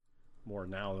more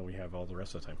now than we have all the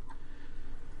rest of the time.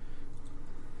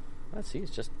 Let's see.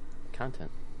 It's just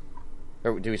content.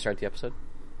 Or do we start the episode?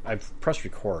 I've pressed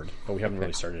record, but we haven't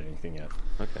really started anything yet.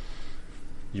 Okay.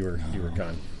 You were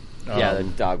gone. Yeah, the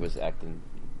dog was acting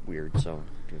weird, so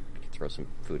you can throw some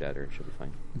food at her and she'll be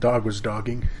fine. Dog was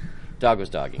dogging. Dog was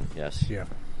dogging, yes. Yeah.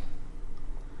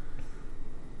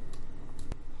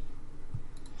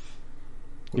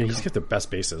 Yeah, he's got the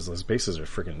best bases. Those bases are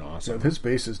freaking awesome. So his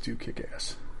bases do kick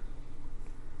ass.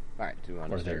 All right, do you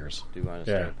want to start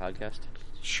a podcast?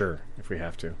 Sure, if we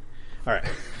have to. All right.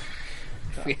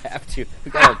 If we have to.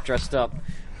 We got all dressed up.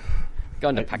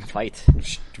 Going to pack a fight.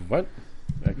 What?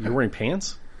 You're wearing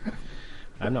pants?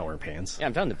 I'm not wearing pants. Yeah,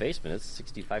 I'm down in the basement. It's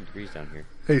 65 degrees down here.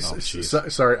 Hey,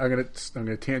 sorry, I'm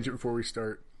gonna tangent before we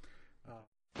start.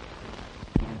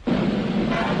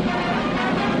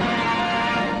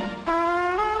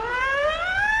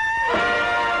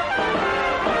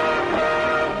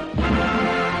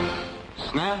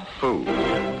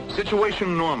 Snafu.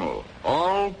 Situation normal.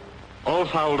 All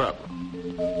fouled up.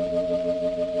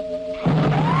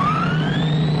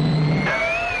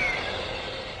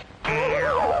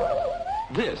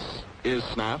 This is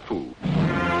Snafu.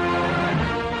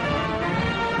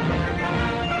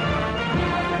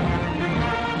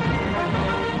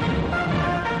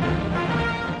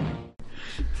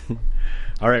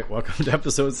 All right, welcome to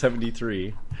episode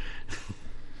 73,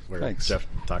 where Jeff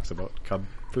talks about Cub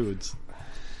Foods.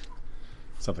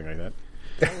 Something like that.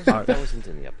 That wasn't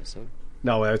in the episode.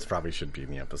 No, that probably should be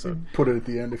in the episode. Put it at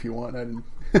the end if you want. I didn't.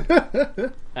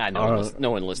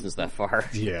 No one listens that far.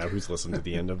 Yeah, who's listened to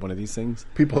the end of one of these things?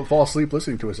 People fall asleep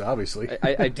listening to us, obviously.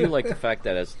 I do like the fact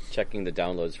that as checking the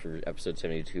downloads for episode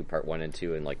 72, part 1 and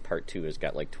 2, and like part 2 has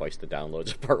got like twice the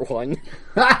downloads of part 1.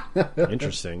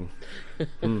 Interesting.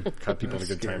 Caught people at a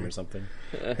good time or something.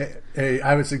 Hey, I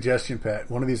have a suggestion,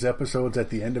 Pat. One of these episodes, at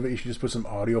the end of it, you should just put some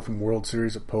audio from World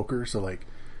Series of Poker. So, like,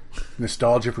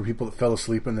 nostalgia for people that fell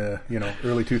asleep in the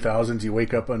early 2000s. You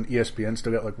wake up on ESPN,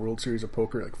 still got like World Series of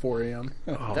Poker at like 4 a.m.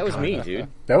 That was me, dude.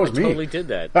 That was me. Totally did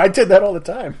that. I did that all the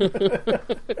time.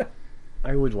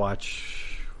 I would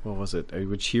watch. What was it? I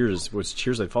would Cheers. Was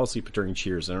Cheers? I'd fall asleep during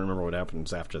Cheers. I don't remember what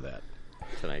happens after that.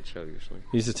 Tonight Show usually.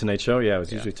 Is it Tonight Show? Yeah, it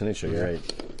was usually Tonight Show. You're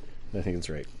right. I think it's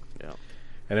right. Yeah.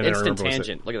 And then Instant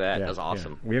tangent. Look at that. Yeah, That was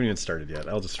awesome. Yeah. We haven't even started yet.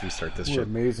 I'll just restart this We're shit.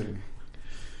 amazing.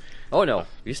 Oh no,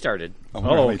 you started. Oh,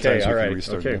 okay, all right,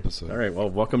 okay, all right. Well,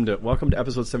 welcome to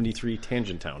episode 73,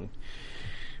 Tangent Town.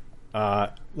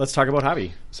 Let's talk about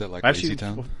hobby. Is that like Lazy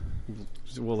Town?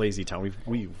 Well, Lazy Town.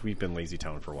 We've been Lazy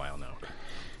Town for a while now.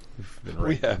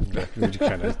 We have. We just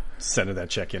kind of sending that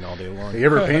check in all day long. Have you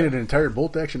ever painted an entire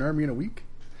bolt action army in a week?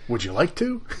 Would you like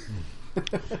to?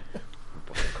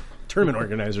 Tournament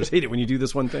organizers hate it when you do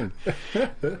this one thing.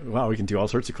 Wow, we can do all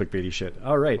sorts of clickbaity shit.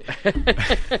 All right.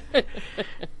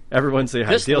 Everyone say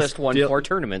hi. This list won 4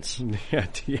 tournaments. Yeah,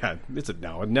 it's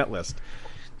now a net list.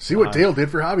 See what Dale did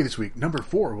for hobby this week. Number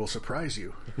 4 will surprise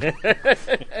you. And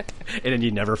then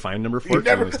you never find number 4.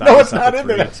 It's not in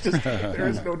there. That's just, there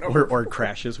is no number. Or it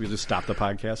crashes. We just stop the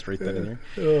podcast right then and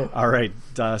there. All right.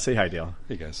 Say hi, Dale.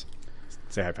 Hey, guys.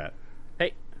 Say hi, Pat.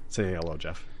 Hey. Say hello,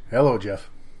 Jeff. Hello, Jeff.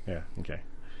 Yeah, okay.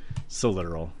 So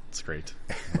literal. It's great.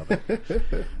 I love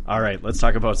it. All right, let's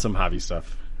talk about some hobby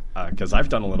stuff. Because I've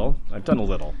done a little. Nice.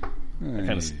 I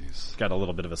kind of got a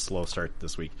little bit of a slow start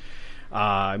this week.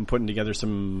 I'm putting together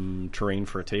some terrain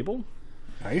for a table.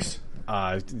 Nice.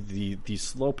 The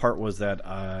slow part was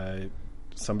that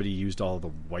somebody used all the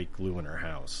white glue in our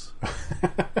house.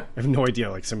 I have no idea.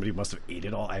 Like, somebody must have ate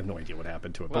it all. I have no idea what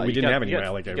happened to it. But we didn't have any.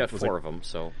 You got 4 of them,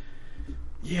 so...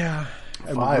 Yeah.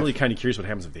 5. I'm really kind of curious what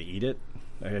happens if they eat it.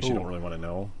 I actually don't really want to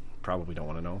know. Probably don't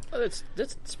want to know. Well,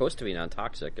 that's supposed to be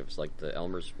non-toxic. If it's like the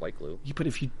Elmer's white glue. Yeah, but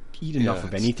if you eat enough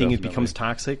of anything, it becomes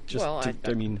toxic.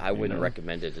 I wouldn't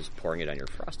recommend it as pouring it on your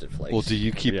Frosted Flakes. Well, do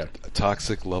you keep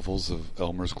toxic levels of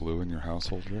Elmer's glue in your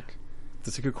household, Rick?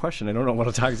 That's a good question. I don't know what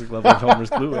a toxic level of Elmer's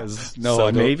glue is. No, so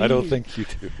I don't think you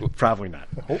do. Probably not.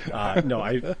 No,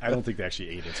 I don't think they actually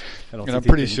ate it. I'm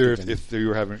pretty sure if you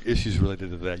were having issues related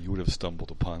to that, you would have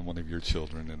stumbled upon one of your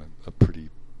children in a pretty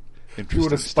interesting You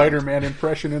would a Spider-Man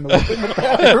impression in the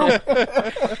bathroom.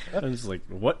 I was like,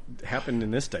 what happened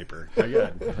in this diaper? My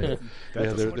God.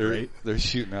 Like, they're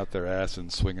shooting out their ass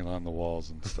and swinging on the walls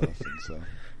and stuff. And so.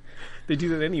 They do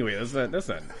that anyway. That's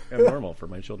not abnormal for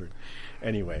my children.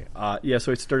 Anyway, so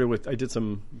that's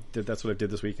what I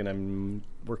did this week, and I'm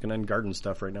working on garden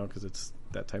stuff right now because it's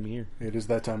that time of year. It is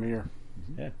that time of year.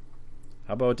 Yeah.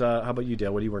 How about you,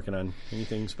 Dale? What are you working on?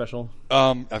 Anything special?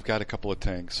 I've got a couple of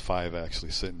tanks, 5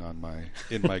 actually, sitting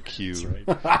in my queue.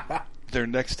 That's right. They're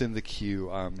next in the queue.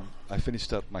 I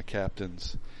finished up my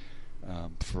captains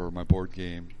for my board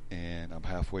game, and I'm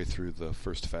halfway through the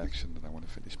first faction that I want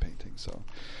to finish painting. So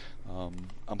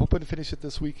I'm hoping to finish it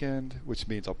this weekend, which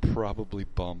means I'll probably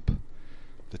bump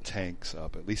the tanks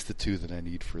up, at least the 2 that I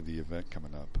need for the event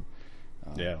coming up.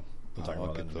 Yeah, we'll talk I'll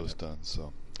about that get in a those minute. done.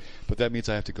 So, but that means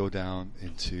I have to go down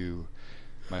into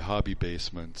my hobby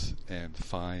basement and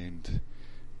find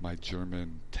my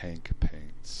German tank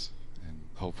paints, and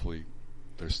hopefully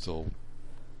they're still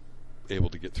able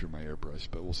to get through my airbrush,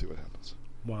 but we'll see what happens.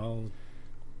 Well,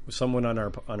 someone on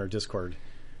our Discord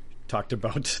talked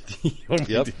about the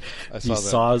Yep, I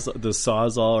saw that. the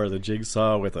sawzall or the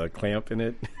jigsaw with a clamp in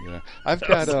it. Yeah, I've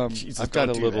got Jesus, I've got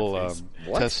a don't do that, little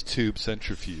please. test tube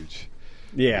centrifuge.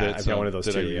 Yeah, that, I've got one of those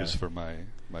that too. I Yeah. use for my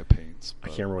paints. I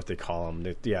can't remember what they call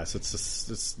them. Yes, it's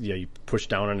just you push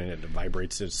down on it and it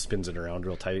vibrates, it spins it around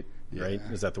real tight, right?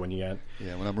 Yeah. Is that the one you got?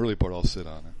 Yeah, when I'm really bored, I'll sit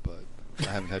on it, but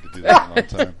I haven't had to do that in a long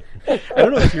time. I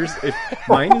don't know if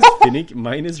mine is finicky.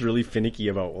 Mine is really finicky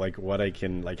about like what I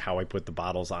can, like how I put the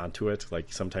bottles onto it.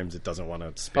 Like sometimes it doesn't want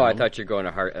to spin. Oh, I them. thought you were going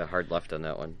a hard left on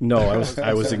that one. No, I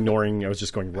was ignoring. I was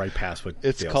just going right past what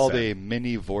It's Dale called said. a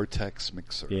mini vortex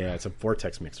mixer. Yeah, it's a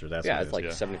vortex mixer. That's Yeah, what it's it like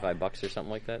is. $75 or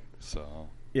something like that. So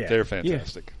Yeah, they're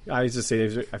fantastic. Yeah. I was just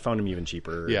say I found them even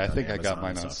cheaper. Yeah, I on think I got Amazon mine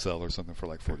and on stuff. sale or something for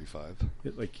like $45.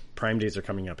 Like Prime Days are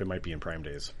coming up. It might be in Prime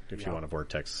Days if you want a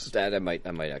vortex. That I might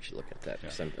actually look at that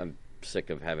because I'm sick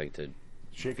of having to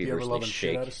Shake the ever feverishly loving shit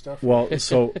shake. out of stuff. Well,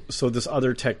 so this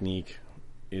other technique,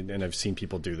 and I've seen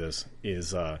people do this, is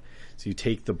so you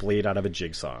take the blade out of a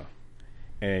jigsaw,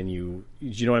 and you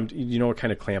know what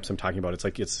kind of clamps I'm talking about. It's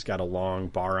like it's got a long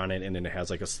bar on it, and then it has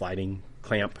like a sliding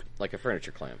clamp, Like a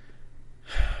furniture clamp.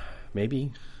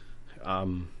 maybe.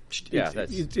 Yeah,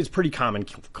 it's pretty common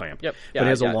clamp. Yep. but Yeah, it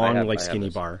has a I long, have like skinny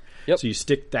this. bar. Yep. So you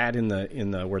stick that in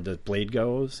the where the blade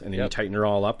goes, and then you Yep. tighten it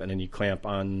all up, and then you clamp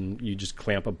on. You just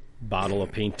clamp a bottle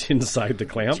of paint inside the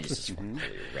clamp. Jesus, really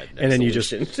redneck And then you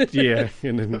solution. just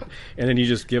and then you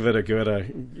just give it a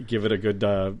good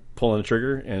pull on the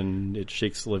trigger, and it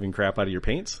shakes the living crap out of your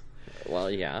paints.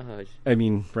 Well, yeah. I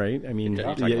mean, right? I mean, You're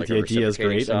the talking like a idea is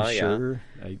great. reciprocating I'm saw,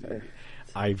 yeah. sure.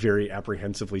 I very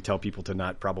apprehensively tell people to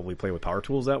not probably play with power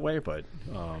tools that way, but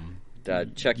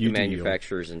Check you the do you.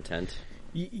 manufacturer's intent.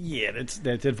 yeah,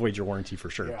 that voids your warranty for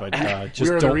sure. Yeah. But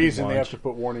just We're don't the reason they have launch. to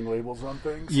put warning labels on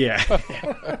things. Yeah,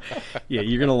 yeah,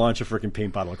 you're gonna launch a freaking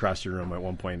paint bottle across your room at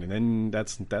one point, and then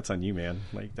that's on you, man.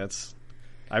 Like that's.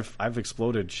 I've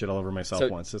exploded shit all over myself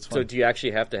once. It's fun. So do you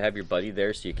actually have to have your buddy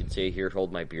there so you can say, "Here,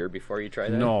 hold my beer" before you try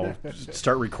that? No,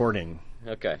 start recording.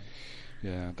 Okay.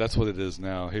 Yeah, that's what it is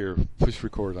now. Here, push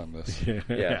record on this.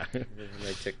 Yeah.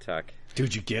 My TikTok.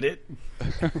 Dude, you get it?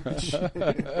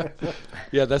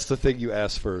 Yeah, that's the thing you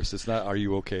ask first. It's not, are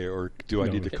you okay, or do I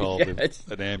need to call Yeah, an it's-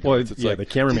 ambulance? Well, it's yeah, like, the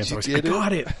cameraman's did always, you I get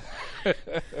it?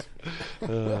 got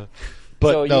it.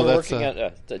 But So no, you were that's working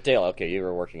on Dale. Okay, you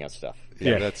were working on stuff.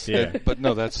 yeah, Yeah, that's yeah. but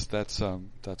no, that's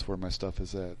where my stuff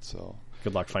is at. So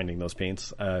Good luck finding those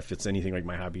paints. If it's anything like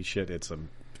my hobby shit, it's a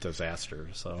disaster.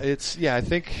 So it's I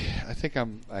think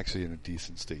I'm actually in a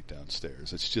decent state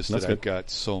downstairs. It's just That's that I've good. got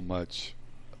so much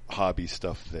hobby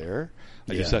stuff there.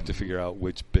 I just Yeah. have to figure out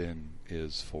which bin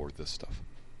is for this stuff.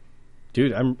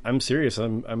 dude, I'm serious.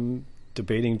 I'm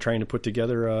debating trying to put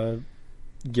together a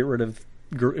get rid of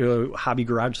hobby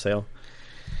garage sale.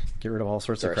 Get rid of all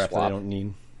sorts Or of a crap that I swap. don't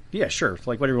need. Yeah, sure.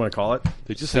 Like whatever you want to call it.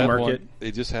 They just Flea had market. one.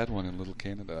 They just had one in Little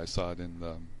Canada. I saw it in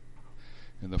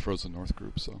the Frozen North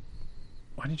group. So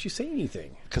Why didn't you say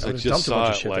anything? because I would've just dumped a bunch saw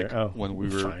of it shit like there. Oh, when we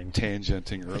were fine.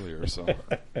 tangenting earlier. So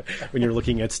When you're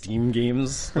looking at Steam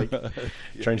games, like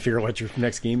trying to figure out what your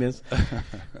next game is.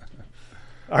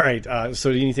 All right.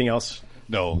 So anything else?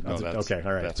 no, that's Okay.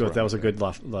 All right. that's So where that I'm was a at. good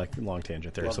long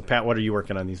tangent there. So Pat, what are you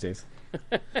working on these days?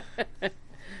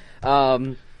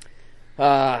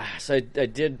 So I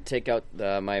did take out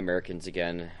my Americans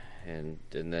again, and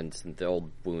then some, the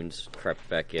old wounds crept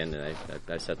back in, and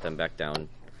I set them back down.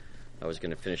 I was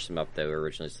going to finish them up that were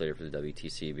originally slated for the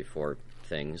WTC before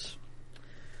things.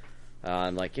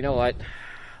 I'm like, you know what?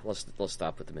 Let's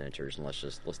stop with the miniatures and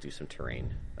let's do some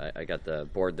terrain. I got the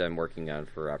board that I'm working on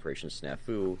for Operation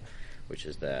Snafu, which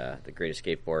is the Great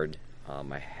Escape board.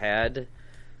 I had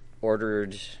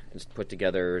ordered and put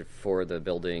together for the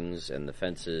buildings and the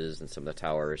fences and some of the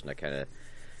towers, and I kind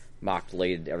of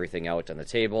laid everything out on the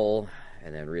table,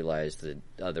 and then realized the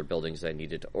other buildings I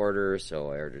needed to order,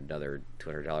 so I ordered another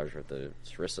 $200 worth of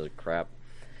Sarissa crap.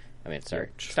 I mean, sorry,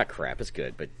 it's not crap, it's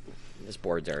good, but this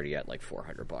board's already at like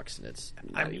 $400, and it's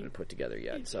not even put together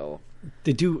yet. So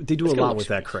They do a gonna lot look with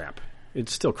that sweet. crap.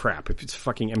 It's still crap. If it's a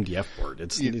fucking MDF board,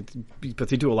 but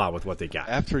they do a lot with what they got.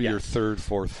 After your third,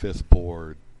 fourth, fifth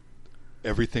board,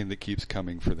 everything that keeps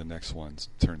coming for the next ones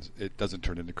doesn't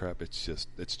turn into crap. It's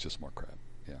just more crap.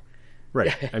 Yeah.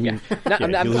 Right. I mean,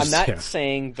 I'm not yeah.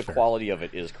 saying the Fair. quality of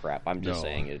it is crap. I'm just No.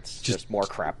 saying it's just more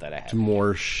crap that I have.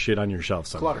 More shit on your shelf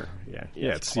somewhere. Clutter.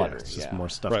 Yeah, it's clutter, it's just yeah. more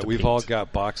stuff. Right. to We've paint. all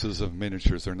got boxes of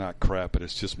miniatures. They're not crap, but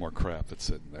it's just more crap that's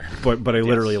sitting there. But I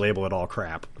literally label it all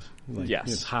crap. Like,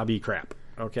 Yes. it's hobby crap.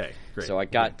 Okay, great. So I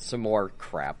got some more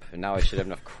crap, and now I should have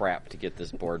enough crap to get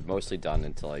this board mostly done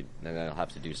and then I'll have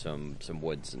to do some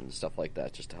woods and stuff like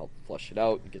that just to help flush it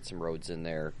out and get some roads in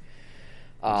there.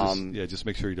 Just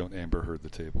make sure you don't Amber Heard the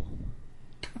table.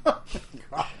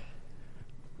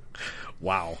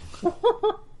 Wow.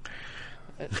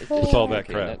 It's all that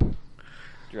crap.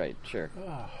 Right, sure.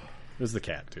 It was the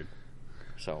cat, dude.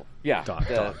 So, yeah. Dog.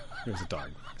 It was a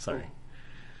dog. Sorry.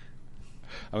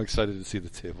 I'm excited to see the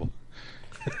table.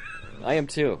 I am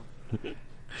too.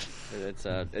 It's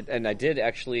and I did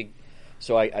actually.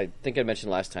 So I think I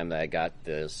mentioned last time that I got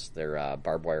their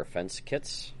barbed wire fence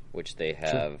kits, which they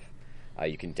have.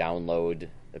 You can download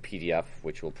a PDF,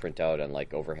 which will print out on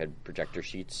like overhead projector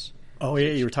sheets. Oh yeah,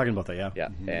 you were talking about that, yeah. Yeah,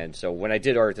 and so when I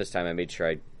did order it this time, I made sure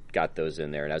I got those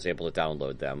in there, and I was able to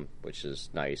download them, which is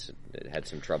nice. It had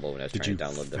some trouble when I was trying to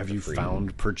download them. Have for you free.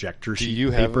 found projector Do sheet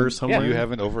you have paper somewhere? Do you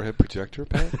have an overhead projector,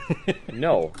 Pat?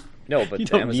 No, but You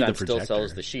don't need Amazon the still projector.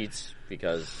 sells the sheets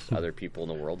because other people in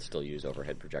the world still use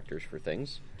overhead projectors for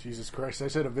things. Jesus Christ! I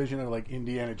just had a vision of like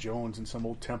Indiana Jones in some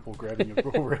old temple grabbing an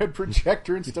overhead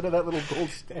projector instead of that little gold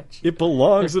statue. It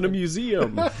belongs in a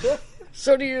museum.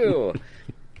 So do you.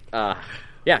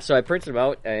 Yeah, so I printed them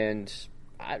out, and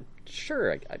I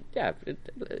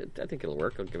think it'll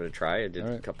work. I'll give it a try. I did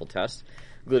a couple tests,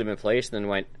 glued them in place, and then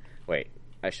went, wait,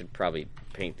 I should probably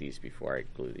paint these before I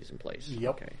glue these in place. Yep.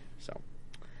 Okay, so.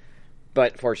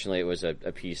 But fortunately, it was a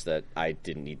piece that I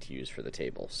didn't need to use for the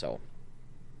table, so.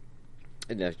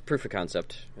 And proof of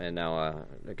concept, and now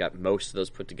I got most of those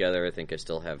put together. I think I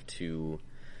still have two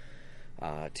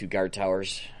guard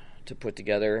towers to put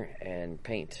together and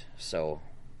paint, so.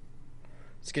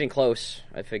 It's getting close.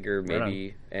 I figure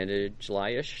maybe end of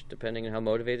July-ish, depending on how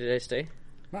motivated I stay.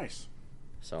 Nice.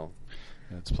 So,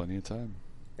 That's plenty of time.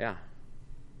 yeah.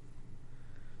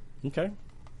 Okay.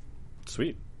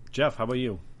 Sweet. Jeff, how about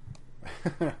you?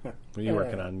 What are you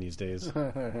working on these days?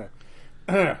 So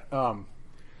I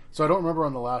don't remember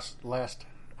on the last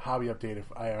hobby update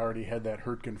if I already had that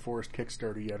Hurtgen Forest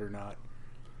Kickstarter yet or not.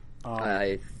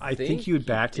 I think you had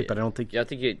backed it, but I don't think. Yeah, I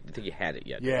think you had it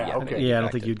yet. Yeah, You haven't okay. backed Yeah, I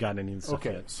don't think it. you'd gotten any of the stuff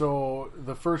Okay, yet. so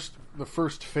the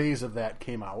first phase of that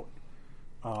came out,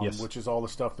 Yes. which is all the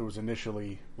stuff that was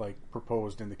initially like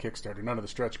proposed in the Kickstarter, none of the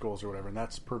stretch goals or whatever, and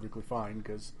that's perfectly fine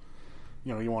because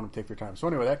you want them to take their time. So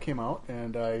anyway, that came out,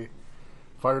 and I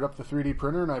fired up the 3D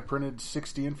printer and I printed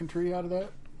 60 infantry out of that,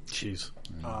 Jeez.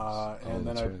 and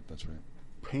then I That's right.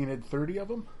 painted 30 of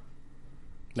them.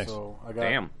 Nice. So I got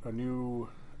Damn. a new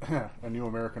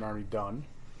American Army done.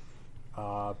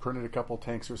 Printed a couple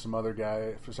tanks for some of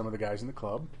the guys in the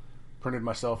club. Printed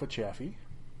myself a Chaffee.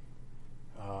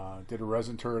 Did a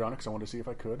resin turret on it because I wanted to see if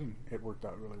I could, and it worked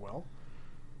out really well.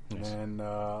 Nice. And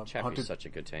Chaffee's hunted. such a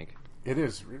good tank. It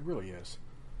is. It really is.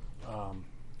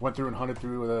 Went through and hunted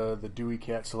through the Dewey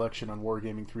Cat selection on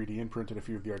Wargaming 3D and printed a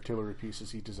few of the artillery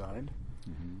pieces he designed.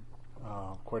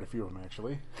 Quite a few of them,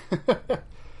 actually.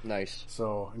 Nice.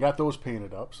 So I got those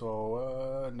painted up.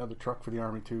 So another truck for the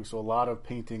Army too. So a lot of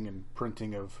painting and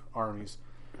printing of armies.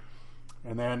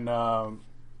 And then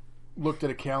looked at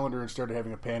a calendar and started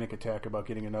having a panic attack about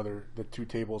getting the 2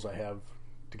 tables I have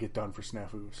to get done for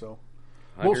Snafu. So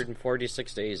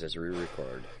 146 days as we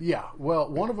record. yeah, well,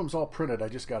 one of them's all printed. I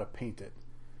just got to paint it.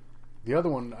 The other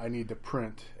one I need to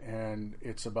print, and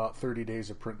it's about 30 days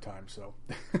of print time. So,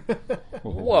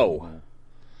 Whoa.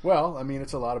 well, I mean,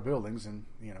 it's a lot of buildings, and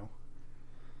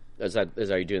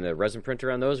Are you doing the resin printer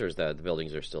on those, or is that the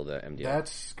buildings are still the MDF?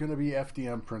 that's going to be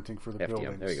FDM printing for the FDM.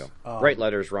 buildings. There you go. Right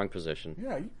letters, wrong position.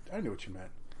 Yeah, I knew what you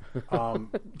meant.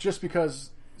 Just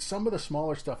because some of the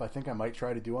smaller stuff I think I might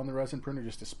try to do on the resin printer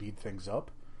just to speed things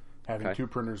up. Having Okay. 2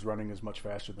 printers running is much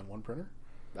faster than 1 printer.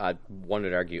 One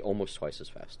would argue almost twice as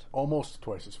fast. Almost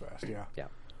twice as fast, yeah. Yeah.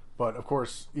 But of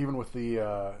course, even with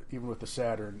the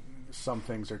Saturn, some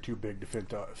things are too big to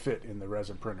fit in the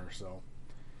resin printer. So,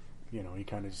 you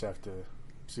kind of just have to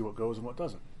see what goes and what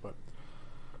doesn't. But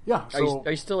yeah, so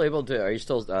Are you still able to? Are you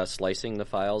still slicing the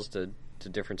files to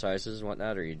different sizes and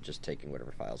whatnot, or are you just taking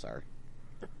whatever files are?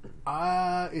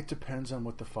 it depends on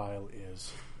what the file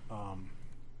is. A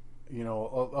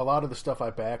lot of the stuff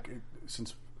I back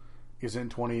since is in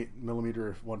 28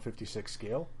 millimeter 156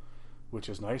 scale, which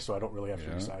is nice. So I don't really have to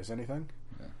resize anything.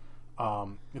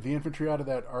 The infantry out of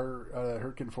that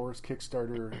Hurtgen Forest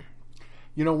Kickstarter,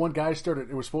 One guy started,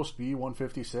 it was supposed to be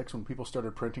 156. When people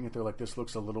started printing it, they're like, this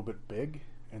looks a little bit big.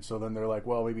 And so then they're like,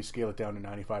 well, maybe scale it down to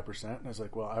 95%. And I was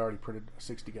like, well, I already printed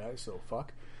 60 guys, so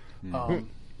fuck.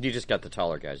 You just got the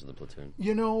taller guys of the platoon.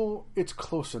 It's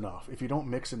close enough. If you don't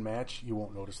mix and match, you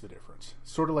won't notice the difference.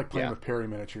 Sort of like playing with Perry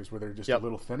miniatures where they're just a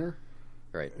little thinner.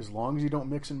 Right. As long as you don't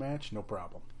mix and match, no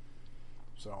problem.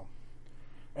 So,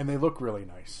 and they look really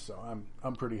nice. So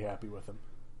I'm pretty happy with them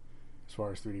as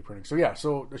far as 3D printing. So yeah,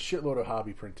 so a shitload of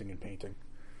hobby printing and painting.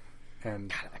 And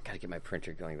God, I gotta get my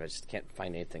printer going, but I just can't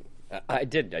find anything. I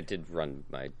did run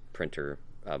my printer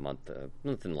a month,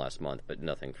 within the last month, but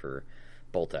nothing for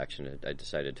bolt action. I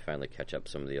decided to finally catch up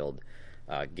some of the old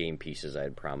game pieces I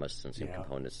had promised and some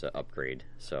components to upgrade.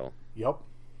 So Yep.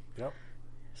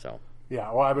 So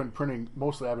yeah, well, I've been printing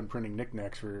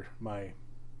knickknacks for my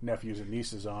nephews and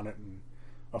nieces on it, and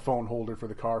a phone holder for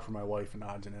the car for my wife, and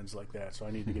odds and ends like that. So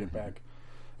I need to get it back,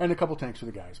 and a couple tanks for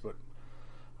the guys. But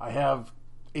I have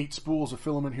 8 spools of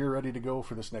filament here ready to go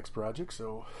for this next project.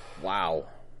 So wow.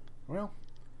 Well,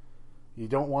 you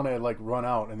don't want to like run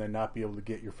out and then not be able to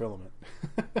get your filament.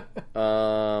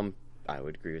 I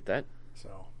would agree with that.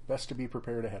 So best to be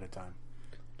prepared ahead of time.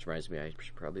 Which reminds me, I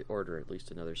should probably order at least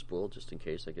another spool just in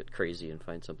case I get crazy and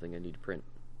find something I need to print.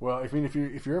 Well, I mean, if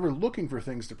you're ever looking for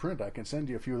things to print, I can send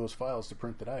you a few of those files to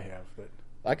print that I have. That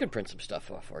I could print some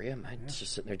stuff off for you. Mine's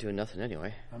just sitting there doing nothing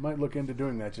anyway. I might look into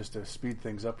doing that just to speed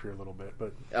things up here a little bit.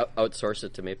 But outsource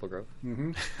it to Maple Grove.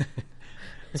 Mm-hmm.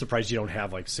 Surprised you don't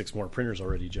have like 6 more printers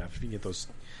already, Jeff. If you get those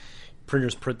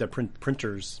printers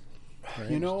printers.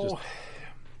 Right?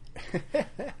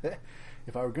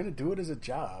 If I were going to do it as a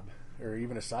job or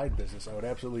even a side business, I would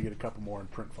absolutely get a couple more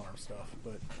and print farm stuff.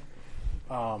 But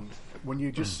when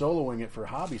you're just soloing it for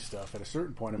hobby stuff, at a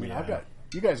certain point, I mean,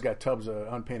 you guys got tubs of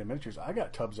unpainted miniatures. I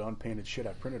got tubs of unpainted shit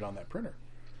I printed on that printer.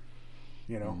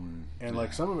 And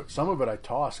like some of it I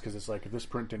toss because it's like if this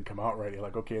print didn't come out right, you're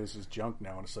like, okay, this is junk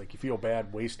now, and it's like you feel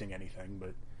bad wasting anything,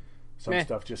 but some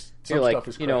stuff is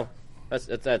crap.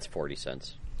 That's 40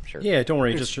 cents. Sure. Yeah, don't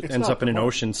worry. It just ends up in an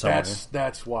ocean somewhere.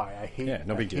 That's why I hate. Yeah,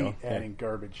 no big deal. Adding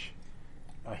garbage.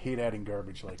 I hate adding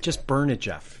garbage like just that. burn it,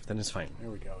 Jeff. Then it's fine. There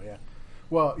we go. Yeah.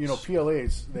 Well,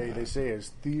 PLAs they say is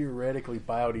theoretically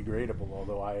biodegradable,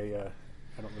 although I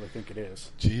don't really think it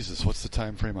is. Jesus, what's the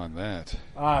time frame on that?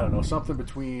 I don't know. Something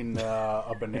between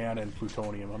a banana and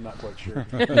plutonium. I'm not quite sure.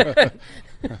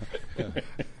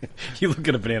 You look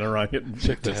at a banana wrong,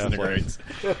 it disintegrates.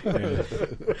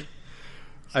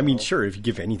 I mean, sure, if you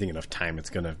give anything enough time, it's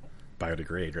going to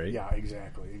biodegrade, right? Yeah,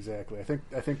 exactly. I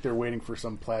think they're waiting for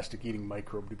some plastic-eating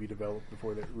microbe to be developed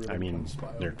before that really becomes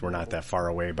biodegradable. We're not that far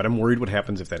away, but I'm worried what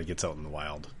happens if that gets out in the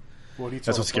wild. Well, it eats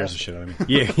That's all what scares the plastic. shit out of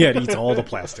me. Yeah, it eats all the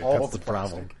plastic. All That's the the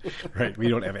problem. Right? We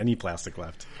don't have any plastic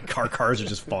left. Cars are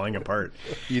just falling apart.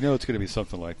 It's going to be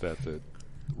something like that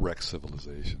wrecks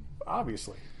civilization.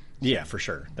 Obviously. Yeah, for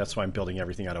sure. That's why I'm building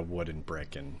everything out of wood and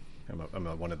brick, and I'm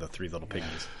one of the 3 little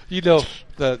piggies.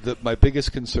 My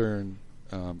biggest concern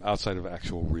outside of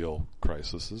actual real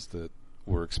crises that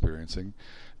we're experiencing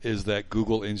is that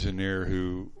Google engineer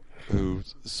who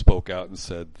spoke out and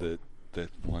said that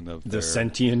one of their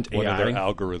sentient one AI? of their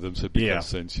algorithm had become Yeah.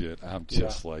 sentient. I'm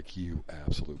just like, you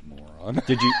absolute moron.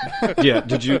 Did you? Yeah.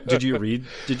 Did you read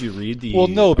the? Well,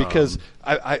 no, because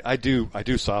I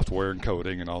do software and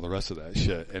coding and all the rest of that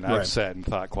shit, and I've Right. sat and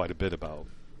thought quite a bit about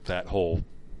that whole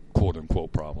quote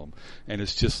unquote problem, and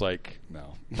it's just like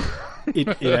no.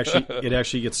 it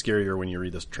actually gets scarier when you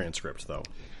read this transcript, though.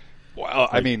 Well,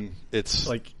 I mean, it's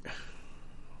Like,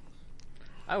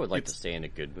 I would like to stay in a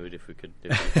good mood if we could.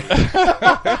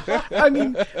 I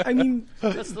mean,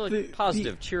 That's the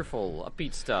positive, cheerful,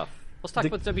 upbeat stuff. Let's talk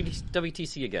about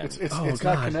WTC again. It's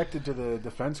not connected to the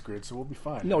defense grid, so we'll be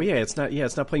fine. no, yeah, it's not. Yeah,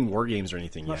 it's not playing war games or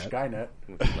anything Not yet. Skynet.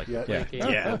 Like Yeah. Yeah.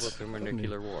 Yeah.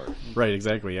 nuclear war. Right,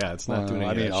 exactly. Yeah, it's not doing.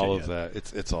 I any mean, of that all shit of yet.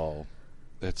 that.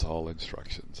 It's all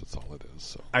instructions. That's all it is.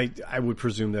 So I would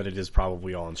presume that it is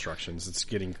probably all instructions. It's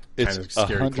getting it's kind of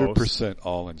scary 100%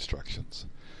 all instructions.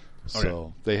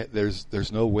 So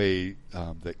there's no way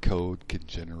that code can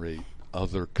generate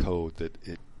other code that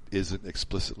it isn't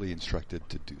explicitly instructed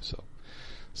to do so.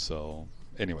 So,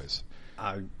 anyways,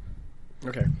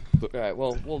 Okay, All right.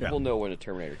 Well, we'll know when a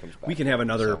Terminator comes back. we can have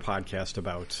another podcast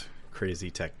about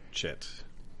crazy tech shit.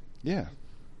 yeah,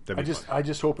 I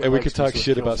just hope. and we could talk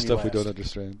shit about stuff we don't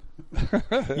understand.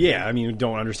 Yeah, I mean, we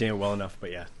don't understand it well enough,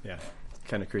 but yeah,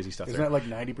 kind of crazy stuff. Isn't there. that like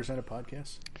 90% of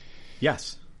podcasts?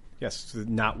 Yes,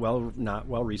 not well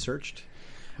researched.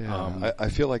 Yeah, I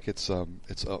feel like it's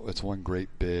one great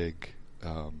big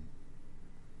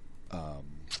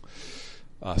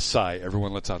sigh.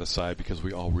 Everyone lets out a sigh because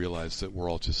we all realize that we're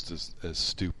all just as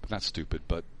not stupid,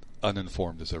 but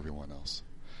uninformed as everyone else.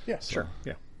 Yeah, Sure.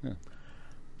 Yeah.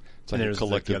 It's like And a there's the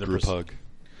collective other group person- hug.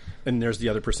 And there's the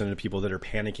other percent of people that are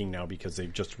panicking now because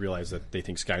they've just realized that they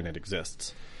think Skynet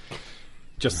exists.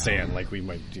 Just saying, like we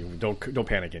might do. Don't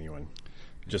panic, anyone.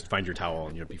 Just find your towel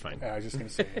and you'll be fine. I was just going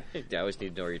to say. I always need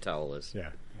to know where your towel is. Yeah.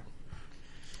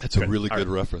 That's a Good. really All good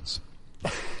right. reference.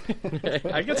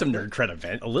 I get some nerd cred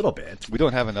event a little bit. We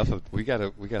don't have enough of. We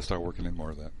gotta start working in more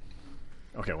of that.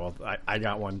 Okay, well, I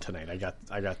got one tonight.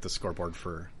 I got the scoreboard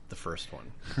for the first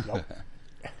one. Nope.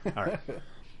 All right.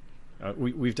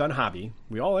 We've done hobby.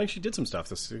 We all actually did some stuff.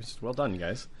 This is well done, you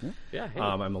guys. Yeah. Hey.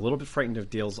 I'm a little bit frightened of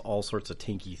Dale's all sorts of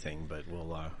tinky thing, but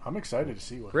we'll. I'm excited to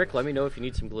see what. Rick, let me know if you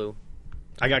need some glue.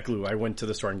 I got glue. I went to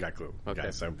the store and got glue, Okay.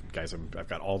 guys. I've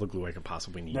got all the glue I could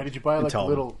possibly need. Now, did you buy like Until- the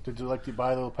little? Did you buy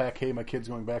the little pack? Hey, my kid's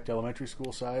going back to elementary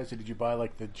school size. Or did you buy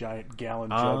like the giant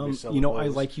gallon jug? They sell at I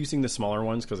Lowe's? like using the smaller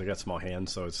ones because I got small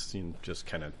hands, so it's just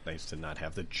kind of nice to not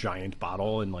have the giant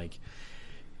bottle and like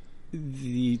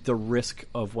the risk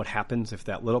of what happens if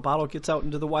that little bottle gets out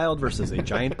into the wild versus a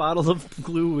giant bottle of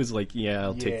glue is like,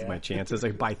 I'll take Yeah. my chances.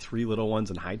 I buy 3 little ones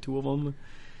and hide 2 of them,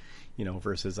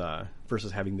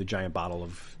 versus having the giant bottle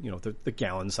of the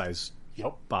gallon size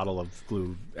Yep. bottle of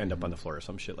glue end up on the floor or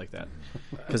some shit like that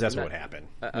because that's what would happen.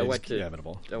 I It's went to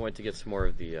inevitable. I went to get some more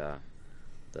of the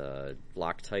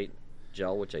Loctite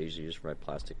gel, which I usually use for my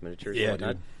plastic miniatures. Yeah,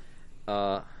 and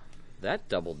whatnot. That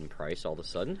doubled in price all of a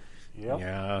sudden. Yep.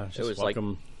 Yeah, just It was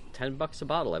welcome. like $10 a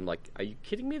bottle. I'm like, are you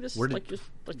kidding me? This Where is did- like just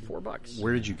like $4.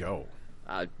 Where did you go?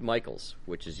 Michael's,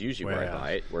 which is usually where Well, I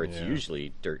buy it, where it's yeah.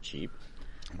 usually dirt cheap.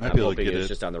 You might I'm be able to hoping get it's it.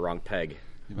 just on the wrong peg.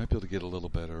 You might be able to get a little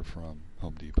better from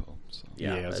Home Depot. So.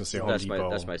 Yeah, I was gonna that's, say Home that's Depot.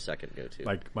 that's my second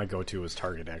go-to. My go-to was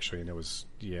Target actually, and it was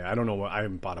I don't know what I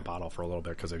haven't bought a bottle for a little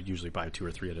bit because I usually buy 2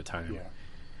 or 3 at a time.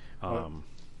 Yeah.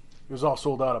 It was all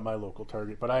sold out at my local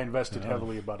Target, but I invested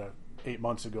heavily about 8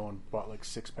 months ago and bought like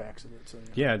 6 packs of it. So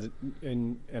Yeah,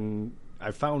 and I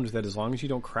found that as long as you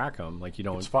don't crack them, like you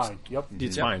don't, it's fine. Yep.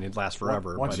 It's fine. It lasts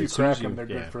forever. Once but you as soon crack as them, they're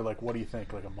yeah. good for like, what do you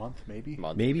think? Like a month, maybe.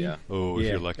 Month, maybe. yeah. Oh, if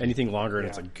yeah. you're lucky. Anything longer, and Yeah.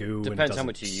 it's a goo. and it Depends how doesn't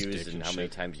much you use stick and how many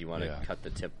shit. times you want to Yeah. cut the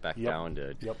tip back Yep. down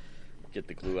to Yep. get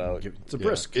the glue out. It's a Yeah.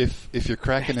 brisk. If you're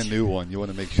cracking a new one, you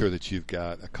want to make sure that you've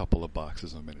got a couple of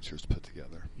boxes of miniatures put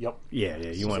together. Yep. Yeah,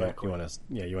 you want Exactly.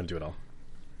 you want to do it all,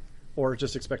 or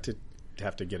just expect to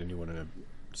have to get a new one.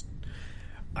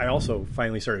 I also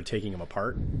finally started taking them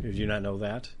apart. Did you not know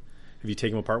that? Have you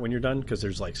taken them apart when you're done? Because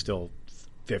there's like still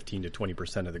 15 to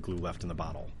 20% of the glue left in the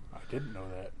bottle. I didn't know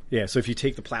that. Yeah, so if you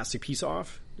take the plastic piece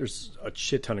off, there's a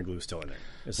shit ton of glue still in it.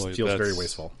 It Well, feels very that's-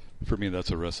 wasteful. For me, that's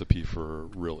a recipe for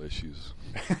real issues.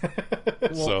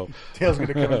 So Tail's going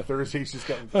to come in Thursday. He's just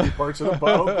got 3 parts of the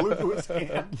bottle glued to his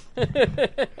hand.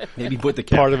 Maybe put the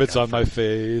cap part of back it's on on my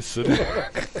face. And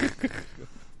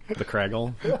the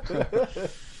Craggle.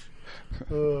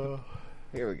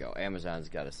 Here we go. Amazon's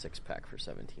got a 6-pack for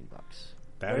 $17.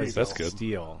 That There is you go. a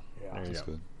steal. Yeah. There you That's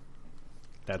go. good.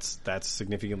 That's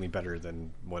significantly better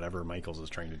than whatever Michaels is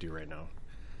trying to do right now.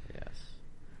 Yes.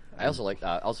 I also like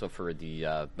also for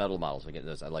the metal models. Again,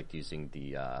 those I like using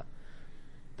the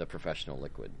professional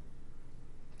liquid.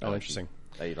 Oh, interesting.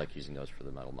 I like using those for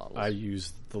the metal models. I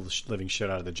use the living shit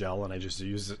out of the gel, and I just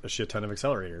use a shit ton of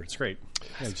accelerator. It's great.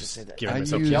 I was just gonna say that. giving I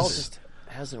myself use- Gel chances. just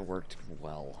hasn't worked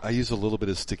well. I use a little bit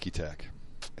of sticky tack,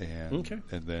 and Okay.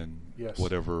 and then Yes.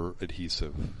 whatever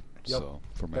adhesive. Yep. So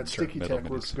for my That sticky metal tack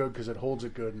works minis. good because it holds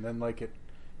it good, and then like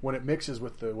when it mixes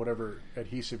with the whatever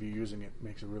adhesive you're using, it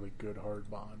makes a really good hard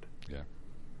bond. Yeah.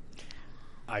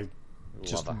 I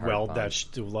just Love a hard weld bond.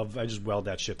 that. I just weld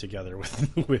that shit together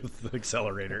with with the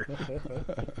accelerator.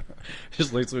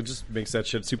 So it just makes that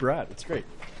shit super hot. It's great.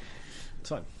 It's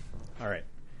fun. All right.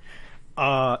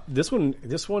 This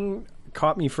one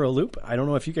caught me for a loop. I don't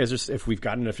know if you guys if we've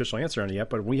gotten an official answer on it yet,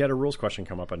 but we had a rules question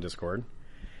come up on Discord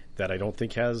that I don't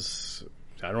think has.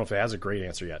 I don't know if it has a great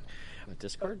answer yet.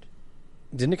 Discord?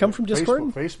 Didn't it come from Discord?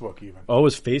 Facebook even. Oh, it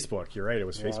was Facebook. You're right. It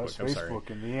was Yeah, it Facebook. was I'm Facebook, sorry.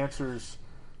 and the answers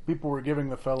people were giving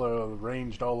the fellow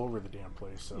ranged all over the damn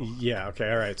place. So Yeah. Okay.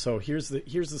 All right. So here's the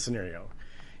scenario.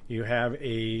 You have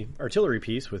a artillery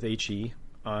piece with HE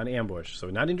on ambush, so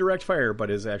not in direct fire,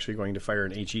 but is actually going to fire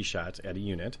an HE shot at a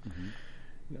unit.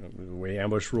 The way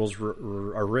ambush rules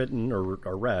are written or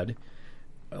are read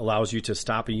allows you to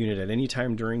stop a unit at any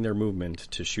time during their movement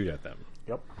to shoot at them.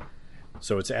 yep,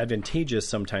 So it's advantageous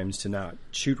sometimes to not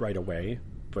shoot right away,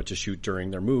 but to shoot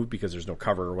during their move because there's no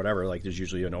cover or whatever. Like there's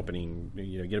usually an opening,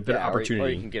 you get a bit of opportunity.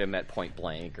 Or you can get them at point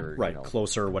blank, or Right,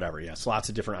 closer or whatever. Yes, lots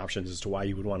of different options as to why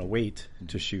you would want to wait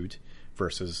to shoot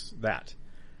versus that.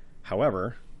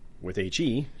 However, with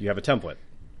HE, you have a template,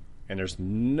 and there's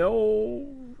no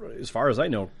as far as I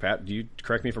know, Pat, you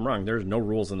correct me if I'm wrong. There's no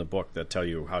rules in the book that tell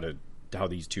you how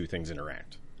these two things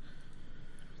interact.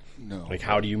 No. Like,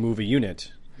 how do you move a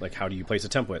unit? Like, how do you place a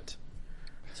template?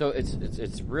 So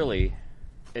it's really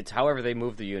however they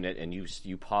move the unit, and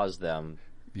you pause them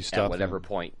You stop at whatever them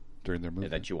point during their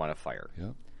movement. that you want to fire.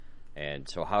 Yep. And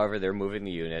so, however they're moving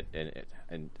the unit,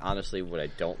 and honestly, what I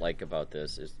don't like about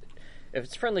this is, if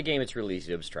it's a friendly game, it's really easy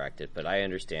to abstract it. But I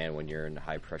understand when you're in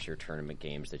high pressure tournament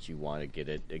games that you want to get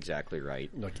it exactly right.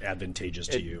 Like, advantageous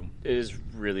to you. It is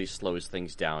really slows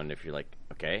things down if you're like,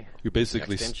 okay, You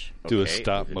basically next inch, do a okay,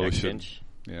 stop the next motion. inch.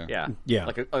 Yeah. Yeah,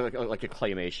 like a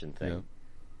claymation thing. Yep.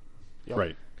 Yep.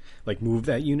 Right. Like, move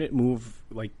that unit,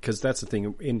 because that's the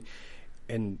thing.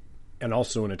 And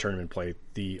also in a tournament play,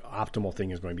 the optimal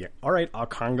thing is going to be, all right, I'll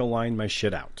conga line my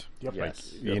shit out. Yep.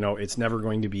 Yes. You know, it's never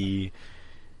going to be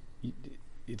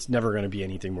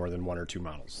anything more than 1 or 2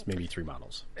 models, maybe 3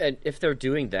 models. And if they're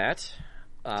doing that,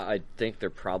 I think they're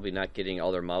probably not getting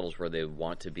all their models where they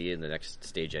want to be in the next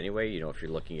stage anyway. You know, if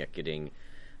you're looking at getting,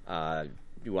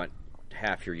 you want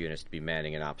half your units to be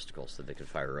manning an obstacle so they can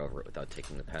fire over it without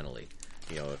taking the penalty.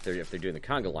 You know, if they're doing the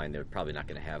conga line, they're probably not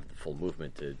going to have the full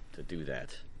movement to do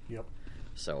that. Yep.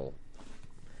 So,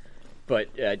 but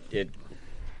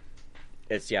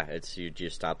it's you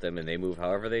just stop them and they move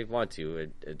however they want to.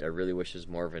 I really wish there's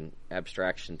more of an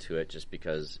abstraction to it, just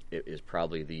because it is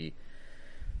probably the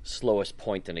slowest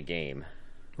point in a game.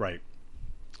 Right.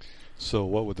 So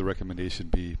what would the recommendation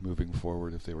be moving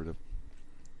forward if they were to...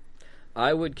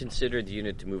 I would consider the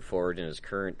unit to move forward in its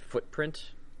current footprint.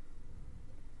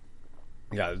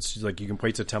 Yeah, it's like you can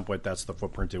place a template, that's the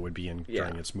footprint it would be in Yeah.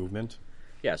 during its movement.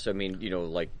 Yeah, so I mean, you know,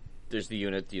 like there's the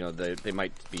unit, you know, they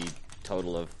might be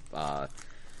total of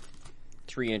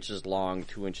 3 inches long,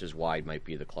 2 inches wide might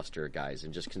be the cluster of guys,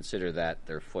 and just consider that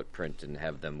their footprint and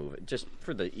have them move it. Just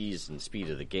for the ease and speed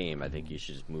of the game, I think you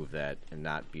should just move that and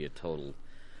not be a total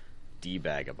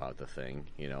D-bag about the thing.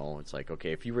 You know, it's like,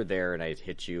 okay, if you were there and I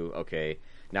hit you, okay,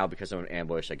 now because I'm an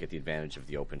ambush, I get the advantage of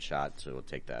the open shot, so we'll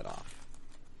take that off.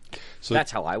 So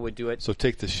That's how I would do it. So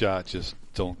take the shot, just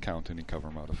don't count any cover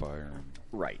modifier.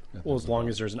 Right. Well, as long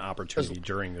as there's an opportunity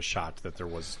during the shot that there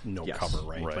was no Yes. cover,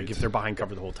 right? Right. Like, if they're behind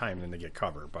cover the whole time, then they get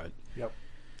cover, but... Yep.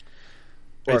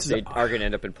 Or if It's- they are going to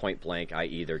end up in point blank,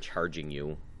 i.e. they're charging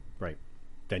you. Right.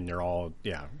 Then you're all,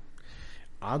 yeah.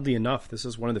 Oddly enough, this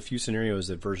is one of the few scenarios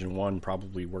that version 1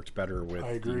 probably worked better with I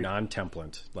the agree.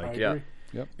 non-template. I Like, Yeah. agree.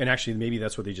 Yep. and actually, maybe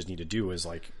that's what they just need to do is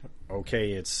like,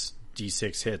 okay, it's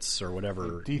D6 hits or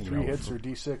whatever. D3 you know, hits or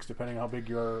D6, depending how big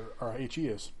your HE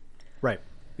is. Right.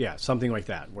 Yeah, something like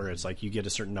that, where it's like you get a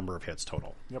certain number of hits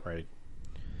total. Yep. Right.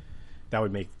 That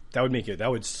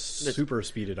would super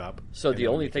speed it up. So and the that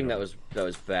would only make thing it that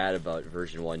was bad about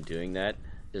version 1 doing that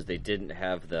is they didn't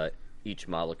have the each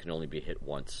model can only be hit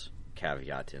once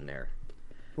caveat in there.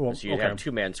 well, So you'd okay. have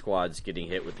 2-man squads getting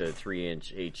hit with the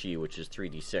 3-inch HE, which is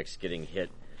 3d6, getting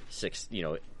hit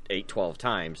 8, 12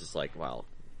 times. It's like, well,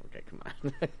 okay, come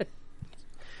on.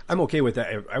 I'm okay with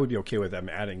that. I would be okay with them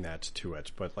adding that to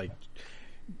it, but like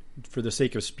for the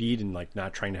sake of speed and like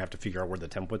not trying to have to figure out where the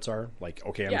templates are, like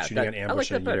okay, I'm Yeah, shooting an I like ambush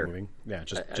that and you're better. moving. Yeah,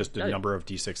 I- just a I- number of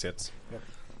D6 hits.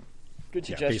 Good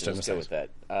Yeah, suggestion. based on Let's the go size. with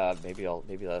that.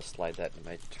 Maybe I'll slide that in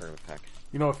my tournament pack.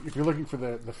 You know, if you're looking for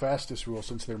the fastest rule,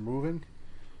 since they're moving,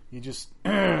 you just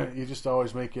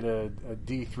always make it a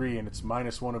D3, and it's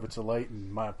 -1 if it's a light,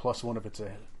 and +1 if it's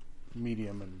a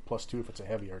medium, and +2 if it's a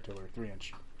heavy artillery,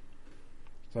 3-inch.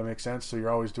 Does that make sense? So you're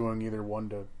always doing either 1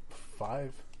 to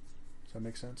 5. Does that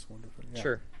make sense? 1 to 5. Yeah.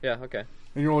 Sure. Yeah. Okay.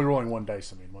 And you're only rolling one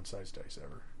dice. I mean, one size dice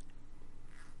ever.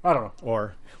 I don't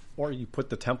know. Or you put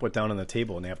the template down on the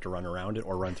table and they have to run around it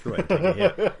or run through it and take a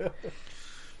hit.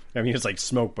 I mean, it's like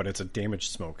smoke, but it's a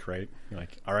damaged smoke, right? You're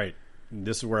like, all right,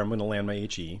 this is where I'm going to land my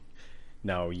HE.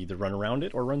 Now either run around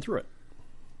it or run through it.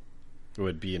 It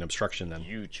would be an obstruction then.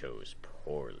 You chose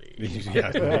poorly.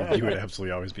 Yeah, you would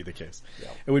absolutely always be the case. Yeah.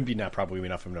 It would be not probably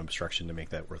enough of an obstruction to make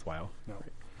that worthwhile. No.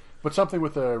 But something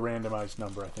with a randomized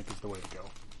number, I think, is the way to go.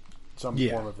 Some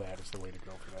Yeah. form of that is the way to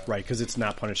go for that. Right, because it's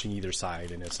not punishing either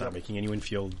side and it's not making anyone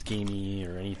feel gamey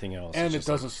or anything else. And It's it just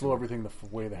doesn't slow everything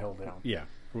way the hell down. yeah,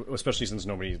 especially since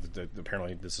nobody,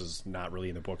 apparently this is not really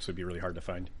in the books, so it'd be really hard to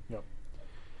find. Yep.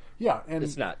 Yeah, and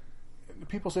It's not.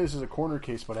 people say this is a corner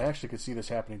case, but I actually could see this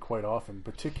happening quite often,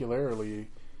 particularly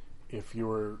if you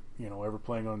were, ever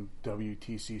playing on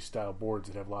WTC style boards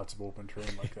that have lots of open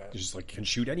terrain like that. You just like can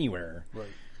shoot anywhere. Right.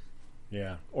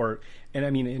 Yeah, and I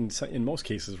mean in most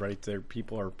cases, right? There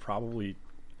people are probably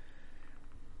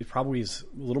it probably is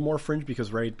a little more fringe because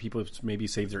people have maybe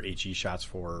saved their HE shots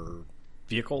for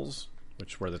vehicles,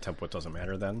 where the template doesn't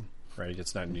matter then, right?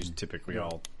 It's not used typically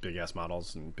all big ass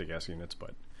models and big ass units,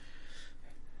 but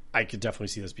I could definitely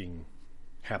see this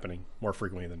happening more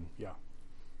frequently than. Yeah.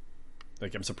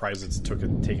 Like, I'm surprised it's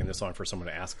taken this long for someone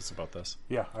to ask us about this.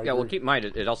 Yeah. I Yeah, well, agree. keep in mind,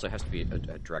 it also has to be a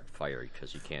direct fire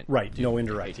because you can't. Right. No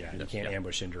indirect. Yeah. You can't Yeah.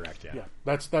 ambush indirect. Yeah.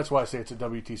 Yeah. That's why I say it's a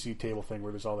WTC table thing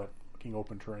where there's all that fucking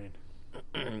open terrain.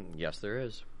 Yes, there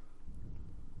is.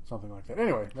 Something like that.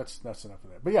 Anyway, that's enough of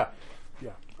that. But yeah,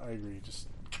 I agree. Just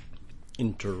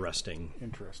Interesting.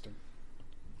 interesting.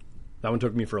 That one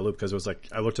took me for a loop because it was like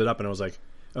I looked it up and I was like,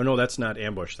 oh no, that's not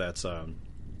ambush. That's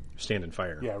stand and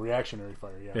fire. Yeah, reactionary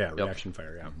fire. Yeah. Yeah. Reaction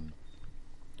fire.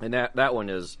 Yeah. And that one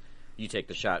is you take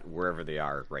the shot wherever they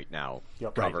are right now,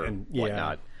 Yep. cover, Right, and- yeah.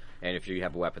 whatnot. And if you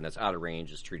have a weapon that's out of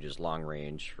range, it's treated as long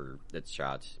range for its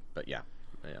shots. But yeah,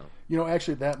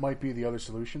 Actually, that might be the other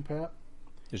solution, Pat.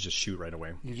 It's just shoot right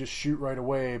away. You just shoot right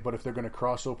away, but if they're going to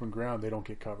cross open ground, they don't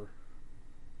get cover.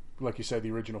 Like you said, the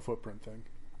original footprint thing.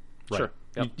 Right. Sure.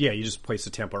 Yep. You just place the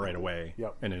tempo right away.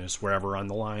 Yep. And then it's wherever on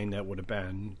the line that would have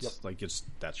been. It's Yep. like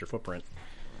that's your footprint.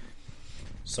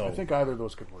 So I think either of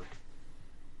those could work.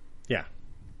 yeah.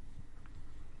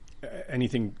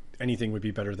 Anything would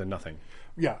be better than nothing.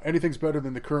 Yeah, anything's better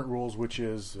than the current rules, which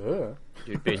is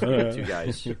dude, basically two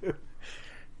guys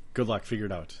Good luck, figure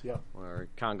it out. yeah. or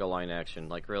conga line action.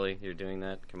 Like, really, you're doing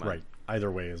that? Come on. Right. Either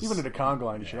way is Even in a conga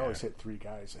line, you should always hit 3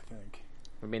 guys. I think.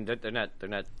 I mean, they're not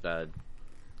the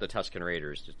Tusken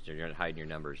Raiders. You're not hiding your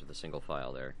numbers with a single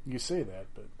file there. You say that,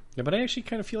 but Yeah, but I actually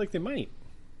kind of feel like they might.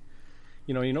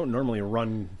 You don't normally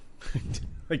run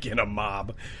like in a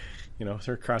mob. If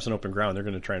they're crossing open ground, they're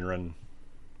going to try and run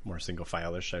more single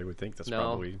file-ish, I would think. That's No,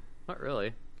 probably not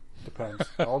really. depends.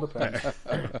 All depends.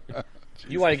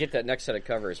 You want to get that next set of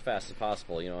cover as fast as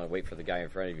possible. You don't want to wait for the guy in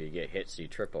front of you to get hit so you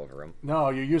trip over him. No,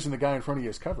 you're using the guy in front of you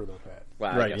as cover, though, Pat.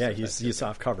 Well, I right. guess Yeah, that's he's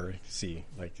soft cover. See,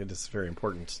 like it is very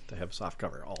important to have soft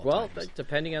cover all the Well, time.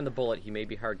 depending on the bullet, he may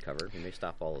be hard cover. He may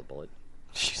stop all the bullet.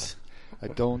 Jeez. I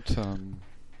don't.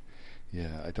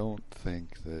 I don't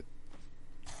think that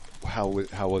how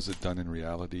was it done in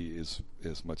reality is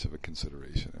much of a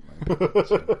consideration in my opinion.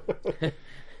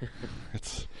 So,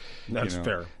 it's That's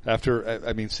fair. After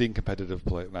seeing competitive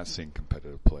play, not seeing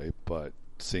competitive play, but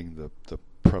seeing the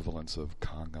prevalence of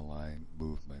conga line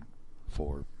movement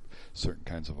for certain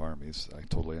kinds of armies, I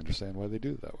totally understand why they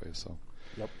do it that way. So,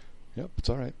 yep, it's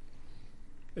all right.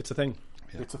 It's a thing.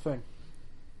 Yeah. It's a thing.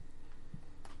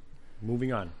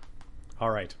 Moving on. All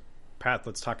right, Pat.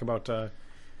 Let's talk about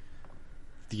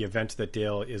the event that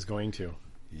Dale is going to.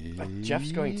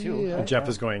 Jeff's going too. Yeah. Jeff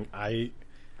is going.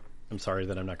 I'm sorry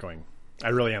that I'm not going. I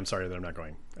really am sorry that I'm not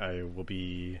going. I will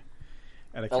be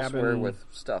at a Elsewhere cabin with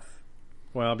stuff.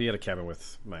 Well, I'll be at a cabin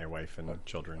with my wife and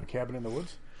children. A cabin in the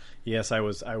woods. Yes, I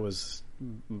was.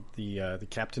 The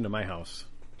captain of my house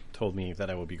told me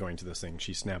that I will be going to this thing.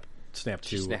 She snapped to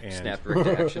and Snap Rick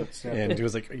to action. and it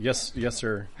was like, yes,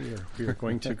 sir. We are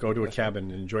going to go to a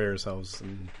cabin and enjoy ourselves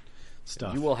and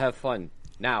stuff. You will have fun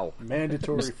now.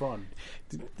 Mandatory fun.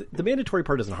 The mandatory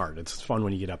part isn't hard. It's fun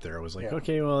when you get up there. I was like, Yeah.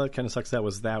 okay, well, it kind of sucks that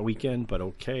was that weekend, but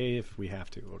okay, if we have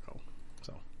to, we'll go.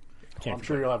 So, can't I'm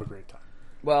sure you'll have a great time.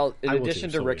 Well, in I will addition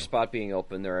too, to so Rick's yeah. spot being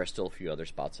open, there are still a few other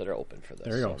spots that are open for this.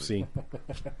 There you go. See,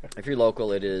 If you're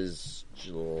local, it is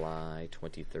July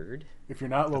 23rd. If you're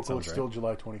not local, sounds it's still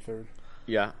July 23rd.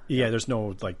 Yeah. yeah, there's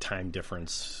no like time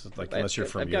difference, like unless you're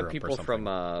from I've Europe got or people something.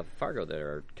 from Fargo that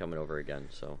are coming over again.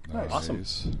 So Nice. Awesome.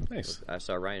 Nice. I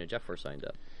saw Ryan and Jeff were signed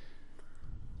up.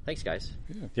 Thanks, guys.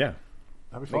 Yeah.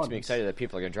 That'd be fun. Makes me excited that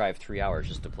people are going to drive 3 hours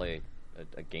just to play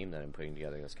a game that I'm putting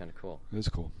together. That's kind of cool. It is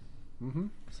cool. So,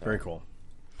 Very cool.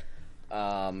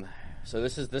 So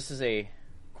this is a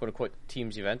quote unquote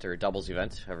teams event or a doubles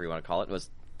event, however you want to call it. It was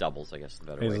doubles, I guess, the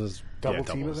better It way. was Double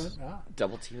team doubles. event? Ah.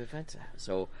 Double team event.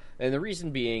 So, and the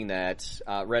reason being that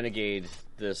Renegade,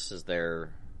 this is their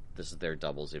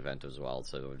doubles event as well.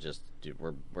 So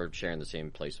we're sharing the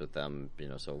same place with them,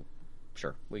 So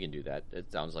sure, we can do that.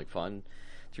 It sounds like fun.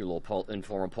 Threw a little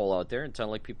informal poll out there, and it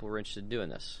sounded like people were interested in doing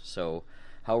this. So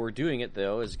how we're doing it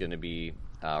though is going to be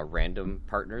random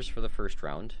partners for the first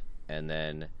round, and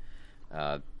then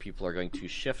people are going to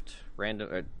shift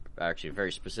random. Actually,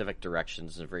 very specific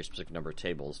directions and a very specific number of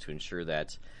tables to ensure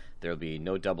that there will be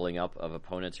no doubling up of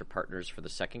opponents or partners for the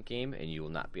second game, and you will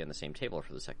not be on the same table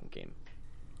for the second game.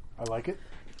 I like it.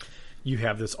 You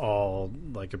have this all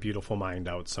like a beautiful mind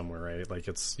out somewhere, right? Like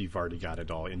you've already got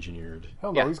it all engineered.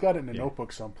 Hell no, Yeah. he's got it in a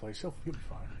notebook someplace. He'll be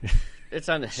fine. It's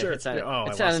on Sure. it's on, Yeah, oh,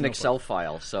 it's I on lost an the Excel notebook.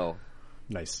 file. So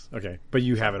Nice. Okay, but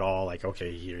you have it all like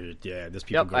okay here. Yeah, this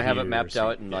people. yep, go I have here, it mapped so-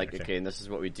 out and yeah, okay, and this is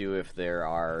what we do if there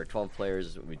are 12 players.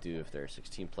 This is what we do if there are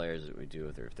 16 players. This is what we do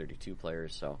if there are 32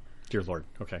 players. So Dear Lord.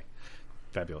 Okay.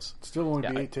 Fabulous. Still only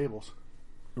Yeah, be I- 8 tables.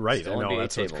 Right. Still I know only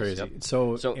that's 8 what's tables, crazy. yep.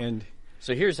 So So- and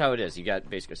So here's how it is. You got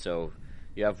basically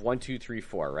you have 1, 2, 3,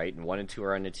 4, right? And 1 and 2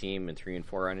 are on a team, and 3 and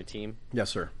 4 are on a team. Yes,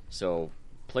 sir. So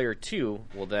player 2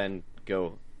 will then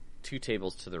go 2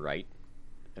 tables to the right,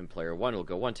 and player 1 will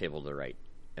go 1 table to the right,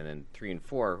 and then 3 and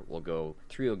 4 will go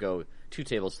 2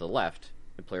 tables to the left,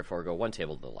 and player 4 will go 1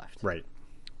 table to the left. Right.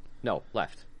 No,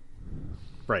 left.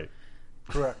 Right.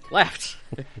 Correct. Left.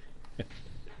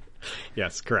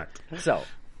 Yes, correct. So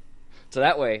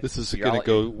that way, This is you're going all- to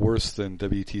go worse than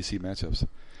WTC matchups.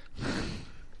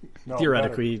 No,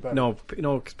 Theoretically, better. no,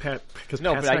 because Pat's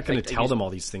No, but not I going to tell use- them all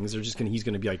these things. They're just going. He's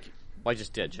going to be like, Well, I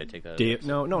just did. Should I take that? day,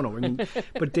 no. I mean,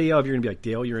 but day of, you're going to be like,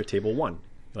 Dale, you're at table 1.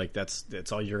 Like that's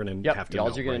all you're going to Yep. have to know. All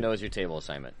you're going right? to know is your table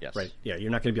assignment. Yes. Right. Yeah,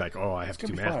 you're not going to be like, oh, I have to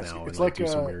It's do gonna be math fine. now. It's and like do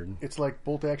some weird. it's like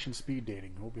bolt action speed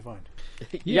dating. We'll be fine.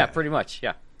 Yeah, pretty much.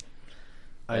 Yeah.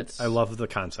 I love the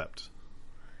concept.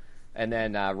 And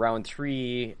then round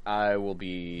 3, I will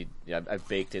be. I've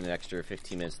baked in an extra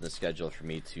 15 minutes in the schedule for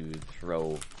me to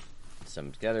throw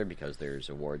some together because there's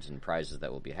awards and prizes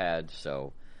that will be had.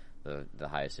 So the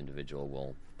highest individual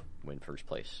will win first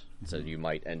place. So you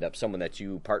might end up someone that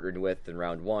you partnered with in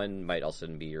round 1 might also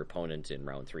be your opponent in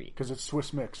round 3. Because it's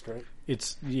Swiss mixed, right?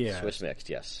 It's Swiss mixed,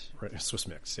 yes, right, Swiss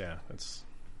mix. Yeah, that's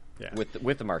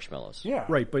with the marshmallows. Yeah.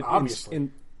 right. But obviously.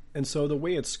 and so the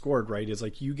way it's scored, right, is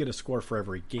like you get a score for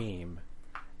every game.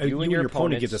 You and your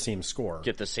opponent get opponents the same score.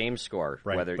 Get the same score,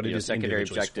 Right, whether but it is secondary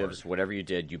individually objectives, scored. whatever you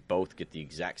did, you both get the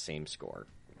exact same score.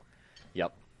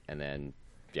 Yep, and then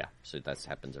so that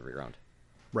happens every round.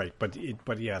 Right,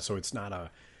 but yeah, so it's not a.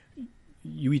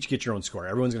 You each get your own score.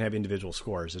 Everyone's going to have individual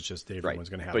scores. It's just that everyone's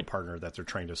going to have a But- partner that they're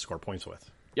trying to score points with.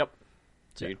 Yep.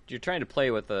 So you're trying to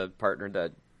play with a partner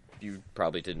that you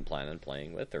probably didn't plan on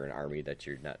playing with, or an army that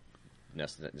you're not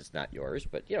necessarily it's not yours,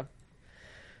 but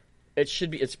it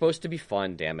should be. It's supposed to be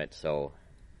fun. Damn it! So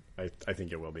I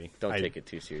think it will be. don't take it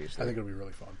too seriously. I think it'll be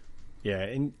really fun. Yeah,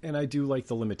 and I do like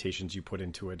the limitations you put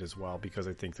into it as well, because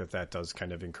I think that does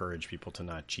kind of encourage people to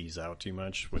not cheese out too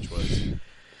much, which was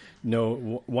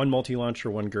one multi-launcher,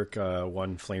 one Gurkha,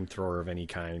 one flamethrower of any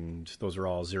kind. Those are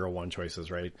all 0-1 choices,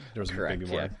 right? There's Correct.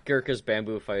 maybe more. Yeah. Gurkhas,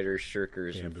 bamboo fighters,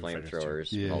 shirkers, and Bamboo fighters, too.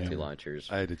 flamethrowers, Yeah. multi-launchers.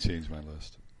 I had to change my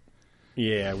list.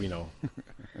 Yeah, we know.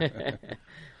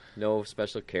 No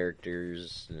special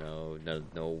characters, no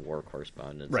war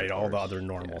correspondence. Right, of all the course. other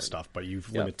normal Yeah. stuff, but you've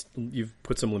Yep. you've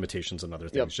put some limitations on other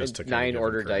Yep, things just to and kind of 9 give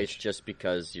order encourage. dice just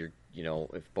because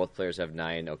if both players have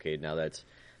 9, okay, now that's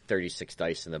 36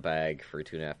 dice in the bag for a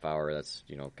 2.5 hour. That's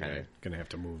kind of Going to have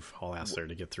to move all ass there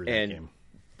to get through that game.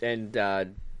 and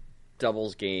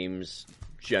doubles games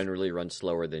generally run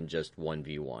slower than just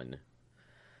 1v1.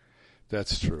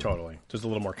 That's true. Totally. There's a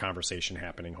little more conversation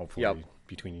happening, hopefully, Yep.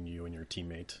 between you and your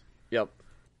teammate. Yep.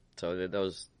 So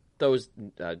those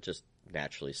just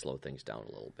naturally slow things down a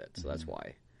little bit. So that's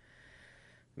why.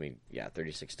 I mean,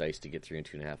 36 dice to get through in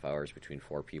 2.5 hours between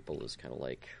 4 people is kind of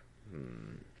like.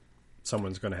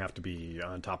 Someone's going to have to be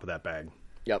on top of that bag.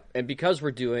 Yep, and because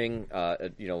we're doing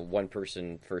one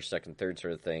person first, second, third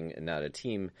sort of thing, and not a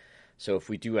team. So if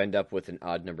we do end up with an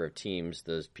odd number of teams,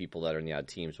 those people that are in the odd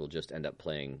teams will just end up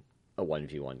playing a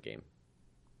 1v1 game,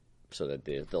 so that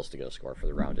they'll still get a score for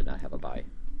the round and not have a bye.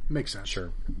 Makes sense.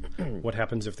 Sure. What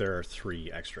happens if there are 3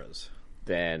 extras?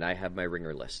 Then I have my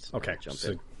ringer list. Okay. I'll jump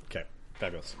in. Okay.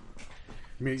 Fabulous.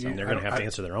 I mean, And they're going to have to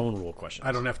answer their own rule questions.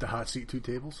 I don't have to hot seat 2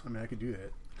 tables. I mean, I could do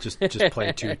that. Just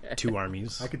play two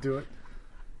armies. I could do it.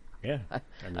 Yeah. I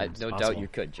mean, I it's no doubt possible. you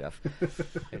could, Jeff,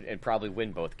 and probably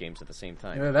win both games at the same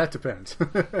time. Yeah, that depends.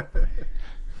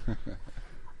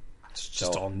 It's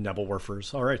just all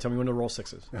Nebelwerfers. All right, tell me when to roll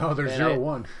 6s. Oh, there's And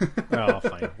 0-1. Oh,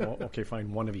 fine. Well, okay,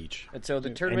 fine. One of each. And so the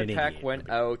And tournament an pack 88 went would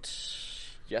be- out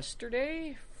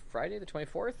yesterday, Friday the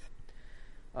 24th.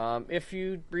 If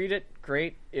you read it,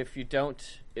 great. If you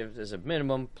don't, if as a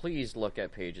minimum, please look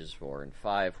at pages 4 and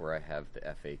 5 where I have the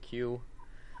FAQ.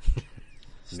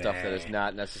 Stuff that is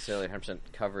not necessarily 100%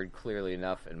 covered clearly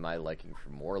enough in my liking for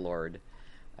Warlord.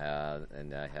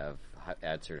 And I have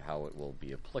answered how it will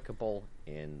be applicable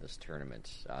in this tournament.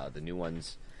 The new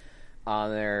ones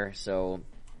on there. So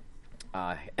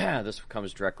this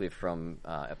comes directly from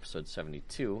episode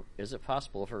 72. Is it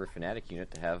possible for a Fnatic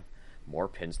unit to have more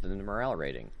pins than the morale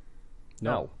rating?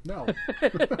 No. No.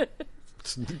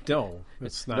 No,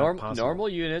 it's not possible. Normal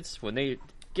units, when they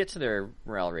get to their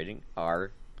morale rating,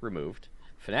 are removed.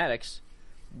 Fanatics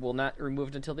will not be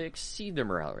removed until they exceed their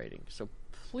morale rating. So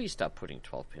please stop putting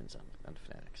 12 pins on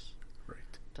Fanatics. Right.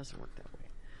 It doesn't work that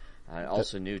way.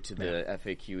 Also new to the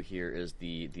FAQ here is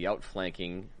the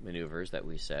outflanking maneuvers that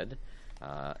we said.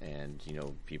 And,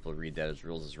 people read that as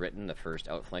rules as written. The first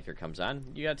outflanker comes on.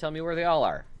 You got to tell me where they all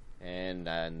are. And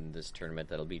on this tournament,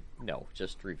 that'll be no,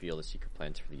 just reveal the secret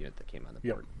plans for the unit that came on the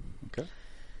Yep. board. Okay.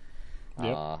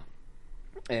 Yep.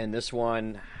 And this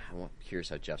one, here's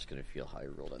how Jeff's going to feel how he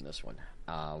rolled on this one.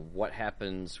 What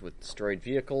happens with destroyed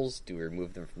vehicles? Do we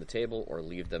remove them from the table or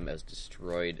leave them as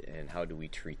destroyed, and how do we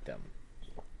treat them?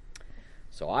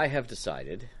 So I have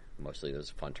decided, mostly this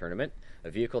is a fun tournament, a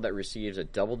vehicle that receives a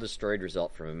double destroyed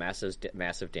result from a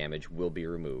massive damage will be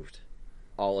removed.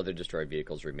 All other destroyed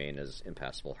vehicles remain as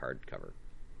impassable hardcover.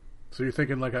 So you're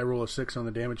thinking like I roll a 6 on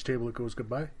the damage table, it goes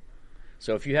goodbye?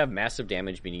 So if you have massive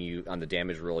damage, meaning you on the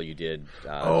damage roll you did,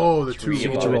 The 2. You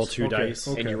get to roll 2 dice.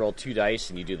 and you roll 2 dice,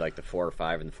 and you do like the 4 or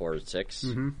 5 and the 4 or 6,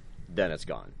 then it's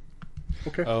gone.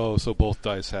 Okay. Oh, so both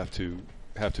dice have to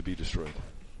be destroyed.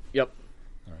 Yep.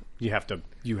 You have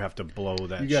to blow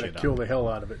that. You got to shit kill up. the hell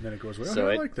out of it, and then it goes, well, So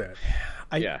I it- like that.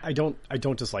 Yeah. I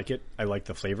don't dislike it. I like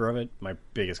the flavor of it. My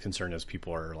biggest concern is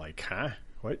people are like, huh?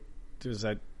 What? Does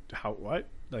that, how, what?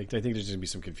 Like, I think there's going to be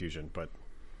some confusion, but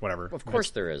whatever. Of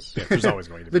course there is. Yeah, there's always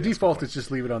going to be. The That's default my is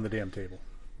just leave it on the damn table.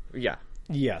 Yeah.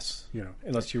 point. Yes. You know.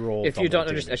 Unless you roll. If you double don't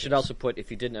understand, I should damages. also put, if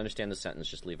you didn't understand the sentence,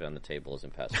 just leave it on the table as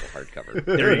impassable hardcover.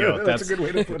 There you go. That's a good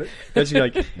way to put it. That's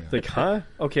like, huh?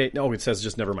 Okay. No, it says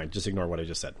just never mind. Just ignore what I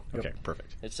just said. Okay,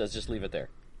 perfect. It says just leave it there.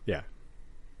 Yeah.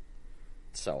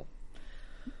 So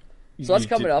that's You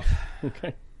coming did- up.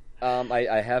 Okay.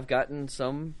 I have gotten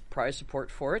some prize support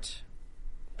for it.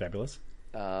 Fabulous.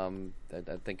 I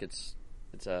think it's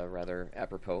rather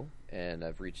apropos, and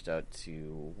I've reached out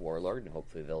to Warlord, and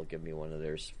hopefully they'll give me one of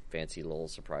their fancy little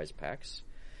surprise packs.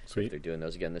 Sweet. They're doing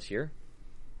those again this year.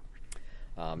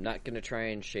 I'm not going to try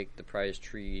and shake the prize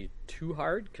tree too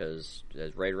hard, because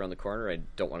right around the corner, I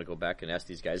don't want to go back and ask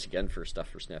these guys again for stuff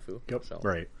for Snafu. Yep. So,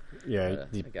 Right. Yeah. I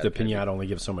the gotta kinda pinata only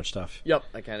gives so much stuff. Yep,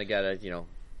 I kind of got to,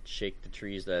 shake the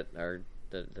trees that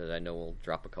I know will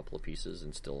drop a couple of pieces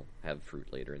and still have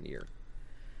fruit later in the year.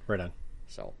 Right on.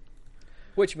 So,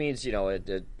 which means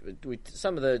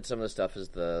some of the stuff is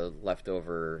the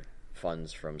leftover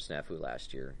funds from Snafu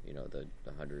last year. The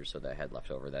 100 or so that I had left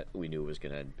over that we knew was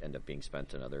going to end up being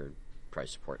spent on other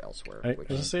price support elsewhere. I which was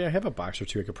gonna say I have a box or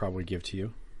two I could probably give to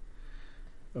you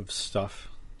of stuff.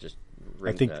 just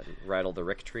think- rattle the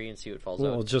Rick tree and see what falls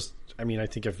Well, out. I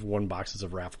think if one box is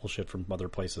of raffle shit from other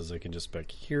places, I can just be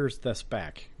like, here's this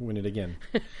back, win it again.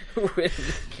 Well,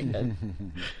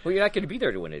 you're not going to be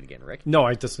there to win it again, Rick. No,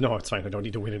 it's fine. I don't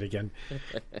need to win it again.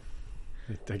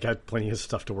 I got plenty of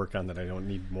stuff to work on that I don't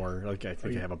need more. Like I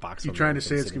think I have a box. You of trying them to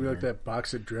say it's sitting going to be like there. that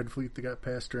box of Dreadfleet that got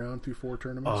passed around through 4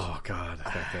 tournaments? Oh God,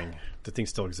 that thing. The thing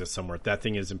still exists somewhere. That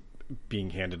thing is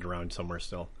being handed around somewhere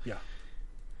still. Yeah.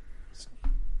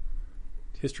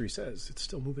 History says it's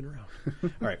still moving around. All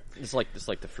right. It's like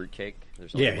the fruitcake.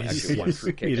 There's Yeah, only it's- actually one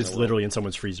fruitcake. it in is the world. literally in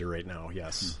someone's freezer right now.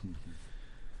 Yes.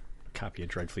 Copy of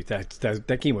Dreadfleet.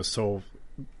 That game was so.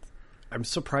 I'm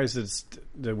surprised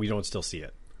that we don't still see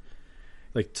it.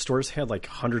 Like stores had like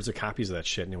hundreds of copies of that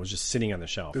shit, and it was just sitting on the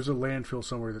shelf. There's a landfill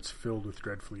somewhere that's filled with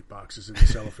Dreadfleet boxes in the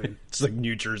cellophane. It's like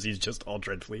New Jersey's just all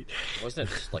Dreadfleet. Wasn't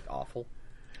it just like awful?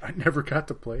 I never got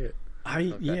to play it.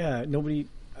 Nobody.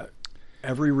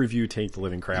 Every review tanked the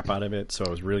living crap out of it, so it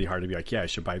was really hard to be like, yeah, I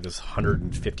should buy this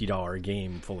 $150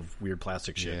 game full of weird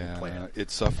plastic shit and play it.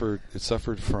 It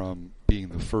suffered from being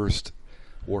the first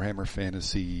Warhammer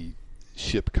Fantasy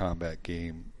ship combat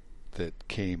game that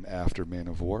came after Man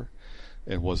of War,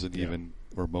 and wasn't even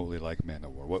remotely like Man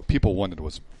of War. What people wanted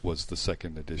was the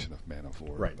second edition of Man of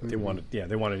War. Right? They wanted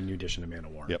a new edition of Man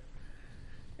of War. Yep.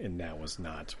 And that was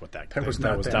not what that was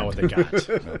not not what they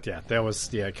got. Yeah, that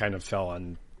was it kind of fell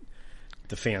on.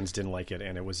 The fans didn't like it,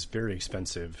 and it was very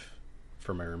expensive.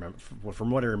 From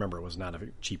what I remember, it was not a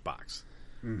cheap box.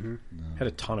 Mm-hmm. Had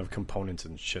a ton of components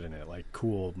and shit in it, like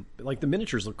cool. Like the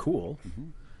miniatures look cool. Mm-hmm.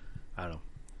 I don't know,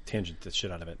 tangent the shit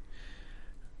out of it.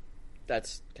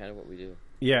 That's kind of what we do.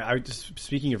 Yeah,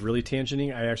 speaking of really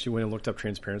tangenting, I actually went and looked up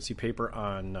transparency paper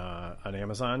on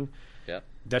Amazon. Yeah.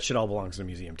 That shit all belongs in a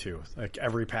museum too. Like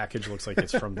every package looks like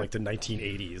it's from like the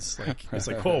 1980s. Like it's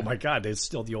like, oh my god, it's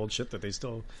still the old shit that they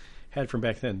still had from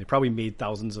back then. They probably made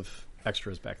thousands of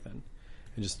extras back then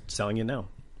and just selling it now.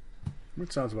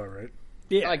 That sounds about right.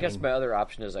 Yeah, I guess my other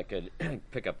option is I could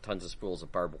pick up tons of spools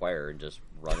of barbed wire and just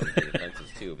run them through the fences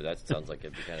too, but that sounds like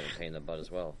it'd be kind of a pain in the butt as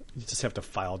well. you just have to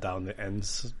file down the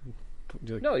ends.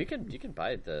 No, you can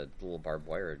buy the little barbed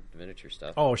wire miniature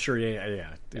stuff. Oh, sure, yeah.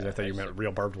 I thought you meant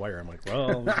real barbed wire. I'm like,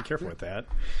 well, be careful with that.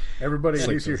 Everybody,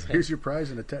 like here's your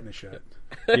prize and a tetanus shot.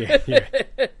 Yeah.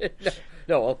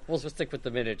 No, we'll just stick with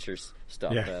the miniatures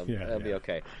stuff. Yeah, That'll be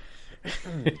okay.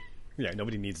 Yeah,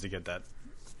 nobody needs to get that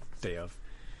day of.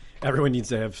 Everyone needs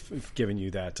to have given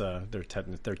you that their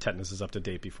tetanus is up to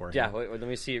date before. Yeah, wait, let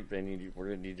me see. We're going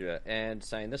to need to and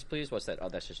sign this, please. What's that? Oh,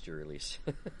 that's just your release.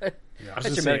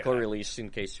 That's your medical release in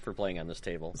case for playing on this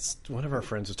table. One of our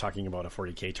friends was talking about a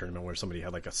 40K tournament where somebody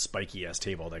had like a spiky ass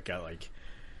table that got like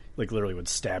literally would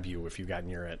stab you if you got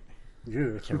near it. Yeah.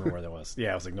 I can't remember where that was.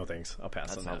 Yeah, I was like, no thanks, I'll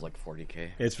pass on that. That sounds like 40K.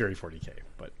 It's very 40K,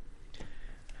 but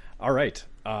all right.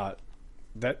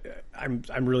 That I'm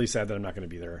really sad that I'm not going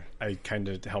to be there. I kind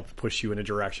of helped push you in a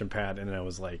direction, Pat, and I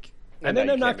was like, and then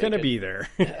I'm not going to be there.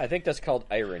 I think that's called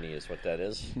irony, is what that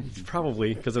is.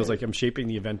 Probably because I was like, I'm shaping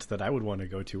the event that I would want to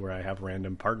go to, where I have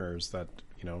random partners that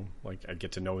like I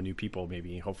get to know new people,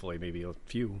 maybe, hopefully, maybe a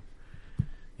few.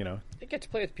 You get to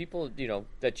play with people,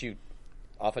 that you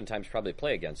oftentimes probably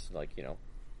play against, like,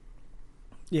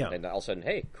 yeah, and all of a sudden,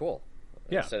 hey, cool.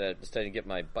 Yeah. Instead of get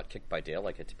my butt kicked by Dale,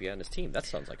 I get to be on his team. That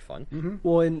sounds like fun. Mm-hmm.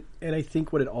 Well, and I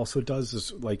think what it also does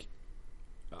is, like,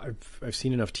 I've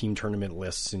seen enough team tournament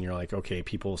lists, and you're like, okay,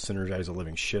 people synergize the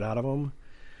living shit out of them,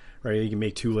 right? You can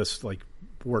make two lists like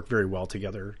work very well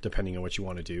together depending on what you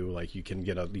want to do. Like, you can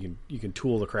you can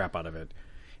tool the crap out of it,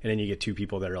 and then you get two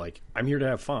people that are like, I'm here to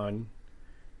have fun,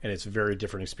 and it's a very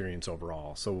different experience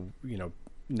overall. So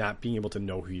not being able to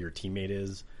know who your teammate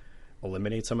is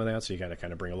eliminate some of that, so you got to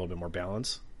kind of bring a little bit more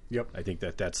balance. Yep. I think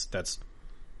that's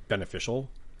beneficial.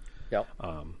 Yep.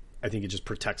 I think it just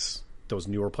protects those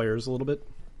newer players a little bit.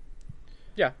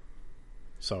 Yeah.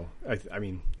 So I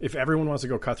mean, if everyone wants to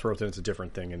go cutthroat, then it's a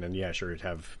different thing. And then you'd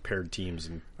have paired teams.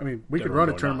 And I mean, we could run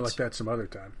a tournament like that some other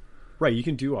time. Right. You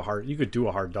could do a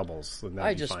hard doubles.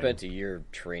 I just spent a year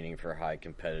training for high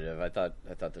competitive. I thought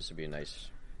this would be a nice.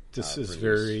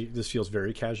 This feels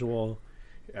very casual.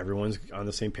 Everyone's on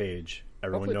the same page.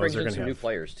 Everyone Hopefully knows they're going to to have new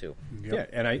players too.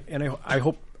 Yep. Yeah, and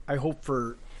I hope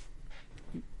for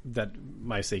that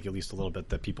my sake at least a little bit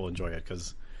that people enjoy it,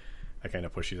 because I kind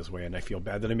of push you this way, and I feel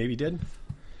bad that I maybe did,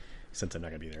 since I'm not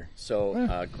going to be there.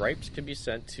 So gripes can be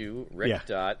sent to Rick.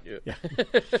 Yeah.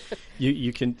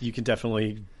 You can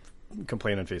definitely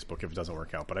complain on Facebook if it doesn't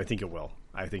work out, but I think it will.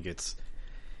 I think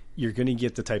you're going to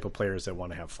get the type of players that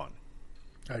want to have fun.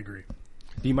 I agree.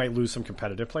 You might lose some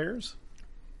competitive players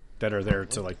that are there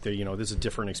to this is a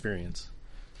different experience.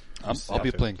 I'll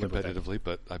be playing competitively,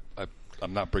 but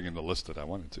I'm not bringing the list that I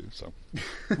wanted to. So,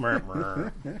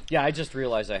 yeah, I just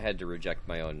realized I had to reject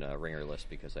my own ringer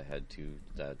list because I had two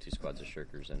squads of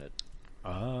shirkers in it.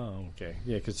 Oh, okay,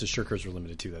 yeah, because the shirkers are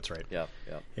limited too. That's right. Yeah.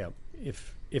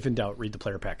 If in doubt, read the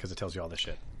player pack because it tells you all this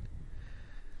shit.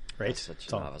 Right. That's such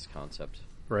a novice concept.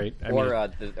 Right.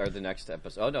 The next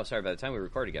episode. Oh no, sorry. By the time we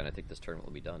record again, I think this tournament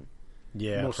will be done.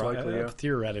 Yeah, most likely. Yeah.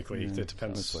 Theoretically, it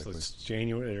depends. It's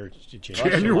January or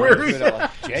January.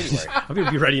 January. I'll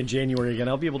be ready in January again.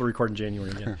 I'll be able to record in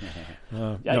January again.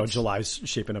 No, July's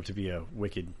shaping up to be a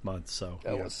wicked month. So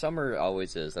well, summer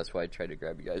always is. That's why I tried to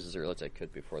grab you guys as early as I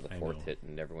could before the fourth hit,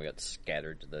 and everyone got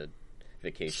scattered to the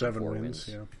vacation. 7 4 wins.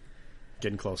 Yeah.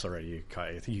 Getting close already.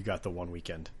 I think you got the one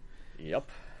weekend.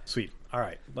 Yep. Sweet. All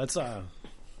right. Let's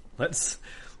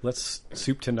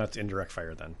soup to nuts indirect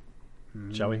fire then.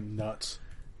 Shall we? Nuts.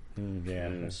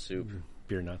 Soup.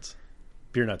 Beer nuts.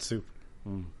 Beer nut soup.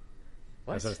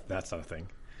 What? That's not a thing.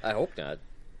 I hope not.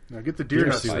 Now get the deer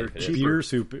nuts. They're cheaper.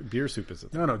 Beer soup is a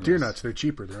thing. No, deer nuts. They're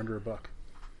cheaper. They're under $1.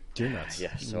 Deer nuts.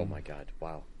 Yes. Oh my God.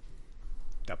 Wow.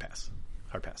 I'll pass.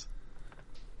 Hard pass.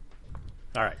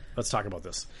 All right. Let's talk about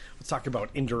this. Let's talk about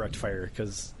indirect fire,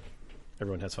 because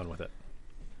everyone has fun with it.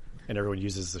 And everyone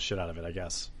uses the shit out of it, I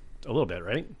guess. A little bit,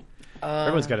 right?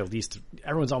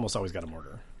 Everyone's almost always got a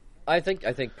mortar. I think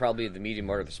probably the medium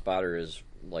mortar, the spotter, is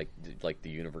like the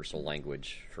universal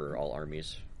language for all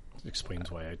armies. It explains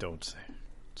why I don't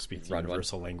speak the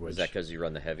universal language. Is that because you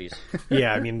run the heavies?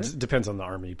 Yeah, I mean, it depends on the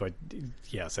army, but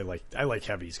yes, I like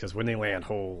heavies, because when they land,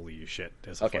 holy shit!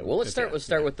 Okay, well let's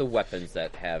start with the weapons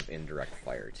that have indirect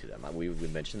fire to them. We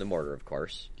mentioned the mortar, of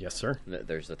course. Yes, sir.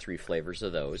 There's the 3 flavors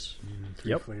of those.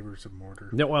 3 flavors of mortar.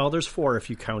 No, well, there's 4 if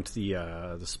you count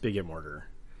the spigot mortar.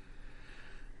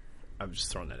 I'm just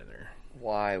throwing that in there.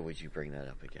 Why would you bring that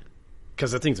up again?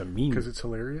 Because that thing's a meme. Because it's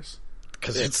hilarious.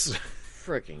 Because it's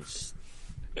freaking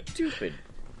stupid.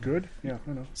 Good? Yeah,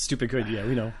 I know. Stupid good, yeah,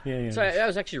 we know. Yeah. So I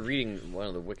was actually reading one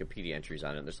of the Wikipedia entries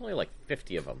on it. There's only like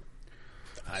 50 of them.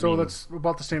 So that's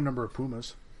about the same number of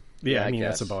Pumas. Yeah, I mean,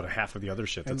 that's about half of the other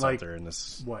shit that's out there in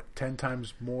this. What, 10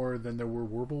 times more than there were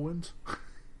Whirlwinds?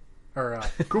 Or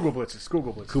Kugelblitzes.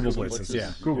 Kugelblitzes,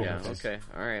 yeah. Kugelblitzes. Okay,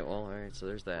 all right, so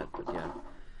there's that, but yeah.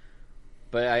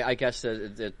 But I guess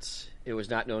that it was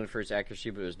not known for its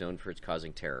accuracy, but it was known for its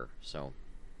causing terror, so.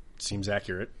 Seems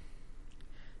accurate.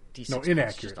 No,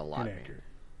 inaccurate. Just a lot. Inaccurate.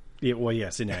 Yeah, well,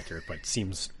 yes, inaccurate, but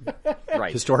seems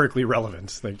Right. historically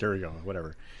relevant. Like, there we go.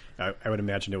 Whatever. I would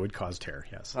imagine it would cause tear.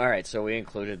 Yes. All right, so we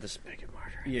included the spigot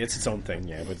mortar. Yeah, it's its own thing.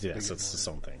 Yeah, but yes, it's its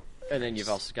own thing. And then you've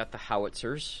also got the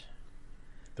howitzers.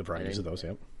 The varieties of those.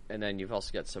 Yep. And then you've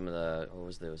also got some of the,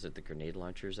 was it the grenade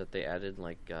launchers that they added,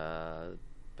 like Battle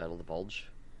of the Bulge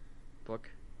book?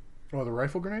 Oh, the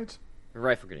rifle grenades?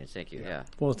 Rifle grenades, thank you, yeah.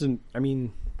 Well, it didn't. I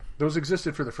mean, Those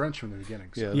existed for the French from the beginning.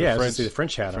 So. Yeah, I was gonna say the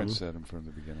French had them. French had them from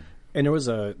the beginning. and there was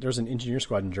an engineer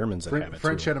squad in Germans that have it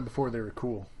French too. had them before they were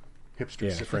cool.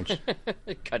 Hipsters. Yeah, French.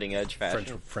 Cutting edge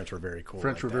fashion. French were very cool.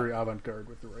 French like were that. very avant-garde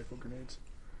with the rifle grenades.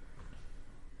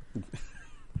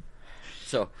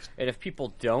 So, and if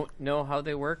people don't know how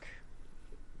they work,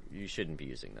 you shouldn't be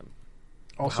using them.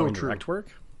 Also How true. indirect work?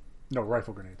 No,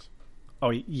 rifle grenades. Oh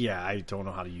yeah, I don't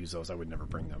know how to use those. I would never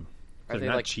bring them. Are They're they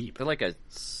not like cheap. They're like a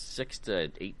 6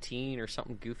 to 18 or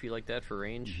something goofy like that for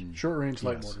range. Short range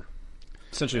light Yes. mortar.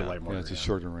 Essentially a light mortar. Yeah, it's a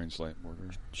shorter range light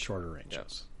mortar. shorter range. Yeah.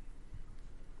 Yes.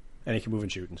 And it can move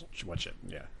and shoot and one shit.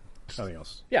 Yeah. Nothing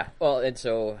else. Yeah. Well, and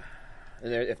so,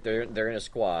 if they're in a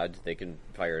squad, they can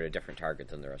fire at a different target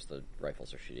than the rest of the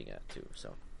rifles are shooting at too.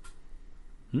 So,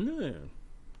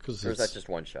 Because or is that just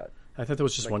one shot? I thought that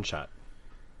was just one shot.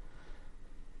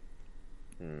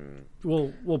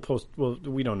 We'll post. Well,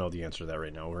 we don't know the answer to that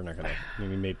right now. We're not gonna.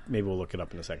 Maybe we'll look it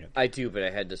up in a second. I do, but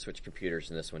I had to switch computers,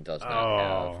 and this one does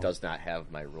not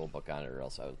have my rule book on it, or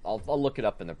else I'll look it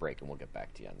up in the break, and we'll get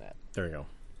back to you on that. There you go.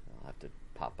 I'll have to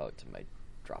pop out to my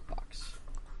Dropbox.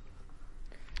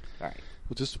 All right.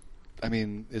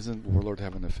 Well, isn't Warlord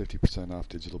having a 50% off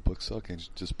digital book sale? Can you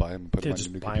just buy them and put them on your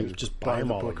new computer? Just Buy buy them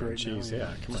the all. book Again. right now, Jeez, yeah.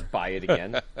 yeah. Come on. Buy it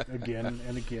again. Again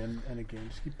and again and again.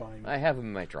 Just keep buying. I have them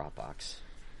in my Dropbox.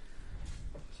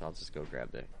 So I'll just go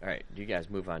grab it. All right, you guys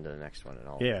move on to the next one, and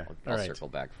I'll all right. circle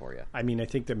back for you. I mean, I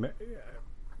think that.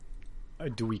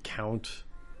 Do we count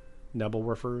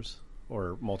Nebelwerfers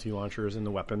or multi-launchers in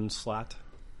the weapons slot?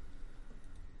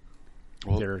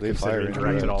 Well, They're they considered fire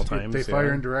indirect at all indirect. times. They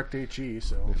fire in direct HE,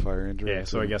 so They fire indirect. Yeah,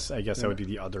 so I guess Yeah. that would be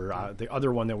the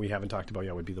other one that we haven't talked about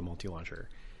yet would be the multi-launcher,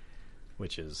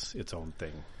 which is its own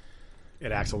thing.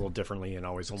 It acts a little differently and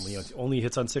always only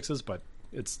hits on sixes, but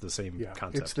it's the same yeah,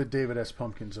 concept. it's the David S.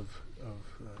 Pumpkins of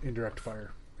indirect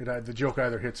fire. The joke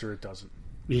either hits or it doesn't.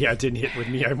 Yeah, it didn't hit with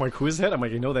me. I'm like, who is that? I'm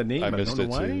like, I know that name. I but missed don't it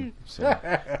know why. too. So.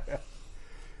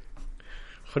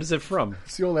 What is it from?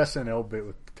 It's the old SNL bit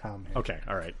with Tom Hanks. Okay,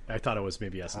 all right. I thought it was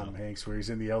maybe Tom SNL. Hanks, where he's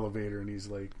in the elevator and he's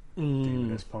like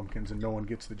David S. Pumpkins, and no one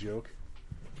gets the joke.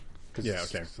 'Cause Yeah,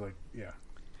 it's okay. just like, yeah.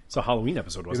 It's a Halloween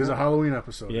episode, It wasn't is it? a Halloween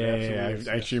episode. Yeah, It yeah, absolutely I is,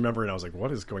 actually remember, and I was like,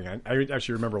 "What is going on?" I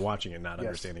actually remember watching it, not Yes.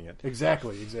 understanding it,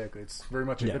 Exactly. It's very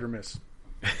much a Yeah. hit or miss.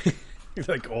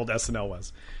 like old SNL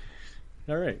was.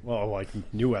 All right, well, like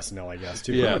new SNL, I guess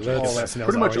too. Yeah, Pretty much that's- all SNL.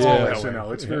 Pretty much all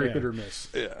SNL. It's very yeah. hit or miss.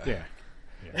 Yeah,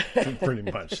 pretty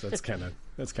much. That's kind of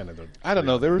the. I don't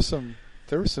know. There were some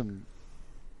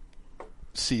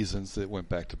seasons that went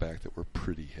back to back that were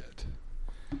pretty hit.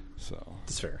 So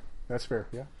That's fair. That's fair.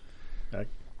 Yeah.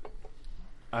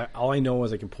 All I know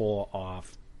is I can pull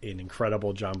off an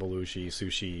incredible John Belushi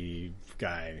sushi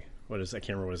guy. I can't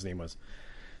remember what his name was.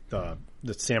 The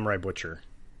Samurai Butcher.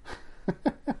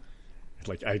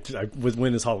 Like I was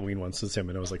when this Halloween once with him,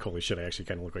 and I was like, "Holy shit! I actually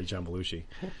kind of look like John Belushi."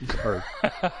 Or,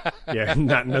 yeah,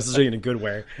 not necessarily in a good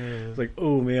way. It's like,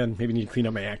 oh man, maybe need to clean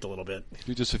up my act a little bit.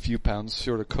 you're just a few pounds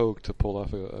short of coke to pull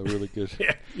off a really good.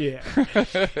 Yeah.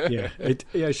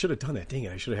 I should have done that. Dang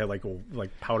it! I should have had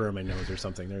like powder in my nose or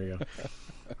something. There you go.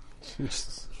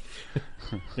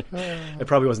 It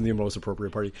probably wasn't the most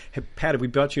appropriate party. Hey, Pat, have we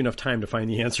bought you enough time to find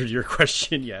the answer to your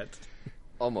question yet?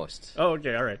 Almost. Oh,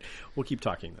 okay, all right. We'll keep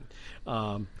talking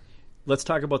then. Let's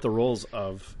talk about the roles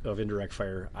of indirect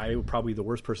fire. I'm probably the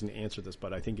worst person to answer this,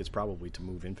 but I think it's probably to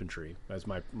move infantry. As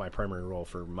my primary role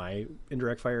for my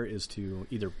indirect fire is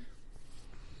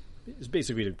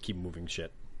basically to keep moving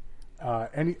shit.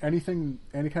 Any kind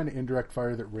of indirect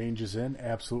fire that ranges in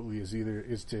absolutely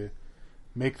is to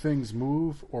make things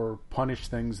move or punish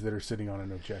things that are sitting on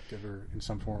an objective or in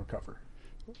some form of cover,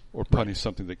 Or punish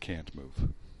something that can't move.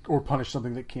 or punish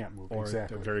something that can't move. Or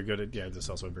exactly. very good at that's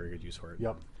also a very good use for it.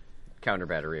 Yep. Counter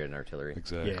battery and artillery.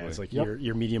 Exactly. Yeah, it's like Yep.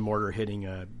 your medium mortar hitting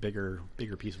a bigger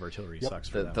piece of artillery sucks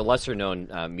for them. The lesser known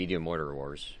medium mortar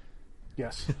wars.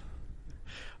 Yes.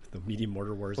 The medium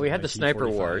mortar wars. Well, we of had the sniper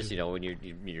 1945. wars.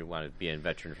 When you want to be a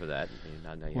veteran for that.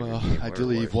 Now you have Well, your medium mortar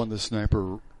ideally, you've wars. won the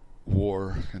sniper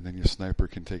war, and then your sniper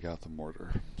can take out the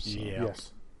mortar. So. Yeah.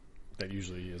 Yes. That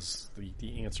usually is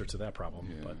the answer to that problem.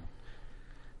 Yeah. But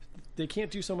they can't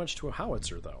do so much to a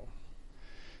howitzer, though.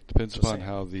 Depends Just upon saying.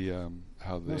 how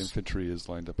the Yes. infantry is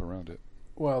lined up around it.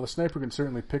 Well, the sniper can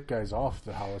certainly pick guys off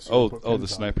the howitzer. Oh, and put the pins on.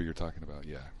 sniper you're talking about,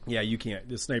 yeah. Yeah, you can't.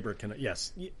 The sniper can.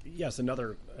 Yes.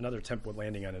 Another attempt with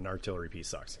landing on an artillery piece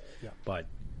sucks. Yeah. But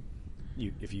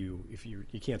you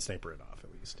can't sniper it off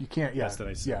at least. You can't. Yeah. That's the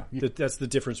nice. Yeah. That's the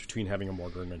difference between having a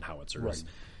mortar and howitzers. Right.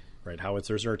 Right.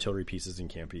 Howitzers are artillery pieces and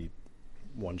can't be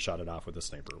one-shotted off with a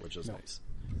sniper, which is nice.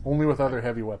 Only with other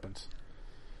heavy weapons,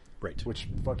 Right. which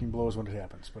fucking blows when it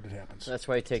happens, but it happens. That's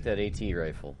why I take that AT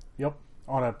rifle. Yep.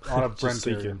 On a Bren Just so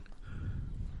you carrier. can-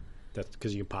 That's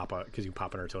because you can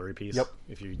pop an artillery piece. Yep.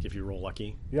 If you roll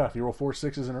lucky. Yeah, if you roll 4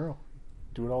 6s in a row,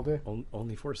 do it all day.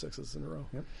 Only 4 6s in a row.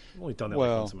 Yep. I've only done that like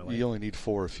Well, once in my life. you only need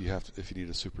 4 if you need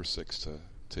a super 6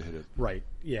 to hit it. Right.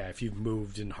 Yeah. If you've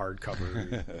moved in hard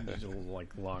cover, like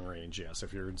long range, yes.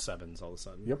 If you're in 7s all of a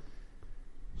sudden. Yep.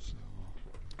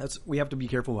 We have to be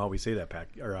careful how we say that, Pat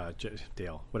or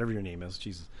Dale, whatever your name is.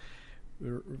 Jesus.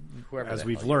 Whoever As the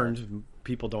we've hell you are. learned,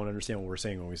 people don't understand what we're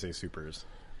saying when we say supers.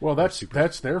 Well, that's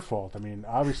their fault. I mean,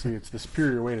 obviously, it's the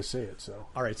superior way to say it. So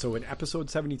All right. So in episode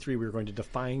 73, we were going to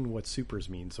define what supers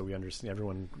mean, so we understand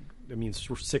everyone. It means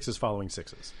 6s following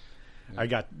 6s. I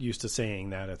got used to saying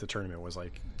that at the tournament. Was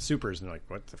like supers, and they're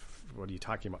like, what are you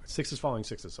talking about? 6s following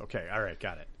 6s. Okay. All right.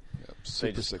 Got it. Yep. They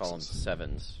Super just call them 6s.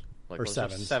 sevens. Like, Or well,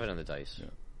 there's sevens. 7 on the dice. Yeah.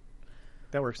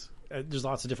 That works. There's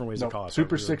lots of different ways to call no, it. Super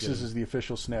but we were Sixes getting- is the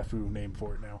official snafu name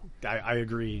for it now. I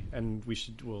agree, and we'll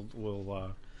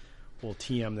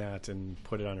TM that and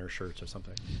put it on our shirts or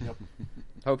something. Yep.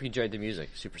 Hope you enjoyed the music.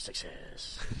 Super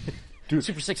Sixes. Dude,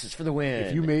 Super Sixes for the win.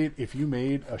 if you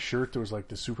made a shirt that was like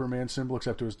the Superman symbol,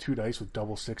 except it was 2 dice with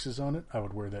double 6s on it, I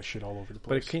would wear that shit all over the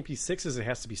But it place. can't be 6s; it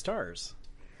has to be stars.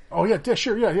 Oh yeah,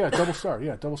 sure, yeah, double star,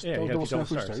 yeah, double Yeah, you gotta double be double snafu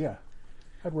star, stars. yeah.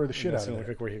 I'd wear the shit That's out the of only it.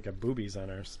 look where you got boobies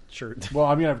on our shirt. Well,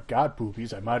 I mean, I've got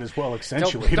boobies. I might as well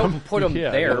accentuate don't them. put them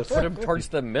Yeah, there. that's- Put them towards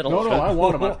the middle. No, I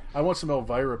want them. I want some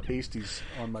Elvira pasties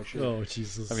on my shirt. Oh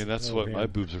Jesus! I mean, that's Oh, what man. my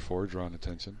boobs are for, drawing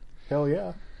attention. Hell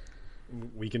yeah.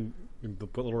 We can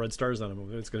put little red stars on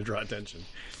them. It's going to draw attention.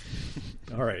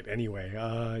 All right. Anyway,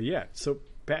 yeah. So,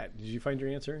 Pat, did you find your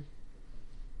answer?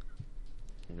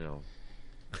 No.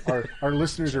 Our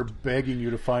listeners are begging you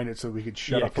to find it so we can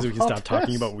shut Yeah, up. because we can stop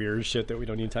talking this. about weird shit that we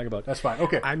don't need to talk about. That's fine.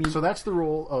 Okay, I mean- so that's the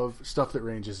role of stuff that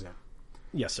ranges in.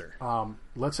 Yes, sir.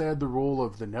 Let's add the role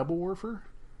of the Nebelwerfer,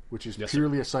 which is Yes, sir.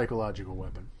 purely a psychological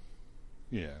weapon,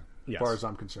 Yeah. Yes. as far as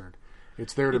I'm concerned.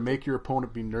 It's there to make your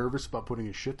opponent be nervous about putting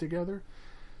his shit together,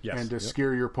 yes. and to Yep.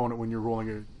 scare your opponent when you're rolling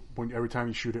it, every time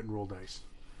you shoot it and roll dice.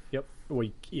 Yep. Well,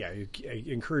 yeah, it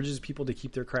encourages people to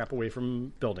keep their crap away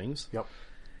from buildings, Yep.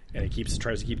 and it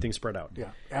tries to keep things spread out.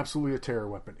 Yeah, absolutely a terror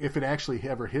weapon. If it actually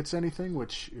ever hits anything,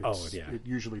 which yeah. it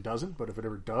usually doesn't, but if it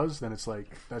ever does, then it's like,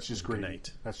 that's just Good gravy.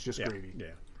 night. That's just Yeah. gravy. Yeah.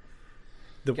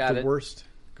 The Got it. worst.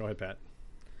 Go ahead, Pat.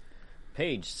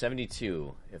 Page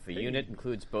 72. If a unit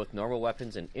includes both normal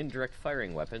weapons and indirect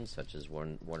firing weapons, such as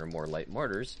one or more light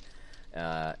mortars,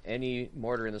 any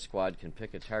mortar in the squad can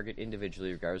pick a target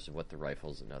individually regardless of what the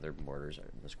rifles and other mortars in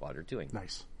the squad are doing.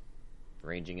 Nice.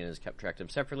 Ranging in is kept track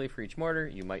of separately for each mortar.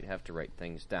 You might have to write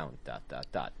things down. ...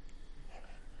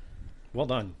 Well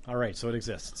done. All right, so it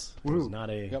exists. Woo. It's not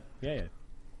a. Yep. Yeah.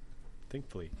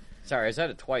 Thankfully. Sorry, I said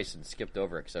it twice and skipped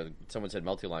over it because someone said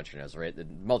multi-launcher and I was right. The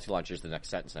multi-launcher is the next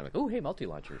sentence. And I'm like, oh, hey,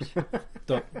 multi-launchers.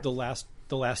 The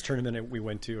last tournament we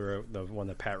went to, or the one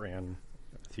that Pat ran,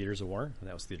 Theaters of War.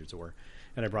 That was Theaters of War,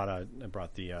 and I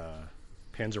brought the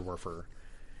Panzerwerfer,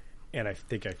 and I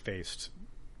think I faced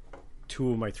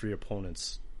 2 of my 3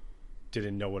 opponents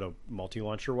didn't know what a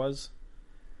multi-launcher was,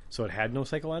 so it had no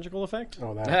psychological effect.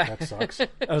 Oh, that sucks.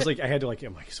 I was like,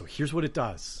 I'm like, so here's what it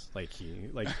does. Like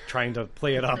trying to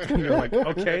play it up, and they're like,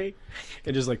 okay,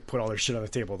 and just like put all their shit on the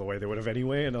table the way they would have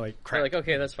anyway, and they're like, crap. They're like,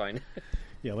 okay, that's fine.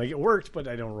 Yeah, like it worked, but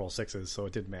I don't roll 6s, so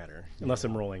it didn't matter unless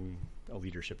I'm rolling a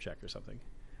leadership check or something.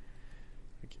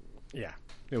 Like, yeah,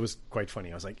 it was quite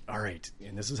funny. I was like, all right,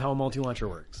 and this is how a multi-launcher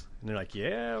works, and they're like,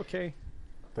 yeah, okay.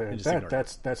 just ignore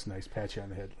it. That's nice. Pat you on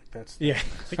the head. Like that's Yeah,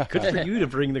 like, good for you to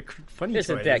bring the funny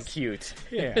Isn't toys. that cute?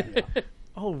 Yeah.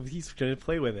 Oh, he's gonna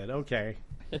play with it. Okay.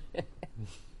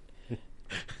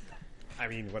 I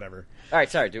mean, whatever. All right,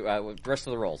 sorry. The rest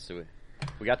of the rolls. So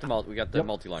we got the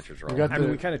multi-launchers roll. we got I the,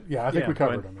 mean, we kinda- yeah. I think yeah, we go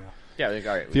covered ahead. them. Yeah. Yeah,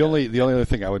 all right. The only other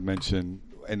thing I would mention,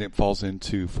 and it falls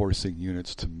into forcing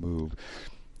units to move.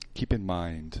 Keep in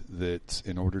mind that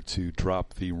in order to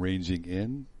drop the ranging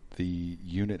in, the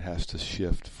unit has to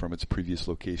shift from its previous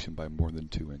location by more than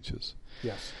 2 inches.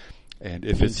 Yes. And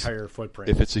if The it's entire footprint.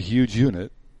 if it's a huge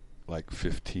unit, like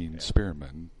 15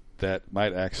 spearmen, that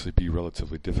might actually be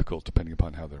relatively difficult depending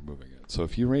upon how they're moving it. So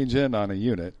if you range in on a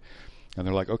unit and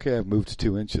they're like, okay, I've moved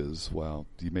 2 inches, well,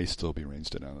 you may still be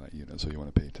ranged in on that unit, so you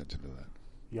want to pay attention to that.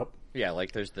 Yep. Yeah,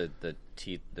 like there's the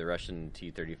Russian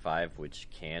T-35, which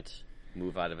can't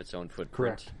move out of its own footprint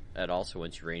Correct. at all. So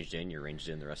once you're ranged in, you're ranged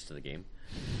in the rest of the game.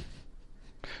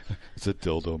 It's a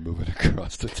dildo moving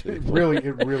across the It table.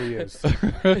 really is.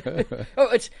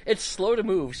 Oh, it's slow to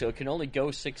move, so it can only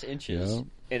go 6 inches, Yeah.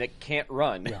 and it can't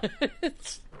run. Yeah.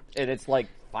 And it's like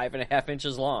 5.5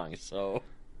 inches long. So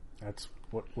That's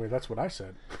what I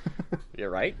said. you're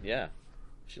right. Yeah,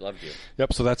 she loved you.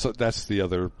 Yep. So that's the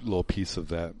other little piece of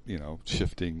that.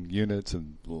 Shifting units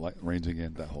and ranging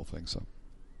in, that whole thing. So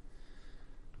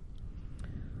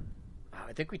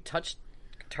I think we touched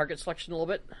target selection a little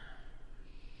bit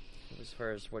as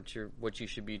far as what you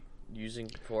should be using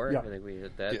for. Yeah. I think we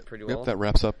hit that pretty well. Yep, that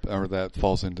wraps up, or that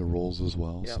falls into roles as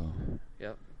well. Yep. So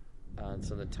Yep.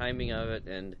 So the timing of it,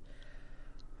 and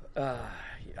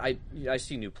I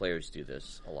see new players do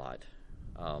this a lot.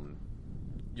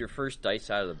 Your first dice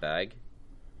out of the bag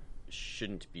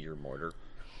shouldn't be your mortar.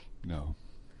 no.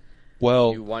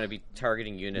 Well, You want to be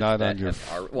targeting units Not that on your have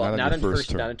f- are, not well, on not your on first first,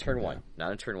 turn. not on turn Yeah. one,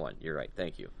 not on turn one. You're right.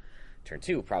 Thank you. Turn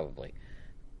 2 probably,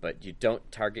 but you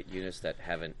don't target units that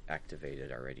haven't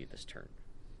activated already this turn.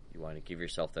 You want to give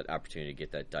yourself that opportunity to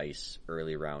get that dice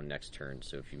early round next turn.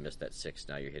 So if you miss that 6,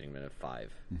 now you're hitting them at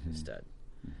 5 instead.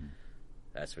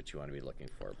 That's what you want to be looking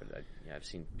for. But I've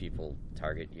seen people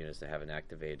target units that haven't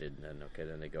activated, and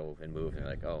then they go and move, and they're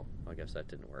like, "Oh, I guess that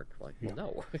didn't work." Like, well,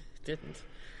 no, it didn't.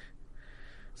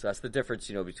 So that's the difference,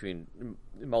 between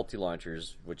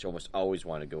multi-launchers, which almost always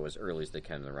want to go as early as they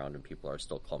can in the round, and people are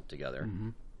still clumped together.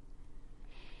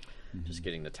 Just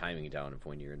getting the timing down of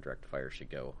when your indirect fire should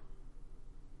go.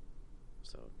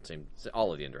 So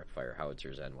all of the indirect fire,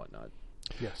 howitzers and whatnot.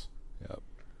 Yes. Yep.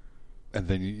 And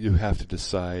then you have to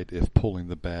decide if pulling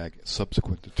the bag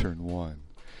subsequent to turn 1,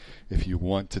 if you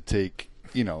want to take,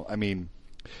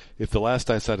 if the last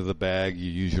dice out of the bag,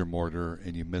 you use your mortar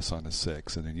and you miss on a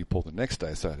 6, and then you pull the next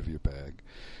dice out of your bag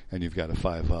and you've got a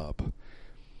 5 up,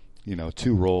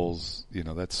 2 rolls,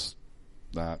 that's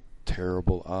not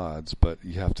terrible odds, but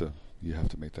you have to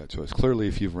make that choice. Clearly,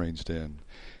 if you've ranged in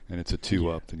and it's a 2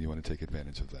 up, then you want to take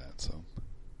advantage of that. So,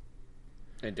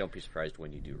 And don't be surprised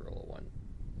when you do roll a 1,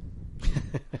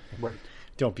 Right.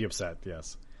 Don't be upset.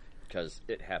 Yes. because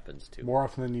it happens too. More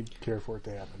often than you care for it to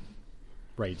happen.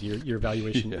 Right. Your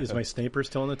evaluation Yeah. is my sniper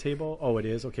still on the table? Oh, it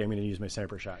is. Okay, I'm going to use my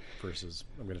sniper shot versus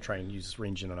I'm going to try and use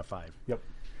range in on a 5. Yep.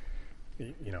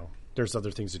 There's other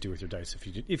things to do with your dice.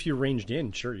 If you ranged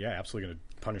in, sure, yeah, absolutely going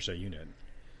to punish that unit.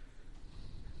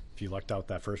 If you lucked out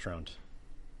that first round,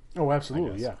 Oh,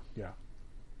 absolutely. I Yeah. guess.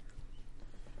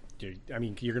 Yeah.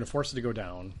 you're going to force it to go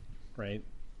down, right?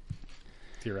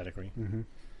 Theoretically. Mm-hmm.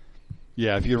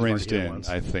 yeah, if you're You've ranged already hit it in, once.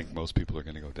 I think most people are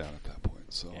going to go down at that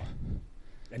point. So, Yeah.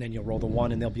 And then you'll roll the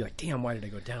 1, and they'll be like, "Damn, why did I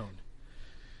go down?"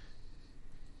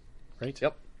 Right?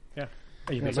 Yep. Yeah.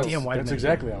 And you'll be That's, like, "Damn, why that's didn't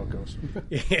I exactly how it goes.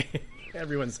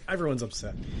 Everyone's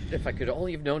upset. If I could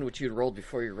only have known what you had rolled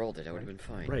before you rolled it, I would have been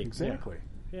fine. Right. Exactly.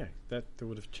 Yeah, that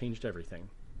would have changed everything.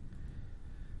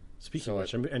 Speaking So of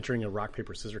which, I'm entering a rock,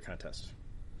 paper, scissors contest.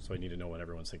 So I need to know what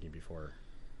everyone's thinking before.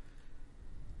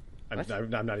 I'm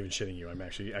not even shitting you.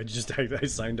 I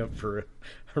signed up for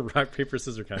a rock, paper,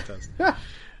 scissors contest.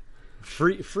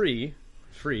 Free,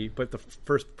 but the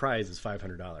first prize is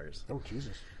 $500. Oh,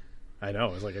 Jesus. I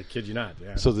know. It's like, I kid you not.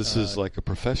 Yeah. so this is like a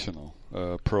professional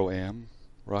pro-am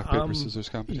rock, paper, scissors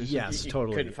competition? Yes, You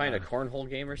totally. couldn't find a cornhole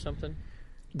game or something?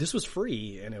 This was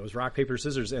free, and it was rock, paper,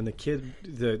 scissors, and the kid,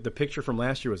 the picture from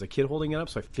last year was a kid holding it up,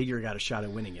 so I figure I got a shot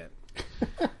at winning it.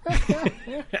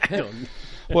 I don't.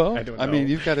 Well, I don't I mean, know.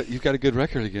 you've got a good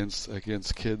record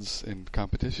against kids in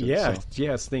competition. Yeah. so.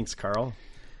 Yes. Thanks, Carl.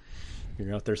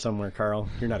 You're out there somewhere, Carl.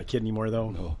 You're not a kid anymore, though.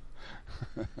 No.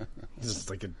 This is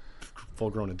like a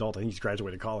full-grown adult. I think he's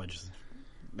graduated college.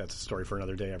 That's a story for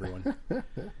another day, everyone.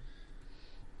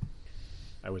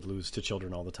 I would lose to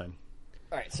children all the time.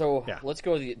 All right, so Yeah. let's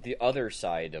go to the other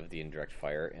side of the indirect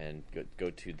fire and go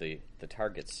to the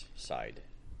target's side.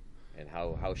 And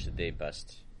how should they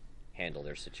best handle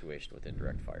their situation with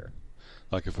indirect fire?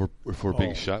 Like if we're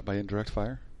being Oh. shot by indirect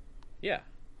fire? Yeah.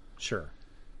 Sure.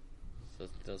 So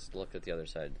let's look at the other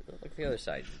side. Look at the other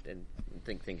side and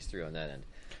think things through on that end.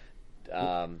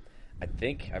 I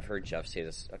think I've heard Jeff say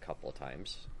this a couple of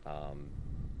times.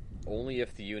 Only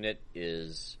if the unit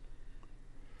is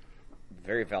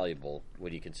very valuable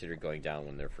would you consider going down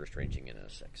when they're first ranging in a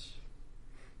 6.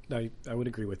 I would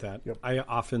agree with that. Yep. I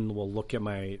often will look at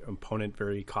my opponent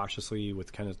very cautiously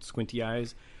with kind of squinty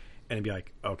eyes and be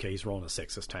like, okay, he's rolling a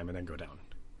 6 this time, and then go down.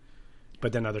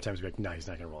 But then other times be like, no, he's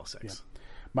not going to roll a 6.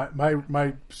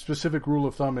 My specific rule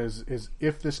of thumb is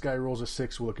if this guy rolls a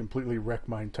 6, will it completely wreck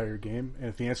my entire game? And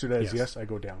if the answer to that is Yes. yes, I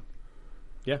go down.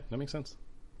 Yeah, that makes sense.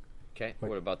 Okay.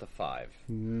 What about the 5?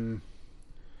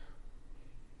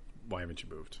 Why haven't you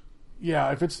moved?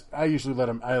 Yeah, if it's, I usually let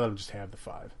them just have the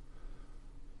 5.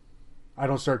 I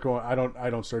don't start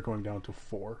going down to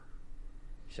 4.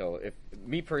 So if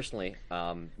me personally,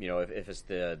 if it's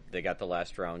they got the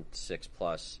last round 6+,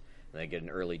 and they get an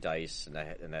early dice, and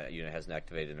that unit hasn't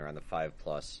activated, and they're on the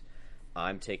 5+,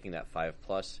 I'm taking that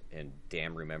 5+ and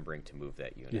damn remembering to move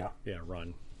that unit. Yeah,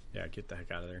 run. Yeah, get the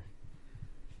heck out of there.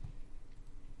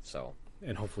 So.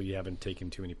 And hopefully you haven't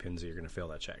taken too many pins that you're going to fail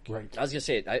that check. Right. I was going to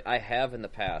say, I have in the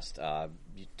past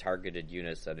targeted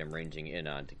units that I'm ranging in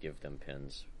on to give them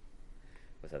pins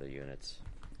with other units.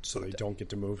 So they don't get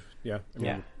to move. Yeah. I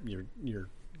mean, Yeah. You're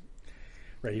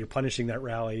right. You're punishing that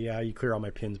rally. Yeah, you clear all my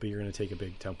pins, but you're going to take a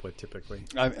big template typically.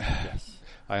 Yes.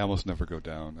 I almost never go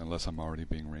down unless I'm already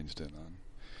being ranged in on.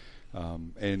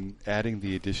 And adding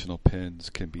the additional pins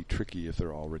can be tricky if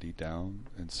they're already down,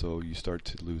 and so you start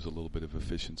to lose a little bit of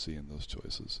efficiency in those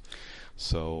choices.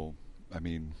 So, I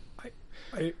mean...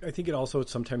 I think it also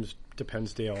sometimes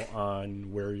depends, Dale,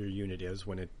 on where your unit is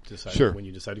when when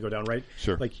you decide to go down, right?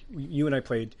 Sure. Like you and I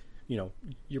played,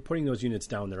 you're putting those units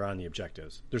down there on the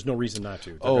objectives. There's no reason not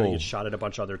to. They're going to get shot at a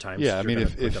bunch of other times. Yeah, I mean,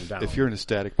 if you're in a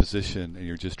static position and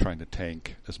you're just trying to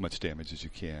tank as much damage as you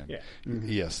can,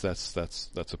 yes, that's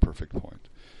a perfect point.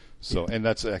 So, and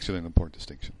that's actually an important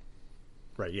distinction.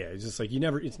 Right. Yeah. It's just like you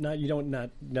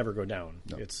don't never go down.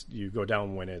 No. It's you go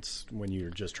down when you're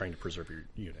just trying to preserve your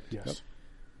unit. Yes. Yep.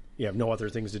 You have no other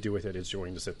things to do with it. It's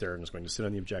going to sit there and it's going to sit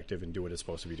on the objective and do what it's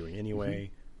supposed to be doing anyway.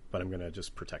 Mm-hmm. But I'm going to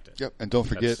just protect it. Yep. And don't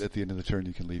forget, at the end of the turn,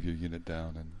 you can leave your unit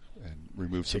down and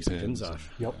remove some pins off.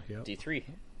 Yep. D3.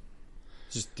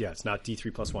 It's not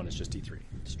D3+1. It's just D3.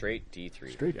 Straight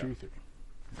D3. Straight D3.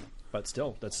 But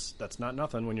still, that's not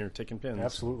nothing when you're taking pins.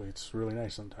 Absolutely, it's really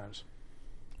nice sometimes.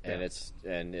 And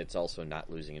it's also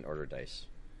not losing an order dice.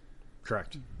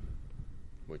 Correct.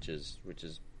 Which is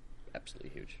absolutely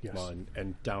huge. Yes. Well,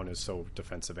 and down is so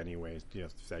defensive anyway.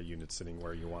 If that unit's sitting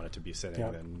where you want it to be sitting,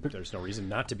 then there's no reason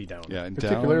not to be down. Yeah, and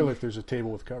particularly down, if there's a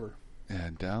table with cover.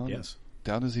 And down,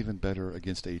 down is even better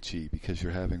against HE because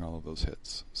you're having all of those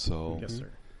hits. So yes,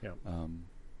 sir. Yeah.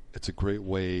 It's a great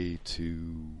way to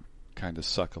kind of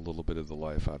suck a little bit of the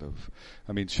life out of.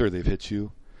 I mean, sure, they've hit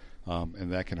you.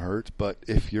 And that can hurt, but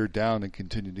if you're down and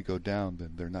continue to go down,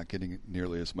 then they're not getting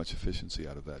nearly as much efficiency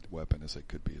out of that weapon as they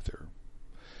could be if they're.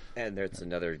 And that's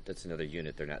another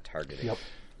unit they're not targeting. Yep.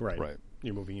 Right.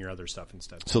 You're moving your other stuff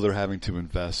instead. So they're having to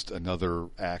invest another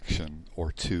action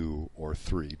or 2 or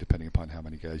 3, depending upon how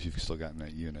many guys you've still got in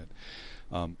that unit.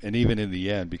 And even in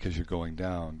the end, because you're going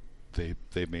down,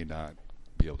 they may not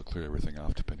be able to clear everything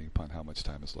off, depending upon how much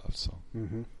time is left. So.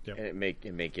 Mm-hmm. Yep. And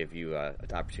it may give you an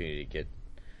opportunity to get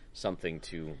something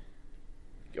to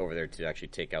over there to actually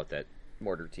take out that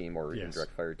mortar team or even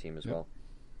direct fire team as well.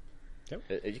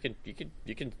 Yep.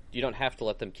 You don't have to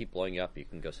let them keep blowing you up. You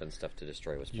can go send stuff to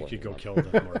destroy what's blowing. You could go up. kill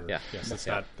the mortar. Yes,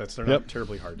 they're not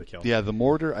terribly hard to kill. Yeah, the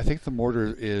mortar. I think the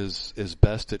mortar is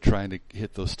best at trying to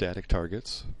hit those static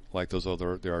targets, like those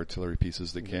other artillery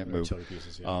pieces that can't move. Artillery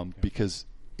pieces, because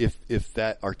if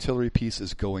that artillery piece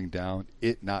is going down,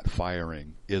 it not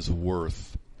firing is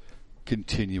worth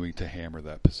continuing to hammer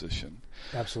that position.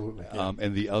 Absolutely.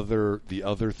 And the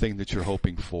other thing that you're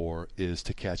hoping for is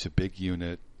to catch a big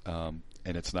unit, and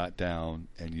it's not down,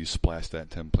 and you splash that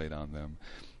template on them,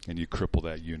 and you cripple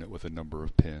that unit with a number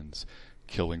of pins,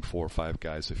 killing 4 or 5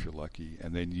 guys if you're lucky,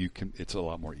 and then it's a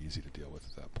lot more easy to deal with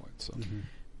at that point. So,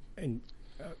 and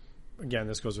again,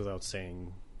 this goes without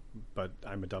saying, but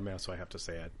I'm a dumbass, so I have to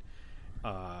say it.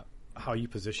 How you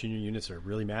position your units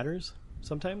really matters.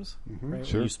 Sometimes, right?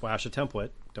 Sure. When you splash a template,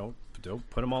 don't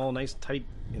put them all nice tight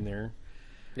in there.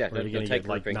 Yeah, no tight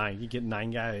like grouping. 9. You get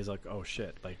 9 guys, like, oh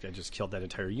shit, like I just killed that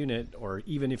entire unit. Or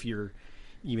even if you're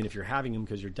having them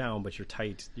because you're down, but you're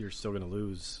tight, you're still going to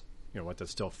lose.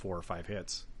 That's still 4 or 5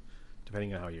 hits,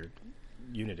 depending on how your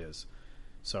unit is.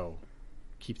 So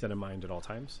keep that in mind at all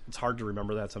times. It's hard to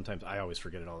remember that sometimes. I always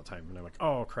forget it all the time, and I'm like,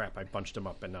 oh crap, I bunched them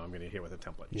up, and now I'm going to hit with a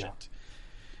template. Yeah. Shit.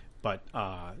 But,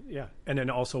 and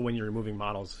then also when you're removing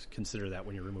models, consider that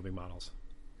when you're removing models.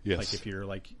 yes.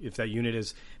 Like if that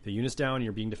unit's down and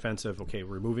you're being defensive, okay,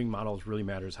 removing models really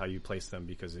matters how you place them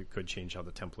because it could change how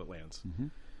the template lands. Mm-hmm.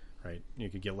 Right? You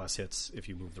could get less hits if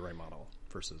you move the right model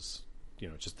versus,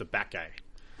 just the back guy.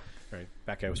 Right?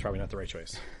 Back guy was probably not the right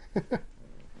choice.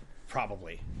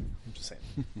 Probably. I'm just saying.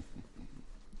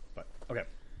 But, okay.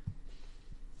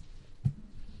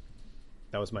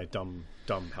 That was my dumb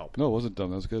help. No, it wasn't dumb.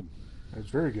 That was good. It's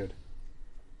very good.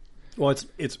 Well,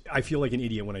 it's. I feel like an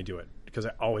idiot when I do it because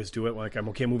I always do it. Like I'm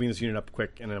okay moving this unit up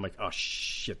quick, and then I'm like, oh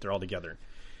shit, they're all together.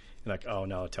 And like, oh,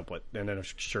 now a template. And then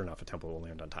sure enough, a template will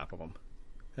land on top of them.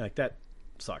 And like, that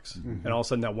sucks. And all of a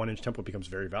sudden, that 1-inch template becomes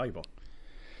very valuable.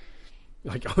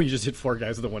 Like, oh, you just hit 4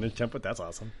 guys with a 1-inch template? That's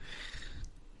awesome.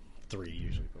 3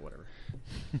 usually, but whatever.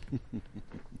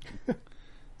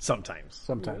 Sometimes.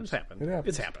 It's happened. It happens.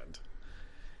 It's happened.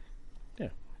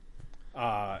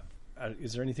 Yeah.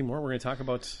 Is there anything more we're going to talk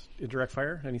about indirect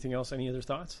fire? Anything else? Any other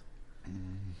thoughts?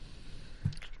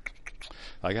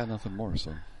 I got nothing more,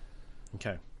 so.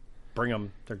 Okay. Bring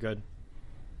them. They're good.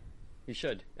 You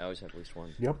should. I always have at least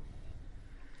one. Yep.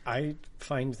 I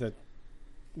find that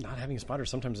not having a spotter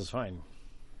sometimes is fine.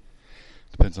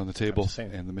 Depends on the table just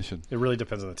saying. and the mission. It really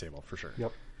depends on the table, for sure.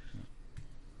 Yep.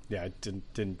 Yeah, I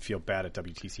didn't feel bad at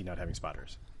WTC not having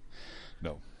spotters.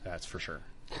 No. That's for sure.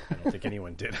 I don't think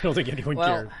anyone did. I don't think anyone Well,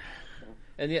 cared.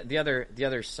 and the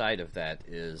other side of that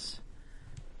is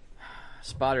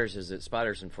spotters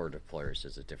and forward deployers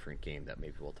is a different game that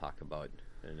maybe we'll talk about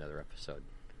in another episode.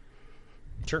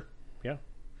 Sure. Yeah.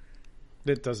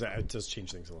 It does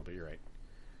change things a little bit. You're right.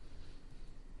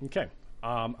 Okay.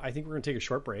 I think we're going to take a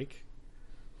short break.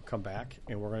 We'll come back,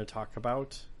 and we're going to talk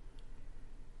about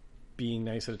being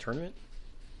nice at a tournament.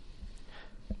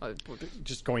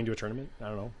 Just going to a tournament. I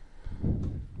don't know.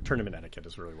 Tournament etiquette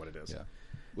is really what it is. Yeah.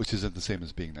 Which isn't the same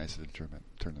as being nice at a tournament,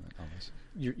 almost.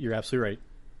 You're absolutely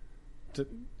right.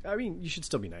 I mean, you should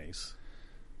still be nice,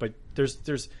 but there's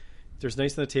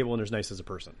nice on the table and there's nice as a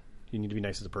person. You need to be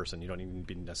nice as a person. You don't need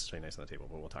to be necessarily nice on the table,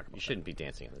 but we'll talk about. You shouldn't be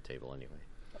dancing on the table anyway.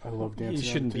 I love dancing. You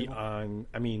shouldn't on the be table. on.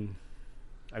 I mean,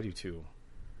 I do too.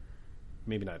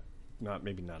 Maybe not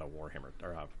a Warhammer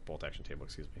or a bolt action table.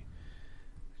 Excuse me.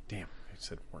 Damn, I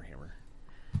said Warhammer.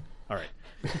 All right,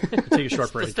 we'll take a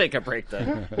short break. Let's take a break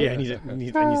then. Yeah, I need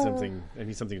something. I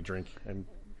need something to drink. I'm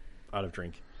out of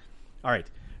drink. All right,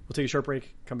 we'll take a short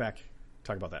break. Come back,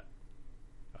 talk about that.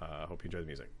 Hope you enjoy the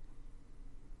music.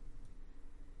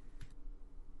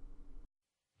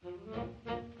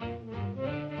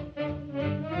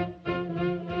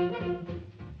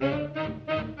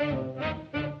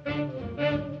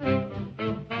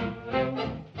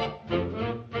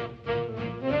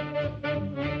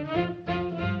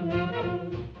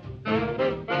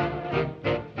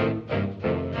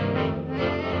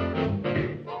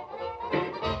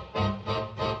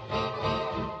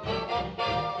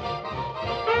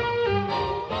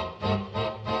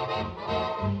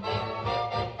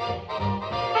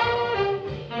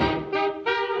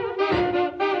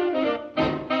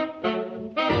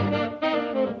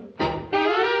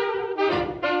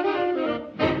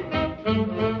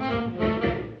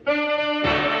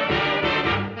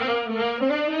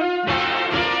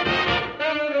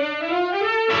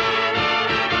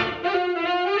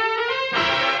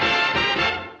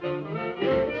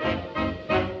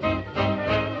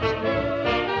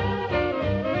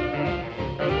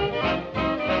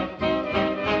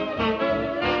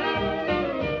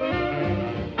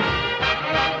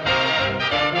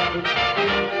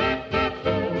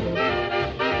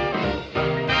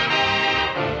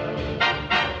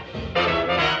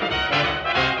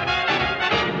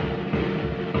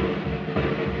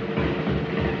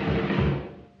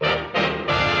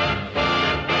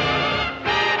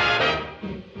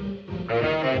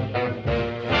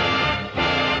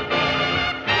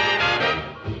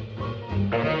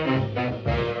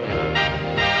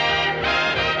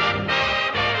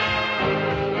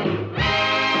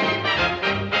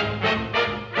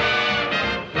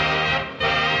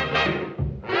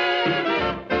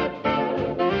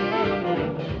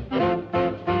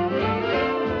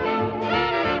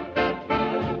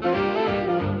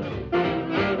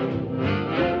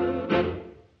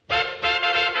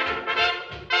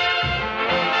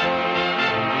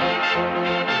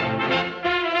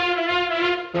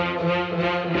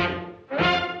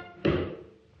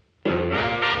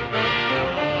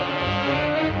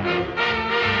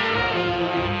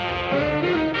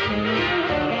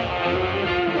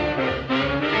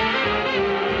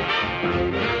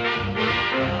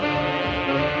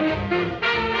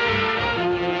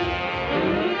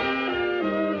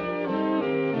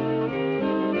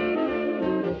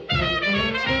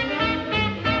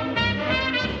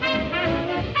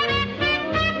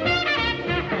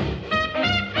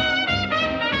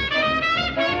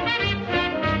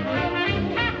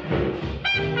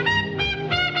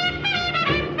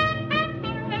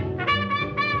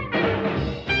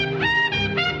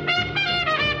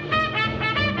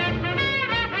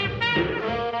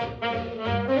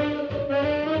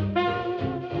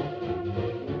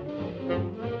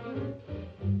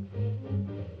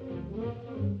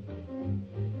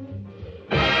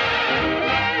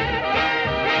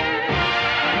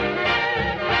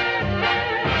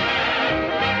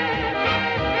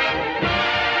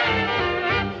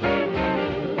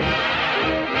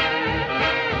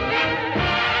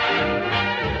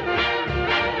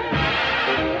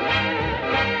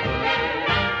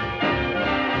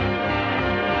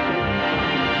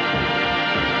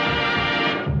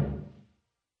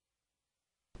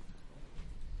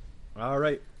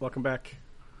 right, welcome back.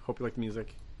 Hope you like the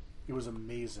music. It was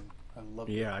amazing. I loved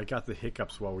it. Yeah, I got the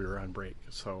hiccups while we were on break,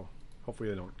 so hopefully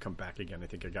they don't come back again. I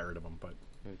think I got rid of them, but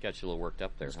It got you a little worked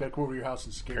up there. Just got to go over to your house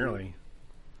and scare you. apparently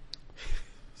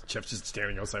Jeff's just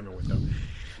staring outside my window.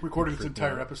 Recorded this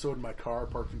entire out. episode in my car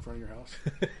parked in front of your house.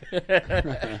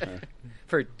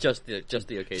 For just the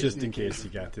occasion. Just in case you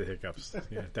got the hiccups.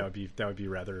 Yeah, that'd be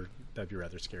rather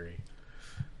scary.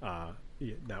 Yeah,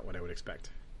 not what I would expect.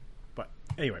 But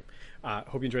anyway,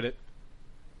 hope you enjoyed it.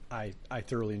 I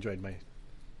thoroughly enjoyed my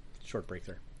short break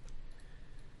there.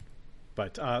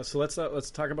 But so let's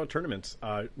talk about tournaments.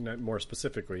 More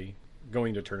specifically,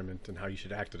 going to a tournament and how you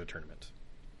should act at a tournament.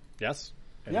 Yes,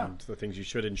 and Yeah. the things you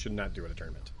should and should not do at a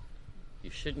tournament.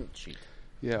 You shouldn't cheat.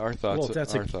 Yeah, our thoughts. Well,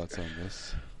 that's our a- thoughts on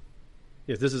this.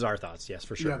 Yes, this is our thoughts. Yes,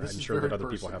 for sure. Yeah, this I'm is sure that very other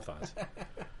people have personal.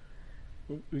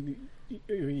 thoughts.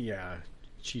 Yeah,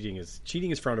 cheating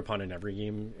is frowned upon in every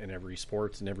game, in every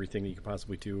sport, and everything that you could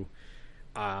possibly do.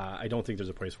 I don't think there's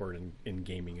a place for it in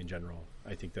gaming in general.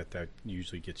 I think that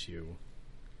usually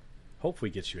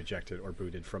hopefully gets you ejected or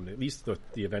booted from at least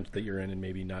the event that you're in, and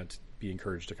maybe not be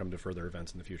encouraged to come to further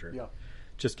events in the future. Yeah.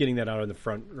 Just getting that out in the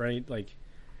front, right? Like,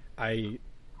 I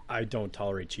don't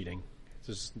tolerate cheating.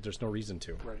 There's no reason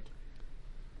to. Right.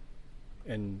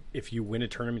 And if you win a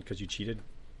tournament because you cheated,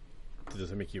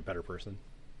 does it make you a better person?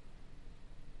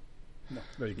 No.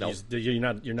 Like, No. you're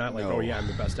not like, No. oh yeah, I'm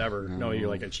the best ever. No, you're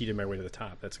like, I cheated my way to the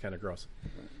top. That's kind of gross.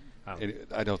 And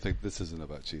I don't think this isn't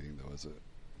about cheating, though, is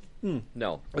it?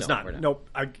 No. It's no, not. we're not. Nope.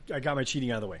 I got my cheating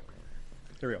out of the way.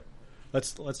 There we go.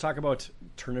 Let's talk about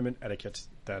tournament etiquette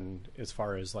then, as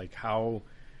far as like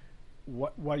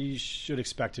what you should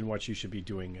expect and what you should be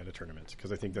doing at a tournament,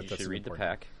 because I think You that's should read the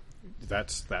important. pack.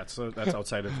 That's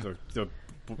outside of the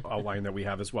outline that we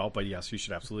have as well. But yes, you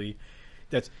should absolutely.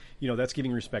 That's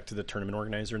giving respect to the tournament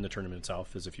organizer and the tournament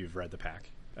itself, as if you've read the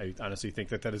pack. I honestly think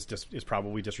that is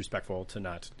probably disrespectful to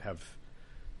not have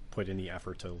put in the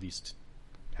effort to at least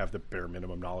have the bare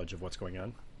minimum knowledge of what's going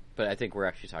on. But I think we're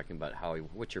actually talking about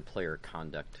what your player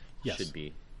conduct Yes. should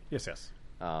be. Yes.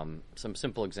 Some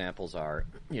simple examples are,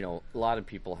 a lot of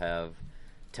people have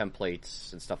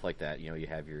templates and stuff like that. You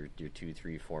have your 2,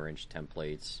 3, 4 inch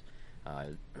templates. A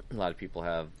lot of people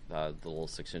have the little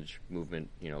 6-inch movement,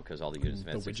 because all the units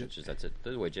have The 6 widget. inches. That's it.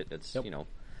 The widget. That's Yep.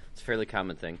 it's a fairly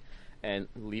common thing, and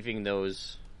leaving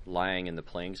those lying in the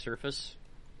playing surface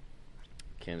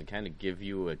can kind of give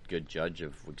you a good judge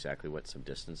of exactly what some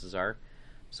distances are.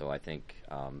 So I think,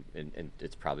 and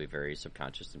it's probably very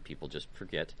subconscious and people just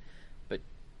forget, but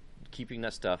keeping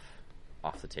that stuff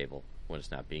off the table when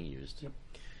it's not being used. Yep.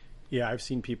 Yeah, I've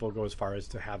seen people go as far as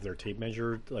to have their tape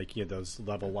measured, like those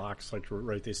level locks, like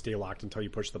right, they stay locked until you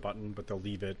push the button, but they'll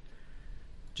leave it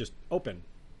just open.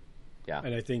 Yeah.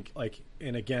 And I think,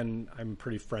 and again, I'm a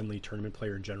pretty friendly tournament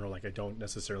player in general. Like, I don't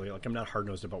necessarily, I'm not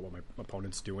hard-nosed about what my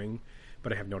opponent's doing,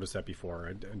 but I have noticed that before.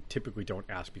 I typically don't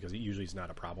ask because it usually is not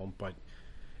a problem, but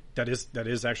that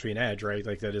is actually an edge, right?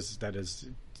 Like, that is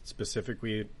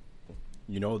specifically,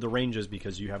 the ranges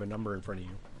because you have a number in front of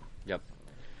you. Yep.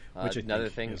 Which I Another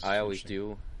think thing is I always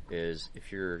interesting. do is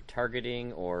if you're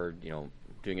targeting or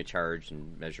doing a charge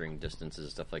and measuring distances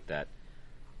and stuff like that,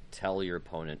 tell your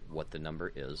opponent what the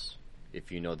number is. If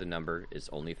you know the number, it's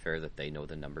only fair that they know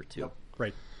the number too. Yep.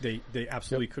 Right. They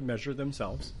absolutely could measure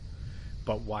themselves,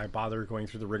 but why bother going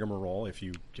through the rigmarole if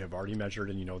you have already measured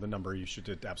and you know the number? You should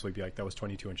absolutely be like, that was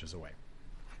 22 inches away.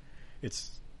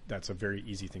 That's a very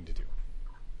easy thing to do.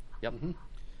 Yep.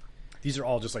 These are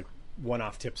all just like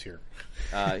one-off tips here.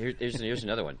 Here's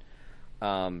another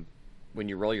one. When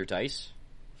you roll your dice,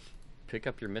 pick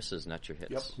up your misses, not your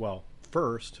hits. Yep. Well,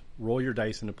 first, roll your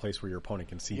dice in a place where your opponent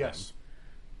can see Yes. them.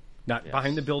 Not Yes.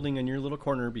 behind the building in your little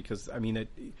corner, because,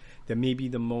 that may be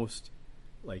the most,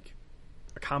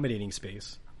 accommodating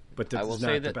space, but I that's will not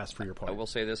say the that best for your I opponent. will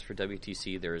say this for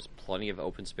WTC: there's plenty of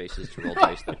open spaces to roll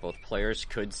dice that both players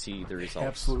could see the results.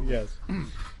 Absolutely. Yes.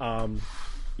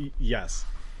 Yes.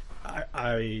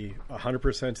 I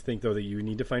 100% think, though, that you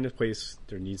need to find a place.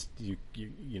 There needs you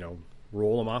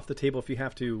roll them off the table if you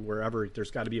have to, wherever.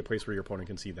 There's got to be a place where your opponent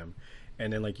can see them.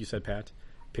 And then, like you said, Pat,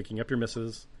 picking up your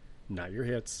misses, not your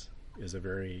hits, is a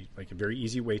very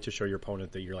easy way to show your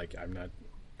opponent that you're like, I'm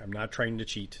not trying to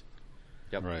cheat.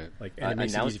 Yep. Right. And it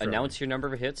makes it easy for Announce your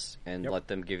number of hits and Yep. let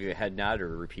them give you a head nod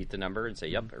or repeat the number and say,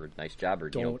 "Yep," or "Nice job," or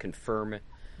Don't- confirm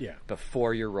Yeah.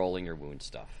 before you're rolling your wound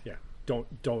stuff. Yeah,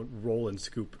 don't roll and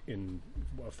scoop in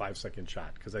a 5-second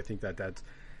shot, because I think that's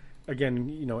again,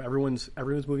 everyone's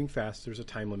moving fast. There's a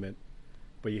time limit,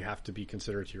 but you have to be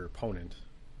considerate to your opponent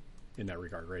in that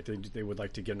regard, right? They would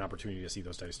like to get an opportunity to see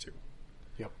those dice too,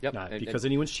 Yep. Yep. not And- because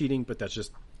anyone's cheating, but that's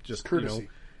just Courtesy.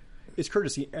 it's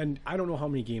courtesy. And I don't know how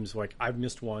many games like I've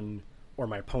missed one, or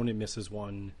my opponent misses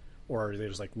one, or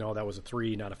there's like, no, that was a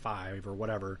 3, not a 5, or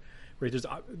whatever. Right?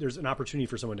 There's an opportunity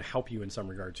for someone to help you in some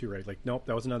regard too, right? Like, nope,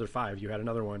 that was another 5. You had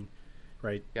another one,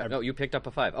 right? Yeah, no, you picked up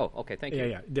a 5. Oh, okay, thank you.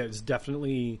 Yeah. There's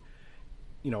definitely,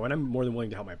 and I'm more than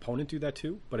willing to help my opponent do that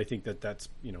too. But I think that's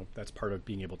part of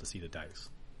being able to see the dice.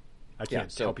 I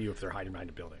can't help you if they're hiding behind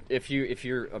a building. If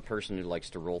you're a person who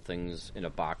likes to roll things in a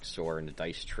box or in a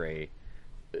dice tray,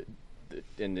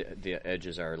 and the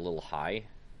edges are a little high,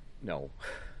 no.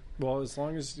 Well, as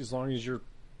long as you're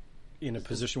in a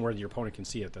position where your opponent can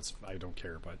see it, I don't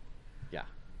care. But yeah,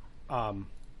 I'm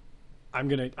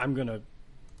gonna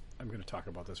talk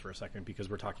about this for a second because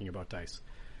we're talking about dice.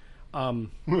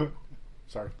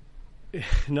 Sorry.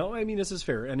 No, I mean this is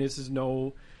fair, and this is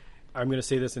no. I'm going to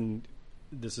say this, and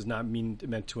this is not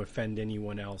meant to offend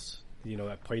anyone else.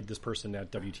 That played this person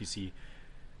at WTC.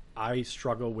 I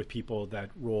struggle with people that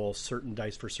roll certain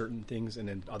dice for certain things and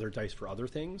then other dice for other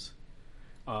things.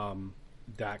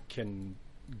 That can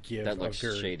give that looks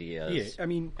shady as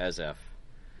as F.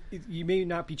 You may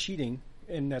not be cheating,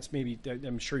 and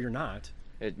I'm sure you're not.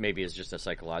 It maybe is just a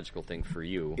psychological thing for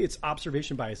you. It's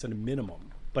observation bias at a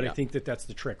minimum, but I think that's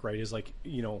the trick, right? Is like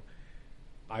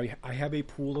I have a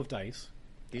pool of dice.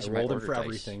 These I are roll my them for dice.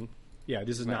 everything. Yeah,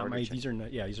 these are not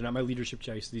my leadership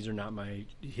dice. These are not my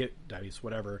hit dice.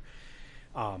 Whatever.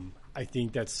 I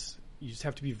think you just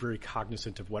have to be very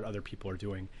cognizant of what other people are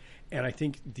doing, and I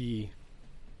think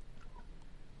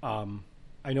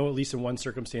I know at least in one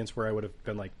circumstance where I would have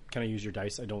been like, "Can I use your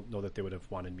dice?" I don't know that they would have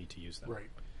wanted me to use them. Right.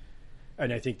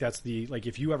 And I think that's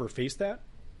if you ever face that,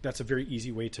 that's a very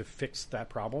easy way to fix that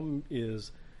problem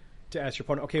is to ask your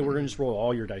opponent, okay, we're going to just roll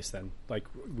all your dice then. Like,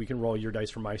 we can roll your dice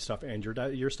for my stuff and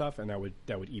your stuff, and that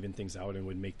would even things out and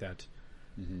would make that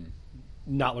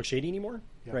not look shady anymore,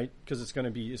 right? Because it's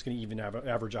going to even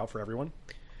average out for everyone.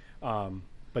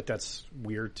 But that's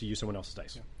weird to use someone else's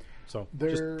dice. Yeah. So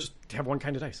just have one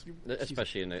kind of dice,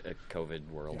 especially in a COVID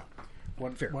world. Yeah.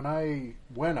 When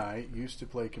I used to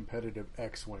play competitive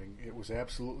X-Wing, it was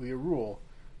absolutely a rule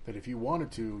that if you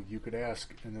wanted to, you could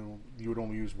ask, and then you would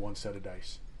only use one set of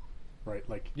dice, right?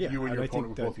 Like you and your opponent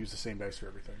would both use the same dice for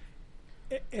everything.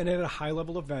 And at a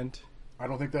high-level event, I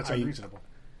don't think that's unreasonable.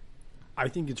 I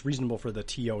think it's reasonable for the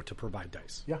TO to provide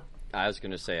dice. Yeah, I was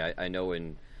going to say I know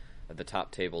in the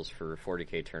top tables for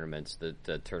 40K tournaments,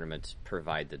 the tournaments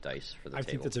provide the dice for the table.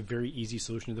 I think that's a very easy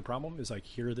solution to the problem. Is like,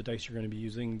 here are the dice you're going to be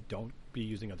using. Don't be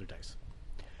using other dice.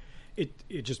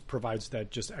 It just provides that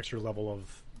just extra level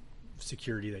of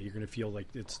security that you're going to feel like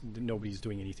nobody's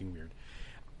doing anything weird.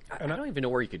 And I don't even know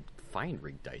where you could find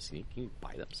rigged dice. Can you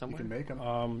buy them somewhere? You can make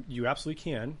them. You absolutely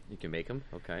can. You can make them?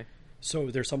 Okay.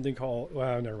 So there's something called,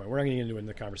 well, never mind. We're not going to get into it in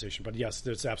the conversation, but yes,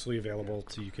 it's absolutely available.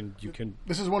 So you can.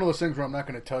 This is one of those things where I'm not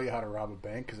going to tell you how to rob a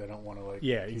bank because I don't want to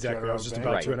Yeah, exactly. I was just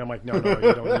about to, and I'm like, no, you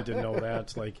don't need to know that.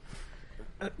 It's like,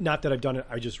 not that I've done it.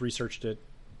 I just researched it,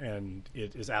 and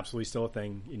it is absolutely still a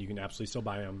thing, and you can absolutely still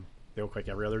buy them. They look like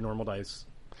every other normal dice.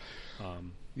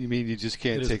 You mean you just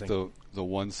can't take the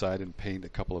one side and paint a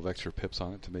couple of extra pips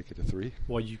on it to make it a 3?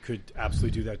 Well, you could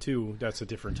absolutely do that too. That's a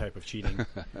different type of cheating.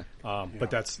 But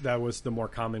that was the more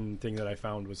common thing that I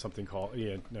found was something called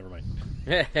never mind.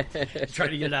 Try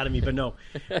to get it out of me, but no.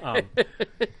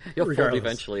 You'll fold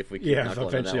eventually if we keep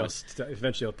eventually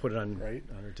I'll put it on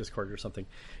our Discord or something.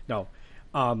 No.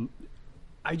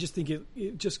 I just think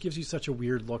it just gives you such a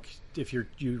weird look if you're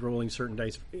rolling certain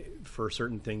dice for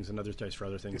certain things and other dice for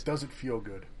other things. It doesn't feel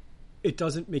good. It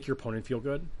doesn't make your opponent feel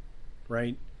good,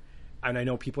 right? And I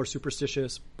know people are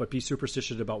superstitious, but be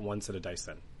superstitious about one set of dice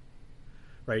then,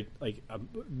 right? Like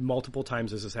multiple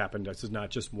times this has happened. This is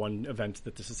not just one event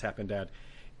that this has happened at.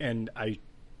 And I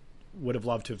would have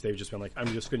loved to if they've just been like, I'm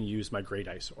just going to use my gray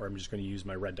dice or I'm just going to use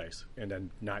my red dice and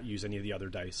then not use any of the other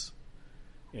dice.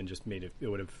 And just made it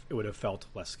would have felt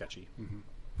less sketchy. Mm-hmm.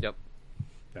 Yep.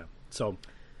 Yeah. So.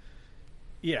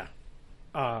 Yeah.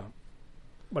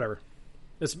 Whatever.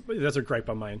 That's a gripe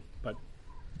on mine, but.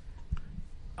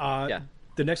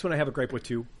 The next one I have a gripe with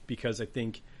too because I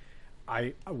think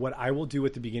what I will do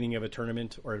at the beginning of a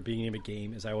tournament or at the beginning of a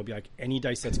game is I will be like, any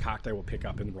dice that's cocked I will pick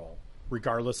up and roll,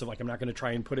 regardless of I'm not going to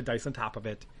try and put a dice on top of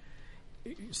it.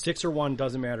 6 or 1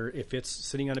 doesn't matter if it's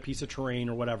sitting on a piece of terrain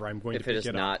or whatever. I'm going to pick it up. If it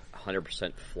is not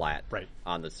 100% flat,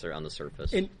 on the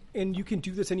surface, and you can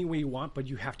do this any way you want, but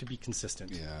you have to be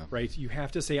consistent, right? You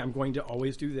have to say I'm going to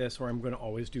always do this, or I'm going to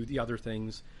always do the other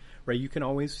things, right? You can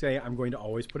always say I'm going to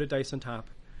always put a dice on top,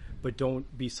 but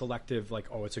don't be selective. Like,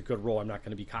 oh, it's a good roll, I'm not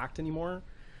going to be cocked anymore.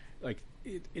 like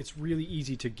it's really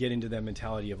easy to get into that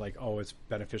mentality of like, oh, it's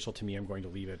beneficial to me, I'm going to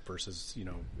leave it, versus, you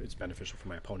know, it's beneficial for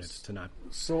my opponents to not.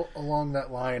 So along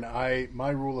that line, my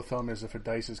rule of thumb is if a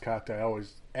dice is cocked, I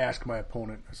always ask my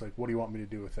opponent. It's like, what do you want me to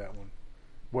do with that one?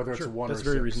 Whether it's a 1 or a 6.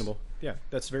 That's very reasonable. Yeah,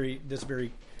 that's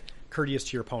very courteous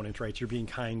to your opponent, right? You're being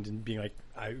kind and being like,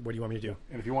 what do you want me to do?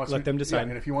 And if he wants let them decide. Yeah,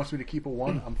 and if he wants me to keep a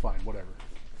 1, I'm fine. Whatever.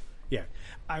 Yeah,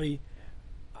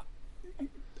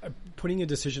 putting a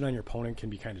decision on your opponent can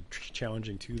be kind of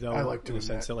challenging too, though. I like in the doing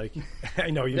sense that. Like,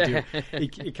 I know you do.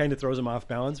 It kind of throws them off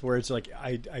balance. Where it's like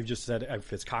I've just said,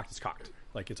 if it's cocked, it's cocked.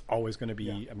 Like it's always going to be.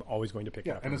 Yeah. I'm always going to pick it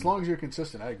Yeah, up. and as long as you're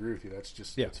consistent, I agree with you. That's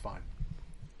just that's fine.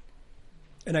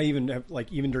 And I even have,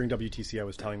 like, even during WTC, I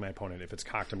was telling my opponent, if it's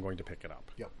cocked, I'm going to pick it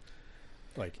up. Yep.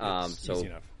 Like it's easy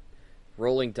enough.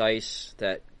 Rolling dice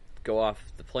that go off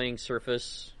the playing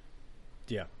surface.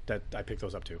 Yeah, that I pick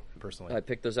those up too, personally. I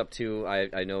pick those up too.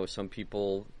 I know some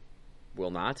people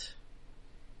will not.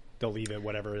 They'll leave it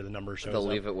whatever the number shows. They'll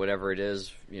leave it whatever it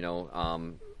is, you know.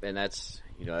 And that's,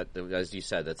 you know, as you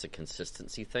said, that's a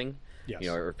consistency thing. Yes. You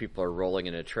know, or people are rolling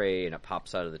in a tray and it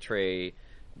pops out of the tray.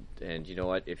 And you know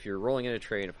what? If you're rolling in a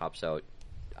tray and it pops out,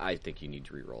 I think you need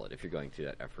to re-roll it. If you're going through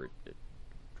that effort,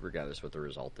 regardless what the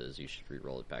result is, you should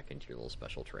re-roll it back into your little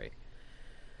special tray.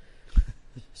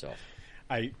 So,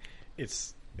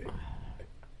 it's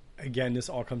again, this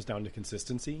all comes down to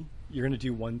consistency. You're going to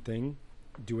do one thing,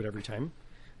 do it every time.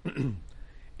 And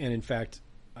in fact,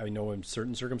 I know in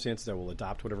certain circumstances I will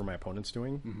adopt whatever my opponent's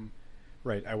doing. Mm-hmm.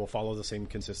 Right, I will follow the same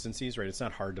consistencies. Right, it's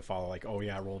not hard to follow. Like, oh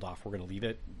yeah, I rolled off. We're going to leave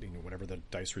it. You know, whatever the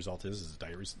dice result is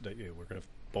we're going to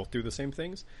both do the same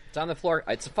things. It's on the floor.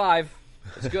 It's a 5.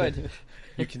 It's good.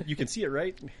 you can see it,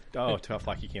 right? Oh, tough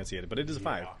luck, you can't see it, but it is a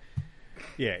 5.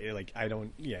 Yeah, like I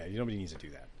don't. Yeah, nobody needs to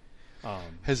do that.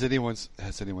 Has anyone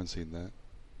seen that?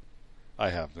 I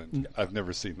haven't. I've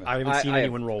never seen that. I haven't seen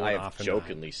anyone roll I it have off.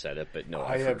 jokingly said it, but no,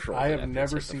 I have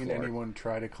never seen anyone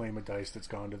try to claim a dice that's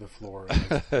gone to the floor,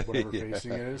 whatever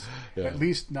facing it is. Yeah. At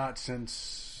least not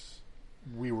since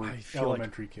we were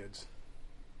elementary kids.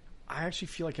 I actually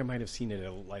feel like I might have seen it.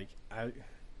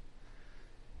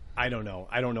 I don't know.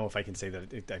 I don't know if I can say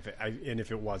that. And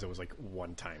if it was like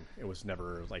one time. It was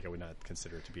never like I would not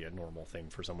consider it to be a normal thing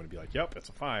for someone to be like, "Yep, it's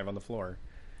a 5 on the floor."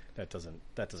 That doesn't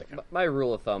count. My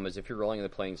rule of thumb is if you're rolling on the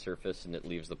playing surface and it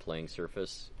leaves the playing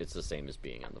surface, it's the same as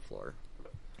being on the floor.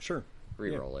 Sure.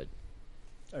 Re-roll it.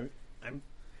 I'm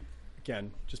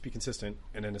again, just be consistent,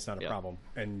 and then it's not a problem.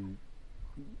 And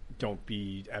don't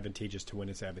be advantageous to when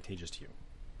it's advantageous to you.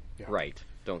 Yeah. Right.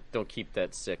 Don't keep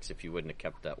that 6 if you wouldn't have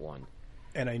kept that 1.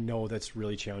 And I know that's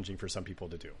really challenging for some people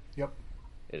to do. Yep.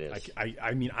 It is.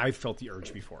 I mean, I've felt the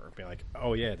urge before, being like,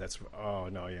 oh yeah, I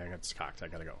got cocked, I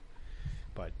gotta go.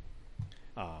 But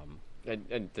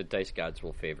and the dice gods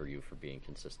will favor you for being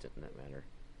consistent in that manner.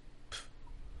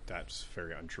 That's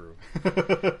very untrue.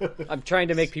 I'm trying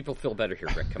to make people feel better here,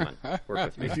 Rick. Come on, work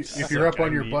with me. If you're up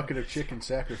on your bucket of chicken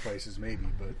sacrifices, maybe,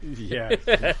 but yeah.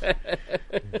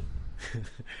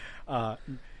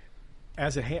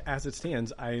 As it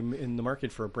stands, I'm in the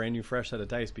market for a brand new fresh set of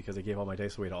dice because I gave all my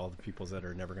dice away to all the people that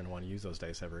are never going to want to use those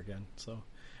dice ever again. So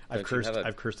I've cursed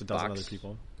a dozen other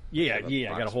people. Yeah,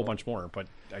 I got a whole bunch more, but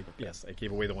I gave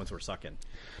away the ones that were sucking.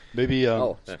 Maybe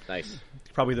nice.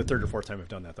 Probably the third or fourth time I've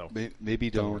done that though. Maybe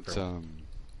don't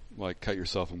like cut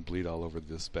yourself and bleed all over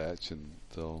this batch, and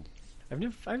they'll.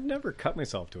 I've never cut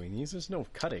myself doing these. There's no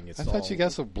cutting. I thought you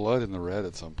got some blood in the red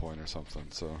at some point or something.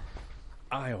 So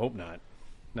I hope not.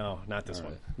 No, not this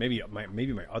one. Maybe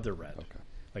my other red,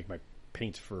 like my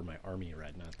paint for my army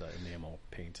red, not the enamel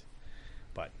paint.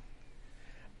 But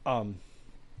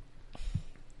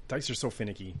dice are so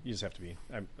finicky. You just have to be.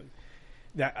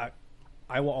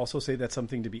 I will also say that's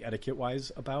something to be etiquette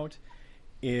wise about.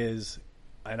 Is,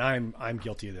 and I'm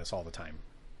guilty of this all the time,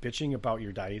 bitching about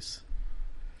your dice.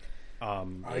 I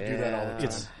do that all the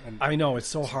time. I know it's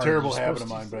so hard. Terrible habit of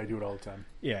mine, but I do it all the time.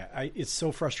 Yeah, it's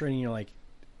so frustrating. You're like,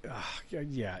 you're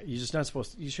just not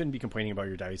supposed to, you shouldn't be complaining about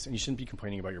your dice, and you shouldn't be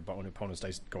complaining about your opponent's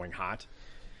dice going hot.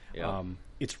 Yeah.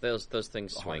 It's those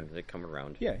things swing, they come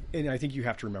around. Yeah, and I think you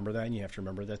have to remember that, and you have to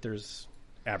remember that there's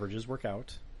averages work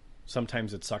out.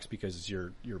 Sometimes it sucks because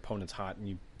your opponent's hot and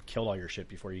you killed all your shit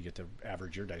before you get to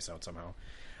average your dice out somehow.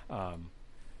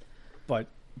 But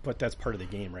that's part of the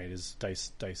game, right? Is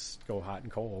dice go hot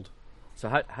and cold. So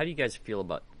how do you guys feel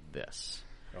about this?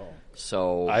 Oh,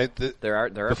 so there are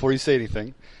before you say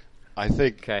anything, I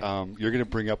think you're going to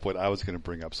bring up what I was going to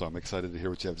bring up, so I'm excited to hear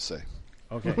what you have to say.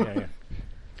 Okay, yeah.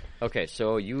 Okay,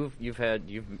 so you've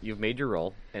made your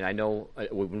roll, and I know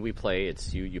when we play,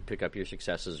 it's you pick up your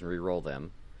successes and re-roll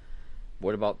them.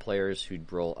 What about players who'd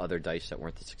roll other dice that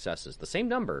weren't the successes? The same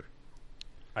number,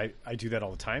 I do that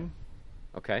all the time.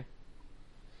 Okay.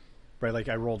 Right, like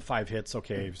I rolled 5 hits.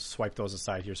 Okay, swipe those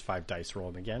aside. Here's 5 dice.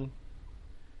 Roll them again.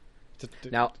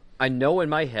 Now, I know in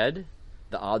my head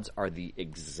the odds are the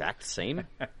exact same.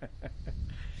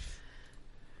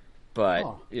 But,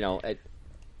 Huh.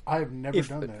 I've never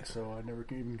done that, so I never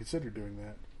even considered doing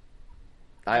that.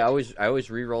 I always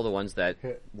re-roll the ones that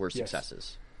Hit. were Yes.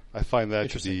 successes. I find that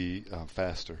to be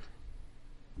faster.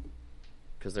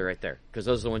 Because they're right there. Because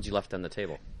those are the ones you left on the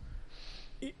table.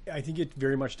 I think it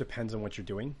very much depends on what you're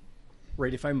doing.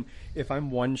 Right, if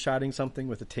I'm one-shotting something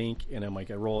with a tank and I'm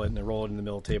like I roll it in the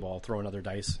middle of the table, I'll throw another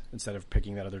dice instead of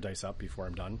picking that other dice up before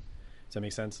I'm done. Does that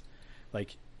make sense?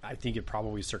 Like I think it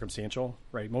probably is circumstantial,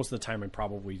 right? Most of the time I'm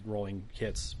probably rolling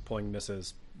hits, pulling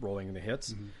misses, rolling the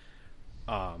hits.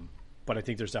 But I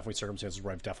think there's definitely circumstances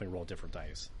where I've definitely rolled different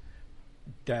dice.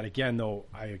 That again, though,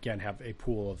 I again have a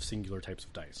pool of singular types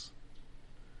of dice.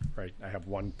 Right, I have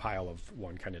one pile of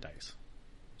one kind of dice,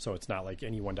 so it's not like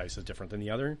any one dice is different than the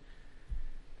other.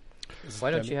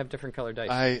 Why don't you have different colored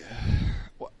dice?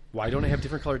 Why don't I have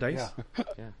different colored dice? Yeah.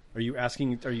 Yeah. Are you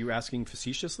asking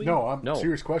facetiously? No, I'm No.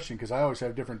 serious question because I always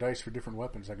have different dice for different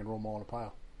weapons. I can roll them all in a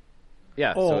pile.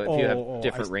 Yeah, so if you have I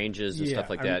different see. ranges and Yeah, stuff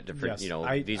like I'm- that, different,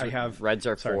 yes, these I have reds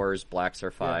are sorry. 4s, blacks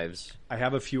are 5s. I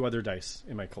have a few other dice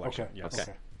in my collection. Okay. Yes.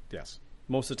 Okay. Yes.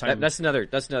 Most of the time. That's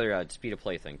another speed of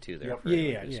play thing too. There, Yep. for yeah,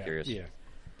 anyone yeah, who's yeah, curious. yeah.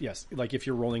 Yes, like if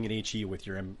you're rolling an HE with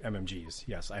your MMGs,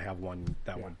 yes, I have one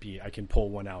that would be. I can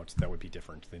pull one out that would be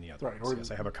different than the other. Right. ones.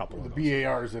 Yes, I have a couple or of the those.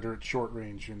 BARs that are at short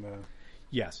range in the.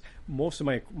 Yes, most of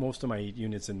my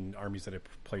units and armies that I've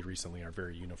played recently are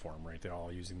very uniform. Right, they're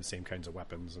all using the same kinds of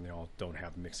weapons, and they all don't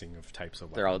have mixing of types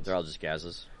of They're all weapons. just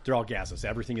gases. They're all gases.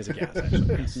 Everything is a gas.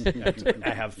 Actually, yes. I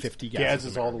have 50 gases.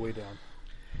 Gases all the way down.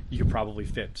 You could probably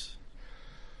fit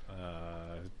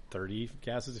 30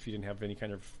 gases if you didn't have any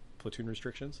kind of platoon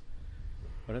restrictions.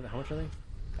 How much are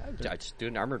they? I just do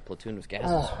an armored platoon with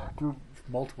gases. Do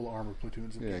multiple armor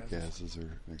platoons of Yeah, gases. gases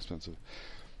are expensive.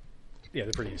 Yeah,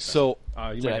 they're pretty expensive. So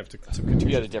you Did might I- have to some You had a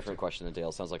contusions. different question than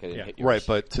Dale. Sounds like I didn't Yeah. hit yours. right,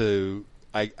 but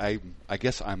I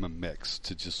guess I'm a mix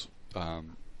to just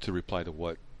to reply to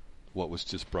what was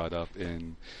just brought up.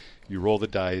 In you roll the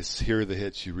dice, here are the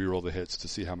hits, you re-roll the hits to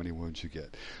see how many wounds you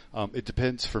get. It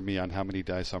depends for me on how many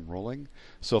dice I'm rolling.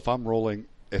 So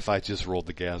if I just rolled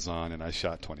the gas on and I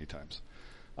shot 20 times,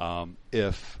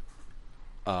 if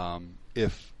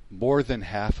more than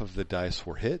half of the dice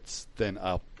were hits, then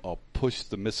I'll push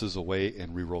the misses away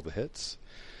and re-roll the hits.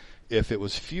 If it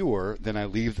was fewer, then I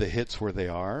leave the hits where they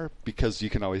are because you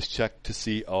can always check to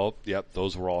see, oh, yep,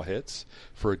 those were all hits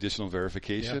for additional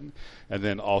verification. And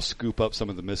then I'll scoop up some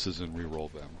of the misses and re-roll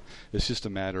them. It's just a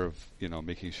matter of,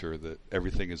 making sure that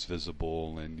everything is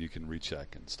visible and you can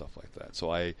recheck and stuff like that.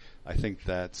 So I think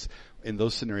that's, in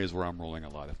those scenarios where I'm rolling a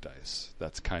lot of dice,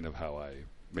 that's kind of how I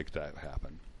make that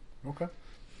happen. Okay.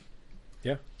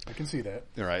 Yeah. I can see that.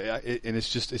 All right. And it's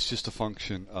just a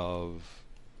function of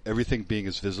everything being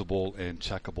as visible and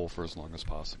checkable for as long as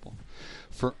possible.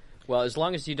 Well, as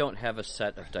long as you don't have a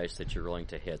set of dice that you're rolling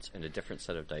to hits and a different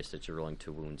set of dice that you're rolling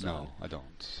to wounds on. No, I don't.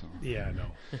 So. Yeah,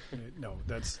 no,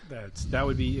 that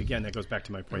would be again. That goes back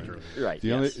to my point earlier. Right.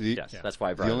 Yes, that's why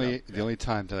I brought it up. The only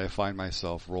time that I find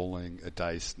myself rolling a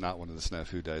dice, not one of the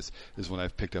snafu dice, is when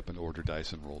I've picked up an order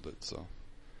dice and rolled it. So.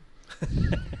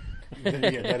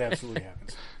 Yeah, that absolutely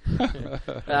happens.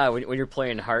 When you're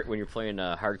playing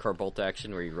hardcore bolt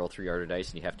action, where you roll 3 order dice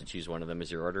and you have to choose one of them as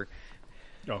your order.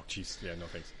 Oh, jeez, yeah, no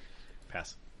thanks.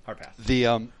 Pass. Hard pass.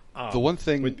 The one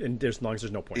thing, and as long as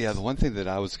there's no points. yeah, the one thing that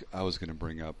I was going to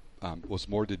bring up was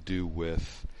more to do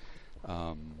with,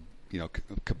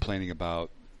 complaining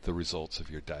about the results of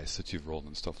your dice that you've rolled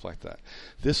and stuff like that.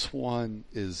 This one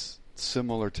is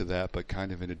similar to that, but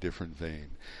kind of in a different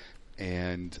vein.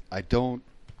 And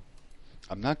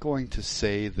I'm not going to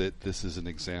say that this is an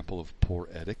example of poor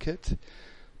etiquette,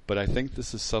 but I think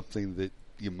this is something that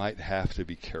you might have to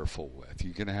be careful with.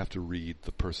 You're going to have to read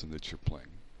the person that you're playing.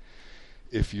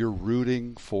 If you're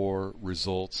rooting for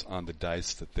results on the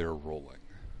dice that they're rolling,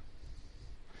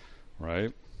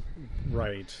 right?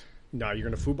 Right. No, you're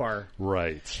going to foobar.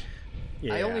 Right.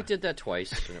 Yeah. I only did that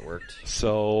twice and it worked.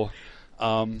 So,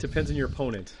 Depends on your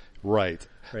opponent. right.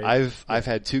 Right. I've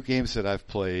had 2 games that I've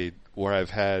played where I've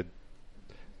had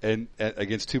and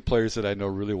against 2 players that I know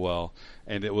really well,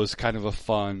 and it was kind of a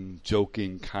fun,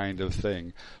 joking kind of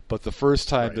thing. But the first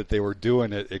time that they were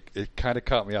doing it, it kind of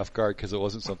caught me off guard because it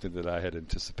wasn't something that I had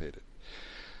anticipated.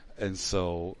 And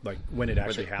so, Like when it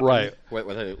actually happened. right,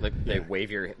 Whether they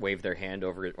wave their hand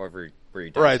over where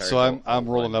you right. So I'm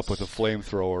rolling up with a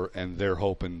flamethrower, and they're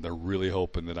really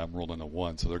hoping that I'm rolling a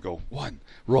 1. So they go 1,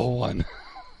 roll 1,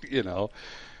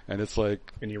 And it's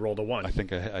like, and you rolled a 1. I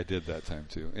think I did that time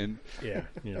too. And yeah,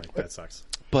 you're like, that sucks.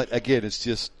 but again,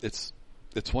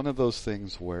 it's one of those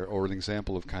things where, or an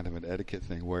example of kind of an etiquette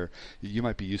thing where you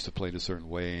might be used to playing a certain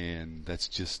way, and that's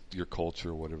just your culture,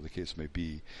 or whatever the case may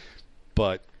be.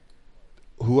 But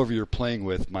whoever you're playing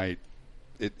with may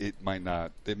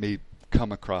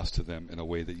come across to them in a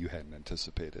way that you hadn't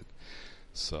anticipated.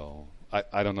 So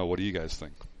I don't know. What do you guys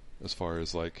think as far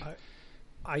as like?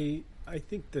 I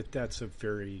think that's a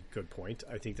very good point.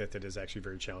 I think that is actually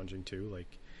very challenging too.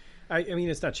 Like, I mean,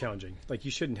 it's not challenging. Like,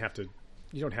 you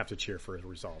don't have to cheer for a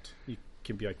result. You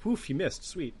can be like, "Woof, you missed,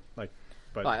 sweet." Like,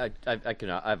 but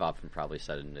I've often probably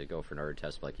said it to go for an order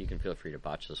test. Like, you can feel free to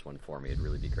botch this one for me. It'd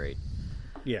really be great.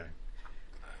 Yeah.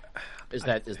 Is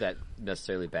that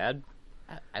necessarily bad?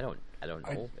 I don't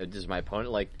know. Is my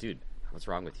opponent like, dude, what's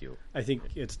wrong with you? I think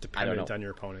it's dependent on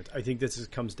your opponent. I think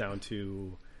comes down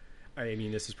to. I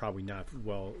mean, this is probably not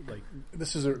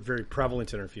this is a very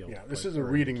prevalent in our field. Yeah, this is a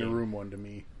reading the room one to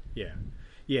me. Yeah,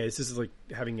 this is like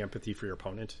having empathy for your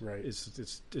opponent. Right.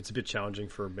 It's a bit challenging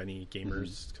for many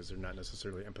gamers because they're not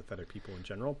necessarily empathetic people in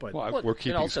general. But we're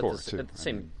keeping score too. At the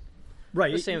same,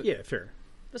 right? Yeah, fair.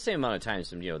 The same amount of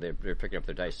times, and they're picking up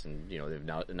their dice, and they've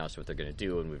now announced what they're going to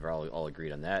do, and we've all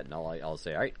agreed on that, and I'll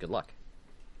say, all right, good luck.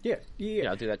 Yeah.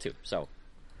 I'll do that too. So,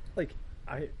 like,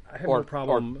 I have no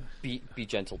problem. Or be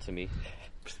gentle to me.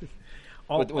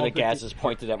 When a gas is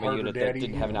pointed at my unit that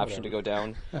didn't have an option to go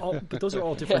down. But those are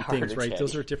all different things, right?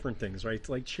 Those are different things, right?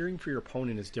 Like, cheering for your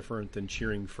opponent is different than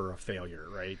cheering for a failure,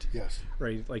 right? Yes.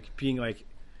 Right? Like, being like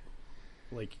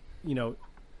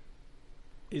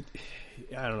it.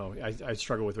 I don't know. I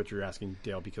struggle with what you're asking,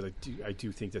 Dale, because I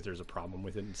do think that there's a problem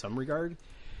with it in some regard,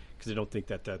 because I don't think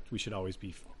that we should always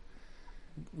be.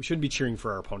 We shouldn't be cheering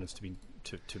for our opponents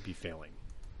to be failing,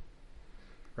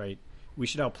 right? We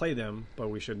should outplay them, but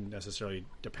we shouldn't necessarily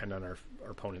depend on our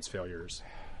opponent's failures,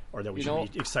 or that we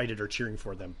should be excited or cheering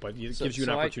for them. But it gives you an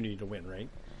opportunity to win, right?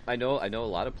 I know a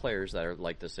lot of players that are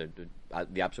like this.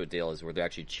 The opposite deal is where they're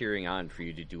actually cheering on for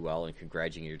you to do well and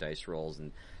congratulating your dice rolls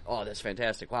and, oh, that's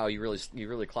fantastic! Wow, you really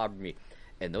clobbered me.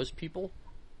 And those people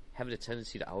have a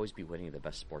tendency to always be winning the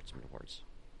best sportsman awards.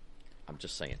 I'm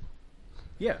just saying.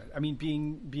 Yeah, I mean,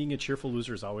 being a cheerful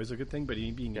loser is always a good thing, but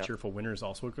being a cheerful winner is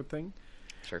also a good thing.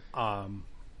 Sure. I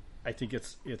think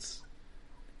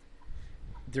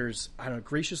there's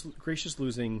gracious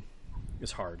losing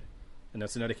is hard, and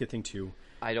that's an etiquette thing too.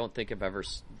 I don't think I've ever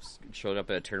showed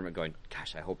up at a tournament going,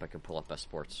 gosh, I hope I can pull up best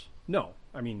sports. No,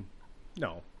 I mean,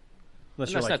 no.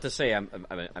 That's not to say I'm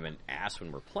an ass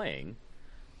when we're playing,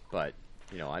 but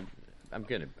I'm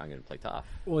gonna play tough.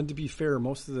 Well, and to be fair,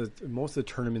 most of the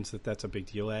tournaments that's a big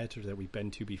deal at, or that we've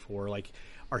been to before, like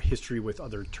our history with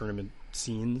other tournament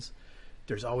scenes,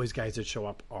 there's always guys that show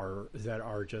up that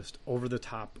are just over the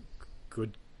top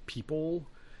good people.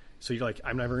 So you're like,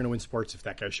 I'm never going to win sports if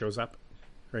that guy shows up,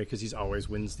 right? Because he's always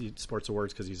wins the sports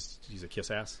awards because he's a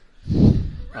kiss ass.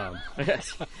 I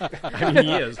mean,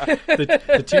 he is.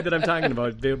 The two that I'm talking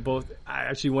about, they both.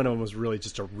 Actually, one of them was really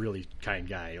just a really kind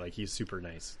guy. Like, he's super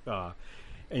nice.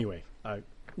 Anyway,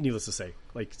 needless to say,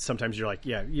 like, sometimes you're like,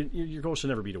 yeah, your goal should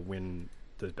never be to win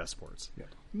the best sports. Yeah.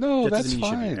 No, that that's doesn't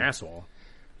mean fine. You should be an asshole.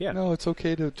 Yeah. No, it's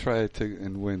okay to try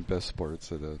and win best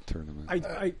sports at a tournament.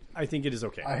 I think it is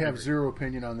okay. I have zero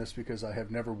opinion on this because I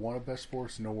have never won a best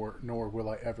sports, nor will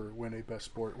I ever win a best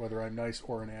sport. Whether I'm nice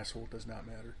or an asshole does not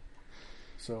matter.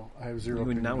 So I have zero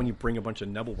opinion. Not when you bring a bunch of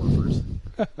Nebelwerfers.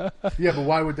 Yeah, but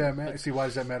why would that matter? See, why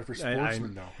does that matter for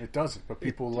sportsmen, though? It doesn't. But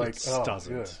people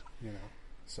doesn't. Good,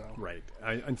 so. Right.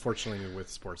 Unfortunately, with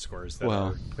sports scores that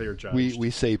are player judged. We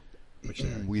say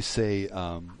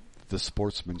the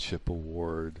sportsmanship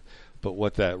award, but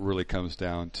what that really comes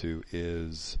down to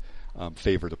is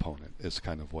favored opponent is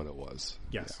kind of what it was.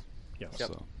 Yes. Yeah. Yes.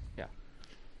 So. Yeah.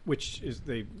 Which is,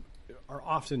 they are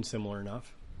often similar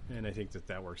enough, and I think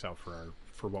that works out for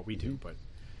what we do. But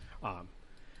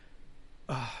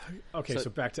okay, so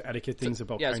back to etiquette things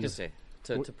about. Yeah, I was going to say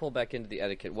to pull back into the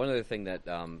etiquette. One other thing that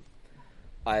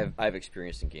I've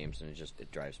experienced in games, and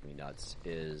it drives me nuts,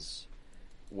 is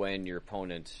when your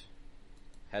opponent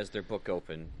has their book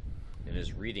open and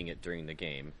is reading it during the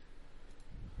game,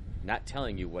 not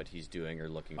telling you what he's doing or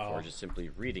looking for, just simply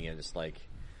reading it. It's like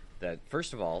that.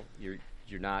 First of all, you're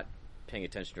not paying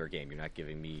attention to our game. You're not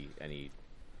giving me any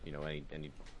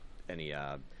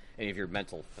of your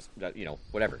mental,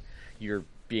 whatever. You're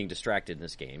being distracted in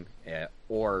this game,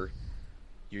 or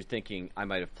you're thinking I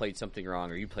might have played something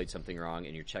wrong, or you played something wrong,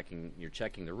 and you're checking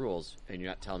the rules, and you're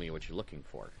not telling me what you're looking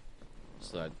for,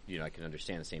 so that I can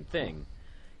understand the same thing.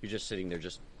 You're just sitting there,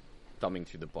 just thumbing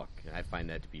through the book, and I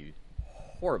find that to be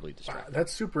horribly distracting.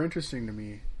 That's super interesting to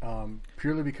me,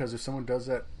 purely because if someone does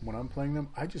that when I'm playing them,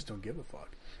 I just don't give a fuck.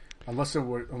 Unless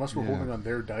we're holding on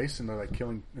their dice and they're like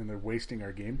killing and they're wasting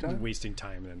our game time. Wasting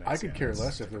time. And I could care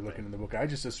less if they're looking in the book. I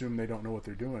just assume they don't know what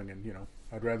they're doing, and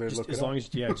I'd rather look as it long up.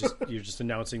 as you're just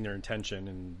announcing their intention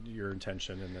and your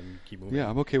intention, and then keep moving. Yeah,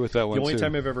 I'm okay with that one. The only too.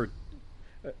 time I've ever,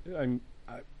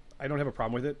 I don't have a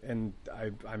problem with it, and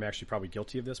I'm actually probably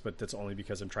guilty of this, but that's only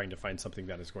because I'm trying to find something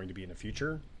that is going to be in the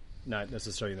future, not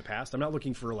necessarily in the past. I'm not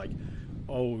looking for like,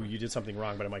 oh, you did something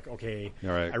wrong, but I'm like, okay, All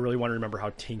right. I really want to remember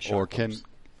how Tank Shock Or works.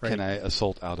 can I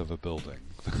assault out of a building?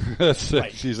 that's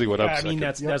usually what I'm I mean,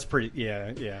 saying. that's pretty.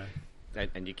 Yeah.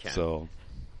 And you can. So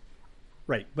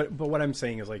Right, but what I'm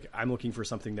saying is like I'm looking for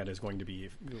something that is going to be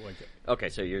like Okay,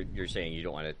 so you're saying you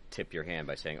don't want to tip your hand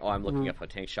by saying, "Oh, I'm looking up how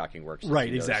tank shocking works." right,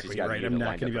 You notice exactly, he's got right. a I'm unit not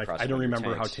lined going to be up like across I don't one of your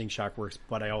remember how tanks. Tank Shock works,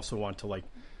 but I also want to like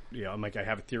I'm like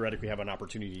I theoretically have an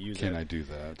opportunity to use it. can I do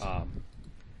that?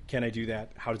 Can I do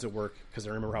that? How does it work? Because I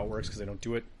remember how it works because I don't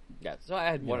do it. Yeah, so I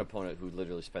had one opponent who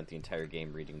literally spent the entire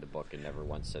game reading the book and never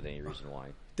once said any reason why.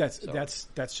 That's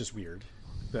just weird.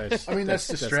 That's, I mean, that's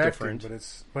distracting,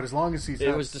 different. but as long as he's It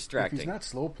not, was distracting. If he's not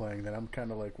slow playing, then I'm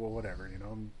kind of like, well, whatever, He's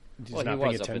Well, he not was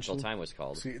paying up attention. until time was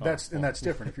called. See, that's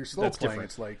different. If you're slow That's playing, different.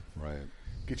 it's like Right.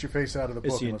 get your face out of the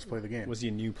Is book he and a- let's play the game. Was he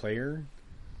a new player?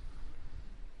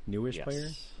 Newish Yes. player?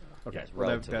 Okay, Yes, well,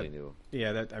 relatively new.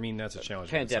 Yeah, that's a challenge.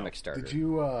 in Pandemic itself. started. Did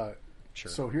you? Sure.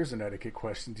 So here's an etiquette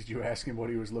question. Did you ask him what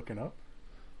he was looking up?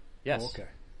 Yes. Oh, okay.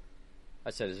 I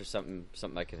said, "Is there something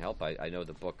I can help? I know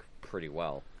the book pretty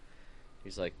well."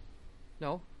 He's like,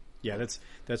 "No." Yeah, that's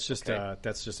just Okay.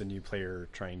 that's just a new player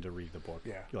trying to read the book.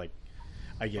 Yeah. Like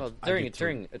I get Well, I during get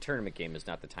through- a tournament game is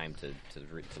not the time to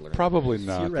learn. Probably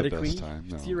not the theoretically, best time.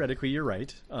 No. theoretically, you're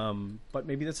right. But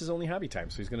maybe that's his only hobby time,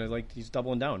 so he's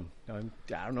doubling down. I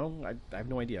don't know. I have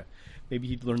no idea. Maybe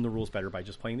he'd learn the rules better by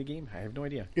just playing the game. I have no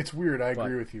idea. It's weird. I But-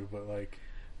 agree with you, but like,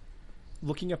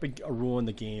 Looking up a rule in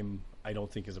the game, I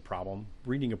don't think is a problem.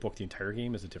 Reading a book the entire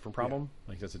game is a different problem.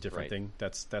 Like that's a different Right. thing.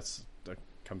 That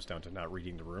comes down to not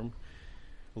reading the room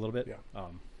a little bit. Yeah.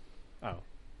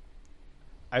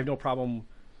 I have no problem.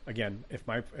 Again, if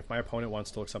my opponent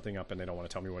wants to look something up and they don't want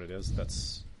to tell me what it is,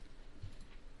 that's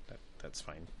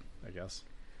fine, I guess.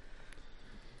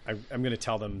 I'm going to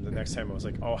tell them the next time. I was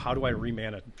like, oh, how do I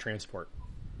reman a transport?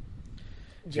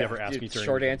 Did you ever ask me during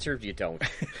Short answer: you don't.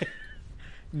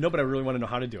 No, but I really want to know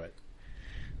how to do it.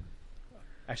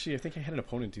 Actually, I think I had an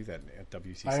opponent do that at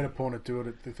WCC. I had an opponent do it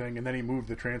at the thing, and then he moved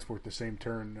the transport the same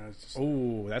turn. I was just,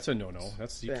 Oh, that's a no-no. You can't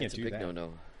That's a do big that.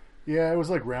 no-no. yeah, it was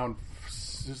like it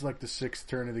was like the 6th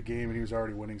turn of the game, and he was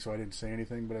already winning, so I didn't say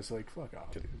anything. But it's like, fuck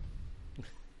off, dude.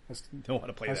 Don't want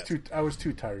to play that. I was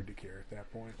too tired to care at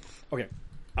that point. Okay.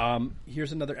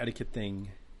 Here's another etiquette thing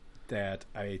that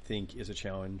I think is a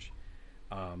challenge.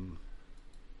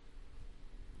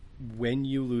 When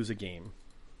you lose a game,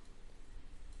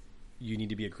 you need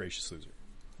to be a gracious loser.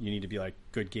 You need to be like,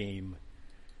 good game.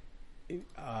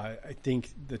 I think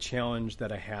the challenge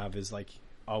that I have is like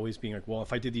always being like, well,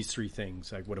 if I did these 3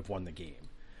 things, I would have won the game.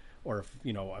 Or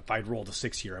if I'd rolled a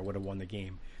 6 here, I would have won the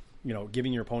game.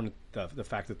 Giving your opponent the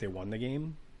fact that they won the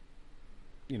game.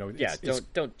 Yeah,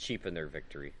 don't cheapen their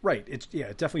victory. Right. It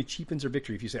definitely cheapens their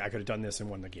victory if you say I could have done this and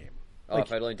won the game. Oh, if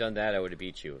I'd only done that, I would have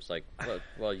beat you. It's like,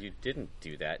 well, you didn't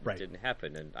do that. Right. It didn't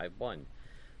happen, and I won.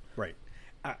 Right.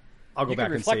 I'll go You back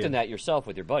can and reflect say on that yourself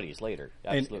with your buddies later.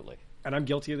 and- Absolutely. And I'm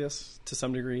guilty of this to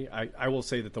some degree. I will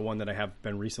say that the one that I have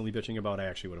been recently bitching about, I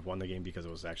actually would have won the game because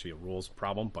it was actually a rules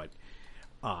problem. But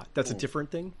that's a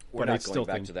different thing. We're but not I going still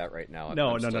back think to that right now.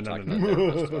 No, I'm still no. talking about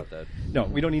therapist about that. no,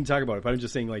 we don't need to talk about it. But I'm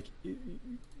just saying, like,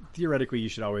 theoretically, you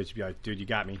should always be like, dude, you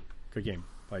got me. Good game.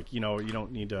 Like, you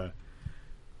don't need to.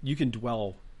 You can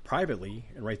dwell privately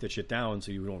and write that shit down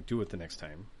so you don't do it the next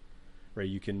time, right?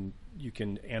 You can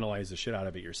analyze the shit out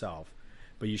of it yourself,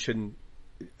 but you shouldn't.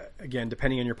 Again,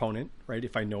 depending on your opponent, right?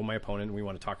 If I know my opponent and we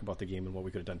want to talk about the game and what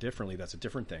we could have done differently, that's a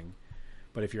different thing.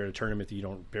 But if you're at a tournament that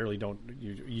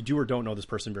you do or don't know this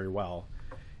person very well,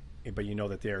 but you know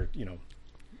that they're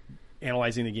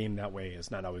analyzing the game that way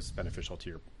is not always beneficial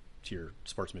to your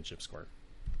sportsmanship score,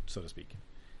 so to speak.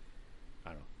 I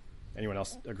don't know. Anyone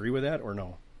else agree with that or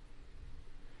no?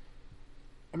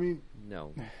 I mean,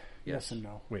 No. yes and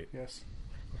no. Wait. Yes.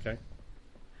 Okay.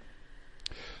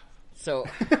 So,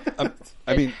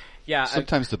 I mean, yeah,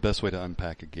 sometimes the best way to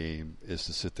unpack a game is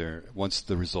to sit there once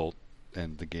the result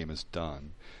and the game is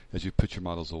done. As you put your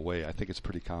models away, I think it's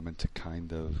pretty common to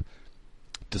kind of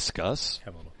discuss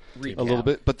Have a little. a little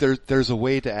bit, but there's a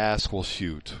way to ask. Well,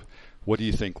 shoot, what do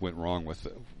you think went wrong with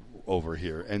it over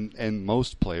here? And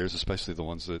most players, especially the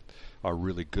ones that are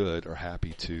really good, are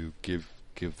happy to give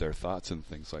give their thoughts and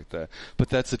things like that. But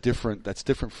that's different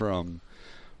from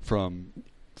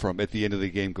at the end of the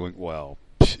game going, well,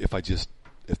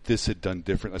 if this had done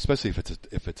different, especially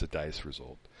if it's a dice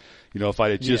result, if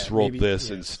I had just rolled this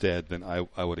instead, then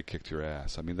I would have kicked your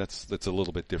ass. I mean, that's a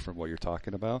little bit different what you're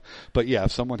talking about. But yeah,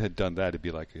 if someone had done that, it'd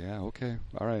be like, yeah, okay,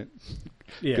 all right,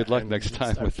 good luck next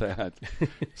time with that.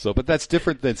 So, but that's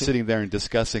different than sitting there and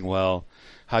discussing. Well,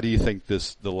 how do you think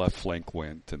the left flank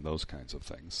went and those kinds of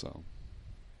things? So,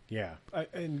 yeah,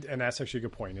 and that's actually a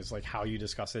good point. Is like how you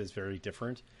discuss it is very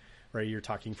different. Right, you're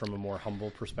talking from a more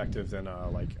humble perspective than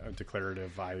a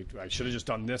declarative. I should have just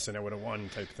done this and I would have won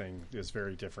type thing. Is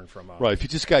very different from right. If you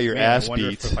just got your ass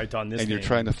beat and you're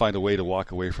trying to find a way to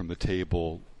walk away from the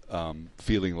table,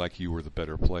 feeling like you were the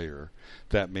better player,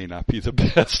 that may not be the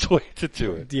best way to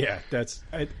do it. Yeah, that's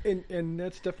and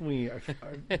that's definitely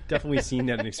I've definitely seen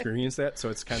that and experienced that. So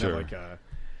it's kind of like a.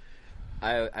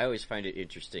 I always find it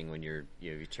interesting when you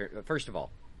turn. First of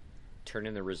all, turn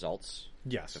in the results.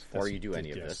 Yes. Before you do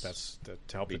any of this. That's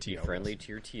to help the TO. Be friendly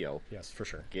to your TO. Yes, for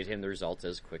sure. Get him the results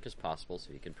as quick as possible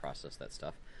so he can process that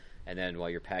stuff. And then while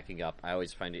you're packing up, I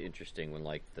always find it interesting when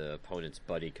the opponent's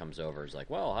buddy comes over. Is like,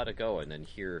 well, how'd it go? And then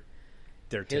hear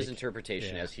his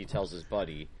interpretation as he tells his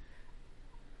buddy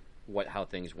how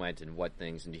things went and what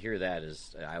things. And to hear that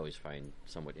is, I always find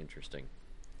somewhat interesting.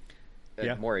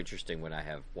 Yeah. More interesting when I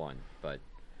have one, but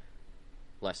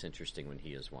less interesting when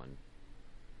he has one.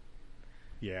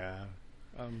 Yeah.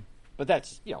 But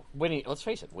that's, winning. Let's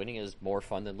face it, winning is more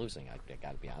fun than losing. I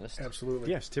got to be honest. Absolutely.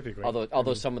 Yes, typically.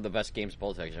 Although some of the best games of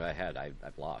politics I've had,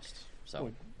 I've lost. So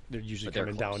they're usually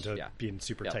coming down to being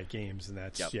super tight games, and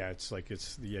that's it's like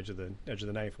it's the edge of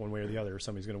the knife, one way or the other.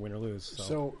 Somebody's going to win or lose.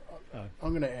 So I'm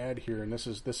going to add here, and this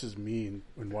is me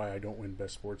and why I don't win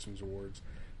Best Sportsman's awards.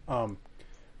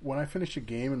 When I finish a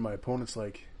game and my opponent's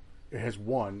like, it has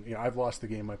won. I've lost the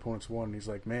game. My opponent's won. And he's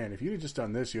like, man, if you'd have just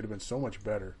done this, you'd have been so much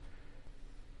better.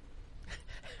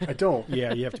 I don't.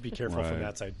 Yeah, you have to be careful from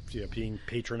that side. Yeah, being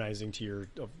patronizing to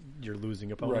your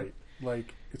losing opponent. Right.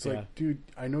 Like it's like, dude,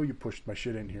 I know you pushed my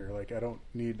shit in here. Like I don't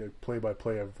need a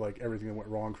play-by-play of like everything that went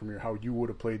wrong from here. How you would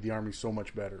have played the Army so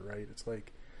much better, right? It's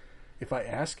like, if I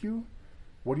ask you,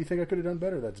 what do you think I could have done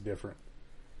better? That's different.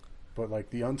 But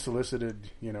like the unsolicited,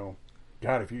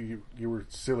 God, if you were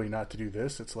silly not to do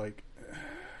this, it's like,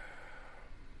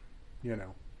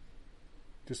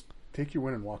 just take your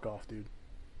win and walk off, dude.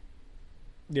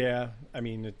 Yeah, I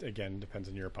mean, it again depends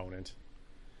on your opponent,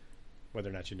 whether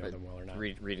or not you know them well or not.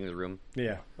 Reading the room.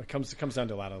 Yeah, it comes down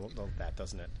to a lot of that,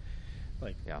 doesn't it?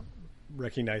 Like,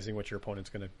 recognizing what your opponent's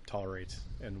going to tolerate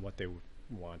and what they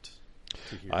want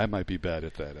to hear. I might be bad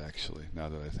at that, actually. Now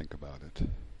that I think about it,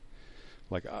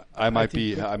 like I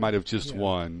might have just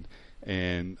won.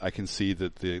 And I can see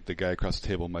that the guy across the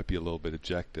table might be a little bit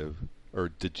dejected,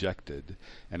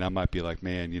 and I might be like,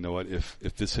 man, you know what? If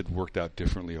this had worked out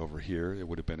differently over here, it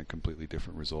would have been a completely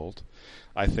different result.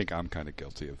 I think I'm kind of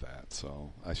guilty of that,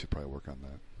 so I should probably work on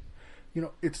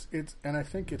that. It's and I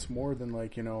think it's more than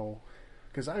like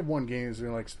because I've won games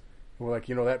where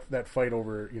that fight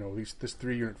over this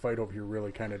 3-unit fight over here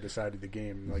really kind of decided the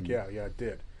game. Like it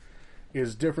did.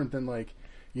 Is different than like.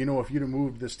 If you'd have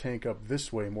moved this tank up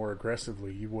this way more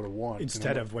aggressively, you would have won.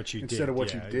 Instead of what you did. Instead of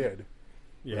what you did.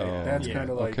 Yeah. That's kind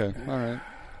of like... Okay, all right.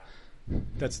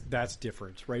 That's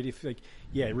different, right? If it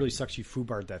really sucks you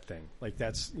foobarred that thing. Like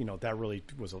that's, that really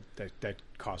was that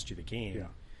cost you the game. Yeah.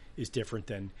 Is different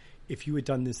than if you had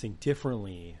done this thing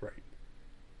differently. Right.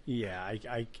 Yeah,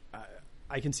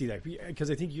 I can see that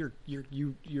because I think you're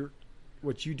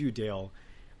what you do, Dale.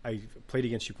 I played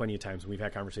against you plenty of times, and we've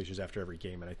had conversations after every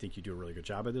game, and I think you do a really good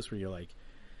job at this. Where you're like,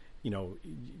 you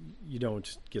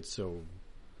don't get so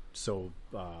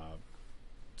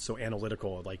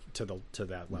analytical like to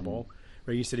that level.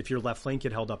 Right? You said if your left flank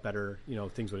had held up better,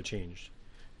 things would have changed.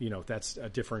 That's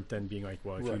different than being like,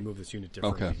 well, if you move this unit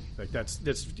differently, like that's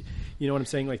what I'm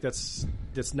saying. Like that's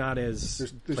not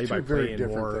as play by play and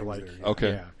more like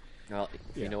okay. Well,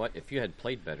 you know what? If you had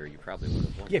played better, you probably would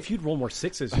have won. Yeah, if you'd roll more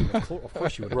sixes, of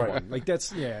course you would have won. Like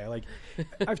that's like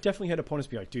I've definitely had opponents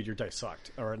be like, "Dude, your dice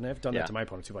sucked," and I've done that to my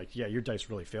opponents who are like, "Yeah, your dice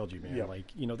really failed you, man." Yeah. Like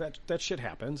that shit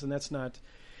happens, and that's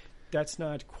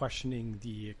not questioning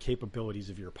the capabilities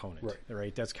of your opponent,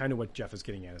 right? That's kind of what Jeff is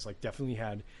getting at. Is like definitely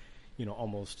had,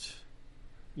 almost.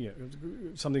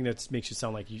 Something that makes you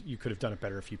sound like you could have done it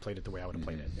better if you played it the way I would have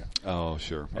played it. Yeah. Oh,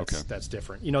 sure. Okay. That's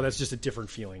different. That's just a different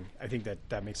feeling. I think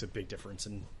that makes a big difference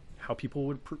in how people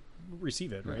would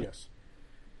receive it, right? Yes.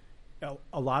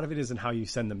 A lot of it is in how you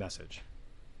send the message.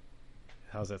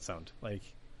 How's that sound? Like,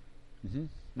 I don't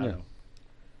know.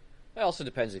 It also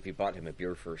depends if you bought him a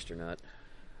beer first or not.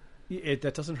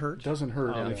 That doesn't hurt. It doesn't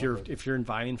hurt. If you're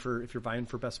vying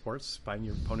for best sports, buying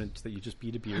your opponent that you just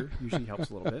beat a beer usually helps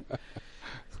a little bit.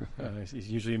 It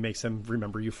usually makes them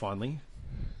remember you fondly.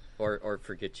 Or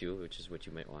forget you, which is what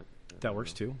you might want. That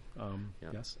works too.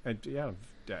 Yes, and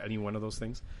any one of those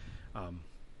things.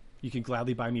 You can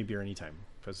gladly buy me a beer anytime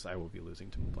because I will be losing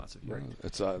to lots of you. Right.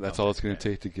 That's all it's going to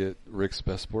take to get Rick's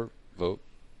best sport vote.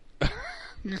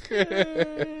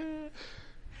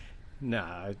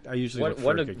 Nah, I usually One look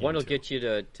for a good game, will too. get you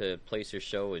to place your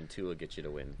show, and 2 will get you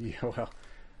to win. Yeah, well,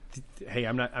 Hey,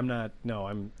 I'm not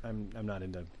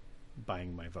into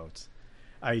buying my votes.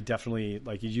 I definitely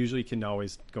you usually can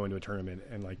always go into a tournament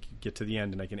and get to the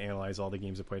end and I can analyze all the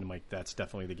games I played and that's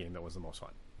definitely the game that was the most fun.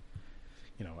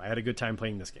 I had a good time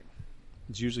playing this game.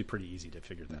 It's usually pretty easy to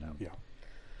figure that out. yeah.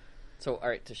 So, all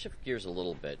right, to shift gears a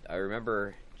little bit, I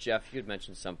remember, Jeff, you had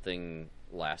mentioned something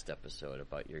last episode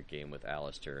about your game with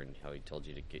Alistair and how he told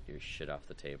you to get your shit off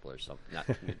the table or something. Not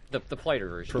the politer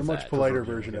version The of much that. politer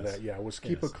version of yes. that, was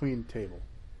keep Yes. a clean table.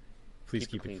 Please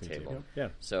Keep keep a it clean clean table. table. Yeah.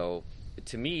 So,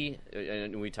 to me,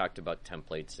 and we talked about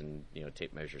templates and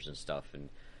tape measures and stuff,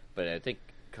 but I think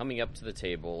coming up to the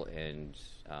table and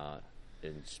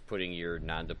putting your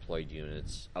non-deployed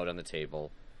units out on the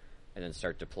table, and then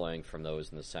start deploying from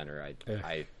those in the center,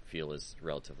 I feel is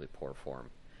relatively poor form.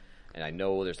 And I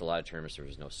know there's a lot of tournaments where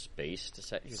there's no space to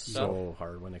set your stuff. So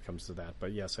hard when it comes to that,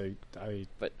 but yes,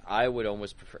 But I would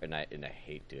almost prefer, and I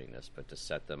hate doing this, but to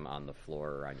set them on the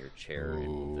floor or on your chair and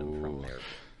move them from there.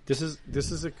 This is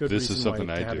a good This reason is something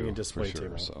why I having do a display for sure.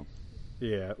 table. So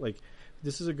Yeah,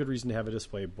 this is a good reason to have a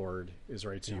display board. Is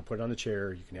right. So you put it on the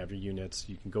chair. You can have your units.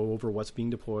 You can go over what's being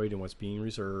deployed and what's being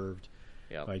reserved.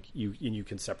 Yeah. You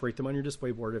can separate them on your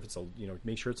display board if it's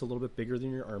make sure it's a little bit bigger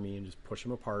than your army and just push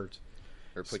them apart.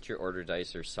 Or put your order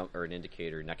dice or an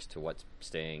indicator next to what's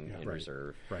staying in right.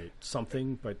 reserve. Right,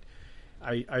 something. But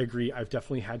I agree. I've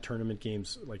definitely had tournament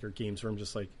games or games where I'm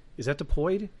just is that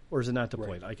deployed or is it not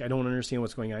deployed? Right. I don't understand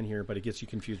what's going on here, but it gets you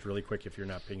confused really quick if you're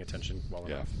not paying attention well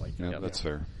yeah, enough. that's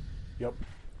fair. Yep.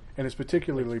 And it's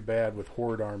particularly bad with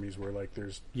horde armies where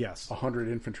there's Yes. 100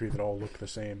 infantry that all look the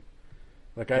same.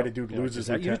 I had a dude lose his Is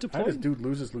that unit lieutenant. I had a deployed? dude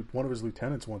lose one of his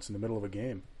lieutenants once in the middle of a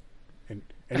game, and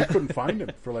he couldn't find him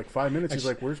for 5 minutes. He's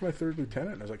like, "Where's my third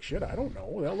lieutenant?" And I was like, "Shit, I don't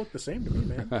know. They all look the same to me,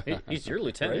 man." Hey, he's your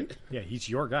lieutenant. Right? Yeah, he's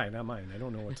your guy, not mine. I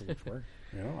don't know what to look for.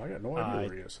 I got no idea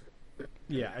where he is.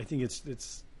 Yeah, I think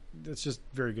it's just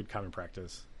very good common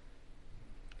practice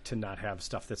to not have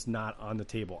stuff that's not on the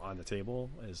table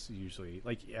is usually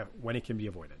when it can be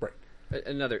avoided. Right.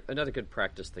 Another good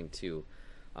practice thing too,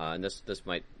 and this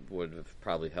would have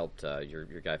probably helped your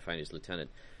guy find his lieutenant,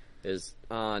 is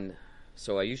on.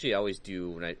 So I usually always do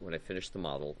when I finish the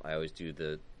model, I always do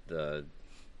the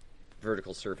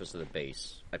vertical surface of the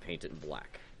base. I paint it in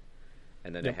black,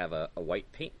 and then I have a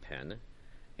white paint pen,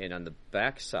 and on the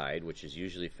back side, which is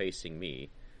usually facing me,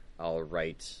 I'll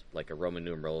write a Roman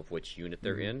numeral of which unit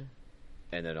they're in,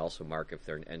 and then also mark if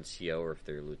they're an NCO or if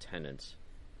they're a lieutenant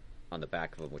on the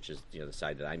back of them, which is the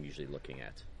side that I'm usually looking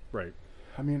at. Right.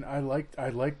 I mean, I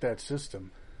like that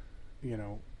system. It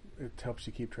helps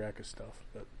you keep track of stuff.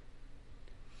 But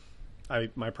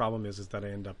My problem is that I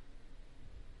end up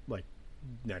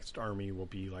next army will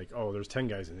be there's 10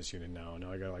 guys in this unit now.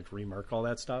 Now I gotta remark all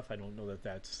that stuff. I don't know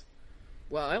that's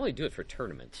Well, I only do it for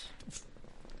tournaments.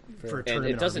 for a And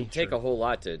tournament it doesn't army, take sure. a whole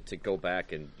lot to go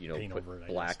back and Paint over put it, I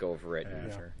black guess. over it. Yeah,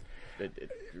 And sure.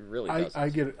 it really I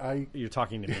doesn't. You're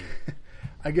talking to me.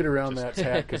 I get around that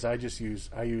tack because I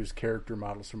use character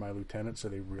models for my lieutenants, so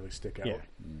they really stick out. Yeah.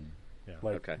 Yeah.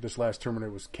 Okay. This last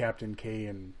tournament was Captain K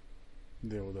and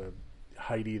the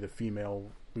Heidi, the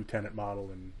female lieutenant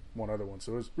model, and one other one.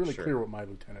 So it was really Sure. clear what my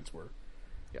lieutenants were.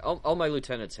 Yeah, all my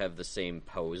lieutenants have the same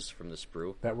pose from the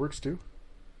sprue. That works too.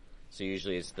 So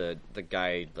usually it's the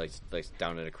guy like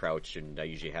down in a crouch, and I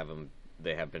usually have them.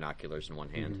 They have binoculars in one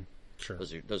hand. Sure.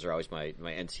 Those are always my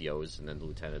NCOs, and then the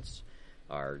lieutenants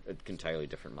are an entirely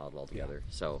different model altogether.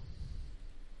 So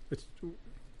It's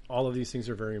all of these things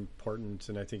are very important,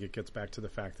 and I think it gets back to the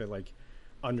fact that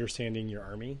understanding your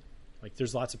army.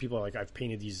 There's lots of people I've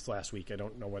painted these last week. I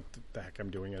don't know what the heck I'm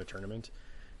doing at a tournament.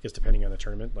 Because depending on the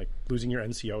tournament, losing your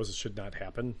NCOs should not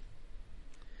happen.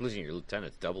 losing your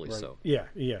lieutenants doubly Right. so. Yeah,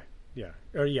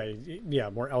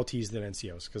 more LTs than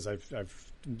NCOs because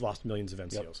I've lost millions of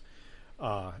NCOs.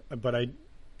 But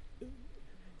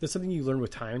that's something you learn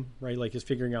with time, right? Is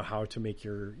figuring out how to make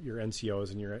your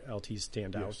NCOs and your LTs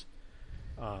stand Yes.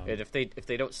 out. And if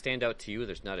they don't stand out to you,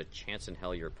 there's not a chance in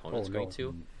hell your opponent's Oh, going no.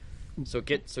 to. So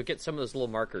get some of those little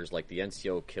markers like the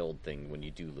NCO killed thing when you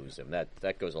do lose them.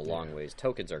 That goes a long ways.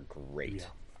 Tokens are great.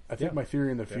 Yeah. I think my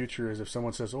theory in the future is if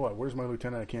someone says, "Oh, where's my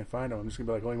lieutenant? I can't find him," I'm just gonna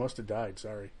be like, "Oh, he must have died.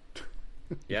 Sorry."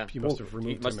 Yeah, You must have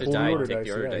removed must him. have Pull the died. order Take dice.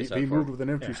 the order Yeah, dice he out for moved him. with an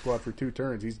infantry squad for 2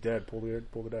 turns. He's dead. Pull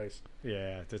the dice.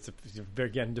 Yeah,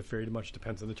 again, very much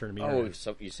depends on the tournament. Oh,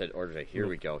 so you said order dice. Here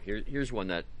we go. Here's one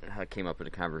that came up in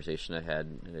a conversation I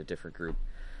had in a different group.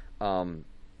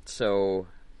 So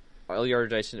all your order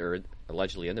dice are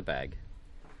allegedly in the bag.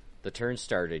 The turn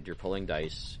started. You're pulling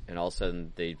dice, and all of a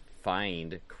sudden they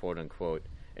find, quote unquote,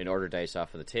 an order dice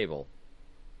off of the table.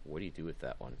 What do you do with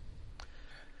that one?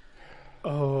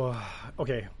 Oh,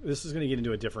 okay. This is going to get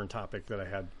into a different topic that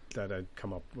I'd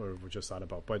come up or just thought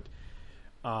about. But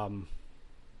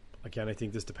again, I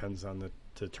think this depends on the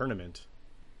tournament,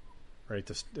 right?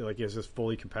 Is this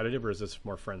fully competitive or is this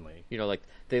more friendly? You know, like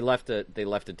they left a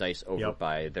dice over Yep.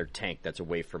 by their tank that's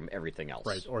away from everything else,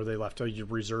 Right, or they left a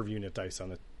reserve unit dice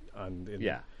it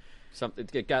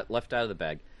got left out of the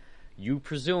bag. You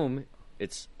presume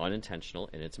it's unintentional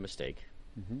and it's a mistake.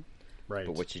 right.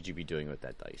 But what should you be doing with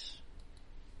that dice?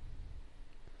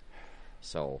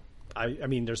 So, I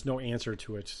mean, there's no answer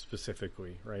to it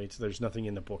specifically, right? There's nothing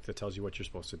in the book that tells you what you're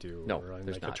supposed to do. No, or in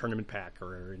there's like not. a tournament pack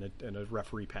or in a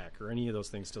referee pack or any of those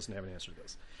things doesn't have an answer to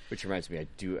this. which reminds me, I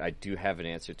do have an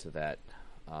answer to that.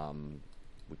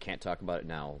 We can't talk about it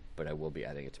now, but I will be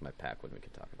adding it to my pack when we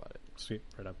can talk about it. Sweet,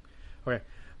 right up. Okay.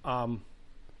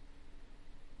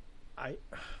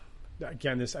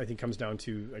 This I think comes down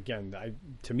to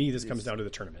to me this comes down to the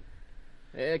tournament.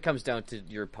 It comes down to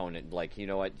your opponent. Like, you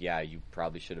know what? Yeah, you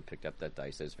probably should have picked up that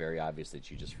dice. It's very obvious that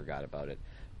you just forgot about it.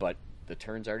 But the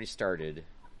turn's already started,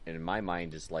 and in my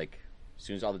mind, is like, as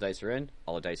soon as all the dice are in,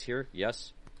 all the dice here,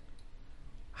 yes.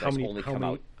 How many only how come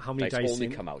many, out. how many Dice dice only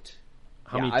in? come out.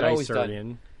 How Yeah, many I've dice always are done-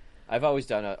 in? I've always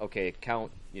done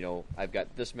count, I've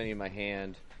got this many in my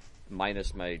hand,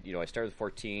 minus my, I started with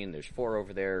 14, there's 4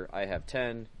 over there, I have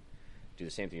 10, do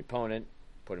the same thing to the opponent,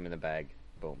 put them in the bag,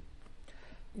 boom.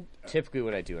 Typically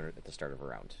what I do at the start of a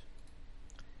round.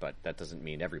 But that doesn't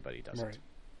mean everybody does it.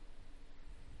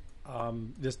 Right.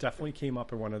 This definitely came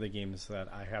up in one of the games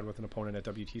that I had with an opponent at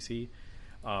WTC.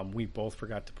 We both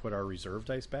forgot to put our reserve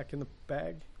dice back in the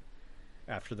bag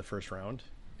after the first round.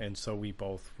 And so we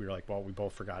were like, well, we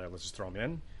both forgot it. Let's just throw them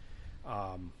in.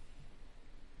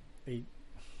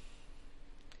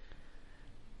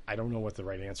 I don't know what the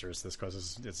right answer is to this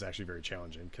because it's actually very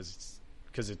challenging because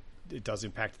it does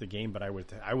impact the game. But I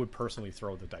would personally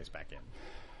throw the dice back in.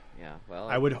 Yeah, well...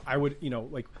 I would,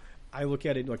 I look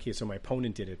at it, okay, so my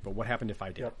opponent did it, but what happened if I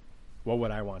did Yep. it? What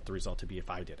would I want the result to be if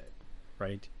I did it?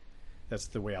 Right? That's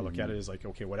the way I look at it is like,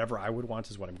 okay, whatever I would want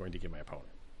is what I'm going to give my opponent.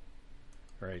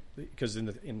 Right? Because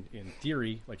in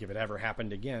theory, like if it ever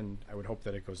happened again, I would hope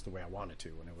that it goes the way I want it to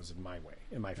and it was in my way,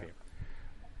 in my favor.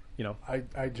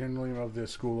 I generally love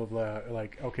this school of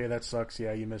like, okay, that sucks.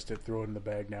 Yeah, you missed it. Throw it in the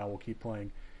bag now. We'll keep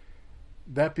playing.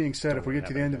 That being said, if we get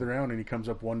to the end of the round and he comes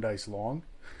up 1 dice long...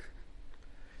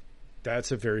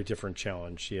 That's a very different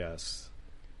challenge, yes.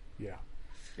 Yeah.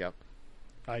 Yep.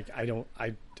 I don't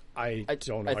know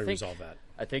how to resolve that.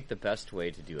 I think the best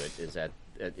way to do it is at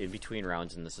in between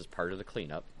rounds, and this is part of the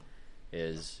cleanup,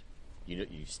 is you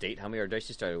state how many order dice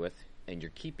you started with, and you're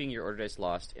keeping your order dice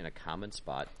lost in a common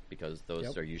spot because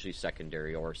those are usually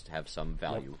secondary or have some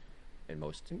value in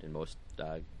most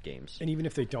games. And even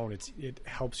if they don't, it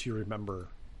helps you remember.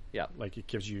 Yeah. Like it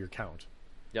gives you your count.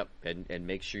 Yep, and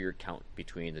make sure your count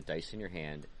between the dice in your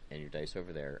hand and your dice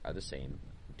over there are the same.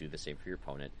 Do the same for your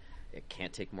opponent. It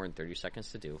can't take more than 30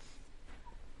 seconds to do.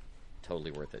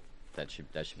 Totally worth it. That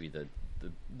should be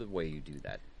the way you do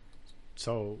that.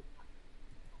 So,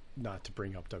 not to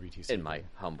bring up WTC. In my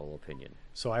humble opinion.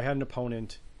 So I had an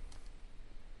opponent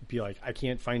be like, I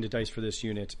can't find a dice for this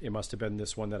unit. It must have been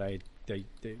this one that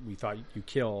we thought you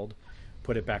killed.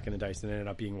 Put it back in the dice, and it ended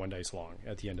up being 1 dice long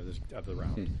at the end of the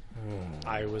round.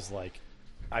 I was like,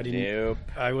 I didn't. Nope.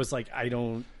 I was like, I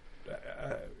don't.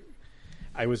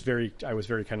 I was very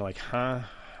kind of like,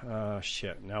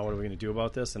 shit. Now what are we going to do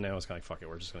about this? And then I was kind of like, fuck it,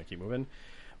 we're just going to keep moving.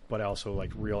 But I also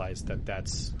like realized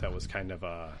that was kind of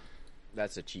a.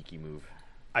 That's a cheeky move.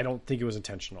 I don't think it was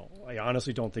intentional. I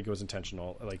honestly don't think it was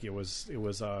intentional. Like it was.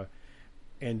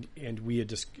 And we had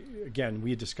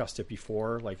discussed it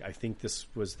before. Like I think this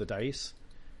was the dice.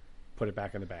 Put it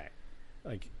back in the bag.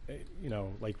 Like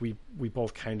like we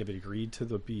both kind of agreed to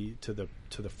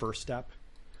the first step.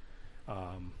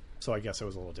 So I guess it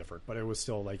was a little different, but it was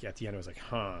still like at the end it was like,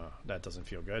 that doesn't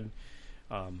feel good.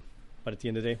 But at the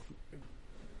end of the day,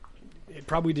 it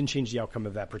probably didn't change the outcome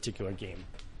of that particular game.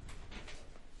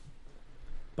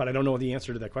 But I don't know the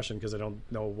answer to that question because I don't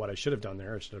know what I should have done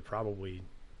there. I should have probably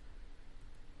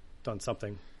done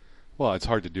something. Well, it's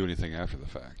hard to do anything after the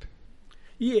fact.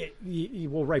 Yeah,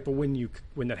 well, right, but when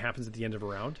that happens at the end of a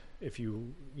round, if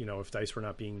if dice were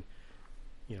not being,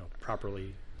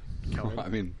 properly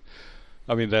counted.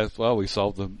 We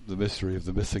solved the mystery of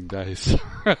the missing dice.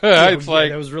 It's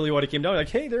that was really what it came down. Like,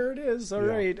 hey, there it is. All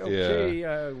right,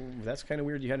 okay. That's kind of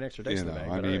weird. You had an extra dice in the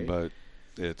bag. But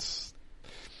it's,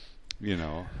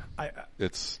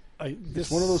 it's. It's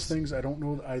one of those things I don't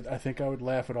know. I think I would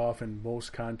laugh it off in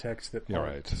most contexts that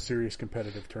aren't a serious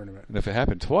competitive tournament. And if it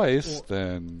happened twice,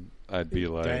 then I'd be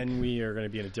like, then we are going to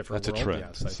be in a different world. That's a trend.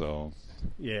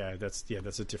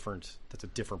 That's a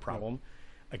different problem.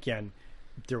 Again,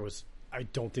 I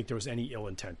don't think there was any ill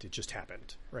intent. It just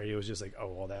happened, right? It was just like, oh,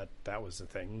 well, that was the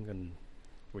thing, and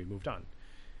we moved on.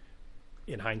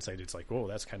 In hindsight, it's like, oh,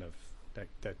 that's kind of that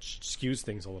skews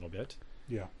things a little bit.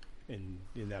 Yeah. In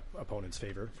that opponent's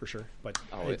favor, for sure. But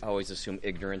I always assume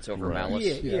ignorance over malice.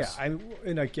 Yes.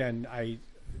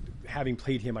 Having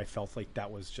played him, I felt like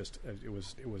that was just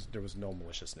there was no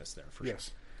maliciousness there, for sure.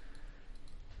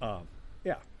 I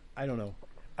don't know.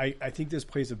 I think this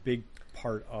plays a big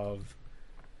part of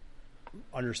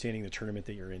understanding the tournament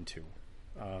that you're into.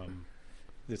 I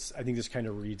think this kind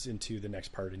of reads into the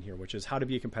next part in here, which is how to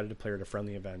be a competitive player at a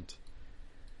friendly event.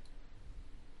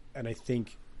 And I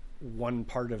think one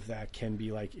part of that can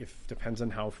be like, depends on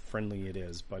how friendly it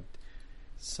is, but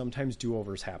sometimes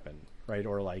do-overs happen, right?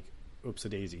 Or like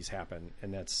oops-a-daisies happen,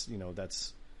 and that's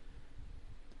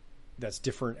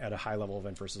different at a high-level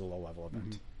event versus a low-level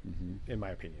event, in my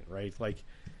opinion, right? Like,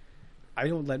 I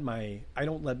don't let my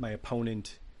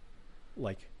opponent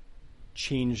like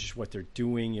change what they're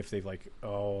doing if they've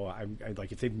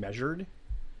if they've measured,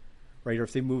 right, or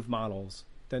if they moved models.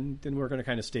 Then we're going to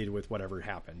kind of stay with whatever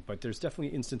happened. But there's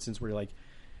definitely instances where you're like,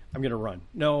 I'm going to run.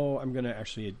 No, I'm going to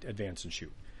actually advance and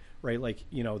shoot, right? Like,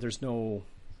 there's no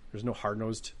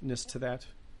hard-nosedness to that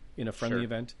in a friendly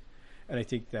event. And I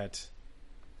think that,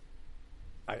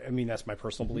 I mean, that's my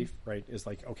personal belief, right? Is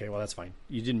like, okay, well, that's fine.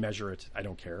 You didn't measure it. I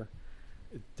don't care.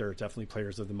 There are definitely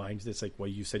players of the mind that's like, well,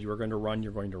 you said you were going to run.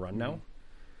 You're going to run now.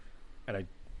 And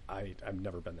I've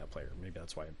never been that player. Maybe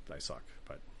that's why I suck.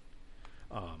 But,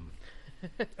 I'm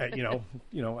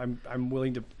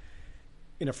willing to.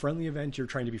 In a friendly event, you're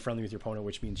trying to be friendly with your opponent,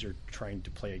 which means you're trying to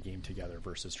play a game together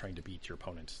versus trying to beat your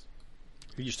opponent.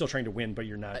 You're still trying to win, but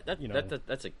you're not.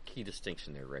 That's a key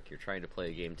distinction there, Rick. You're trying to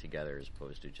play a game together as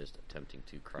opposed to just attempting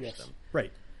to crush them.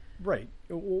 Right.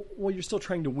 Well, you're still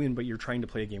trying to win, but you're trying to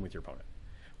play a game with your opponent.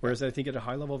 Whereas I think at a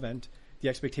high-level event, the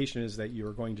expectation is that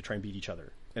you're going to try and beat each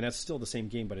other, and that's still the same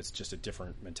game, but it's just a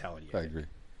different mentality. I agree.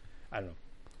 I don't know.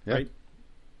 Yeah. Right.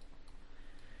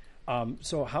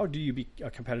 So how do you be a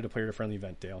competitive player at a friendly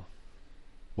event, Dale?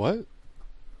 What?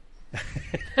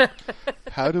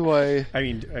 How do I... I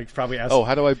mean, I probably asked...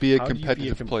 how do I be a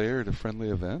competitive player at a friendly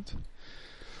event?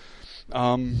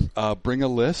 Bring a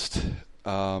list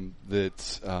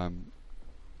that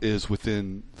is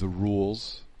within the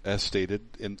rules as stated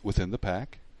within the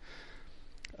pack.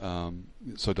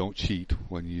 So don't cheat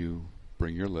when you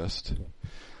bring your list.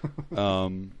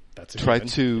 That's try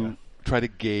to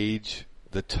gauge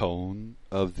the tone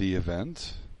of the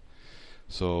event.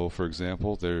 So, for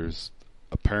example, there's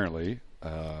apparently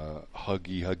a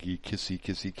huggy,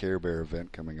 kissy Care Bear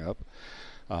event coming up.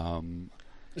 And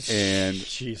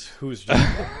jeez, who's doing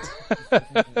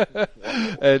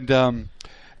that?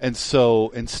 And so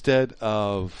instead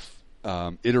of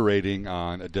iterating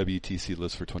on a WTC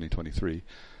list for 2023,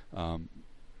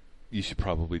 you should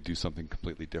probably do something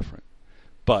completely different.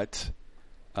 But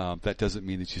that doesn't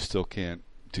mean that you still can't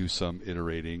do some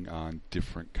iterating on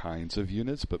different kinds of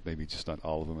units, but maybe just not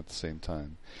all of them at the same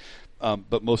time.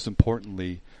 But most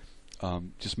importantly,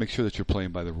 just make sure that you're playing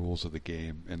by the rules of the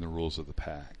game and the rules of the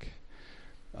pack.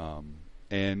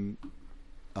 And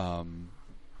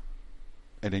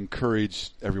encourage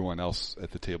everyone else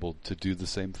at the table to do the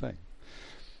same thing.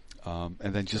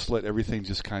 And then just let everything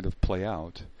just kind of play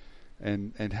out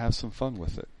and have some fun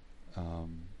with it.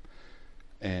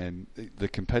 And the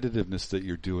competitiveness that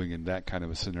you're doing in that kind of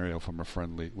a scenario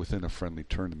within a friendly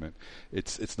tournament,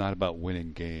 it's not about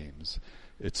winning games.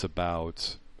 It's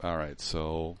about, all right,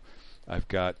 so I've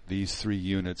got these 3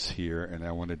 units here, and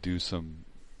I want to do some,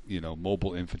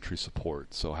 mobile infantry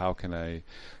support. So how can I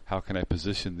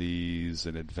position these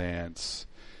in advance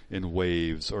in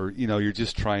waves? Or you're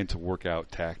just trying to work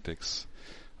out tactics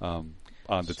on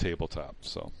the tabletop.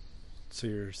 So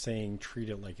you're saying treat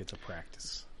it like it's a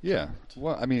practice. Yeah.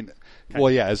 Well, I mean,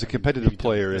 as a competitive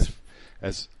player,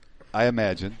 as I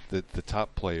imagine that the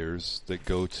top players that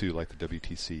go to like the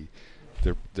WTC,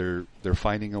 they're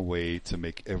finding a way to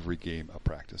make every game a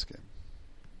practice game.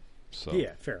 So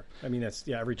yeah, fair. I mean,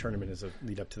 every tournament is a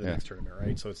lead up to the next tournament,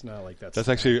 right? So it's not like that's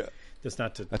actually That's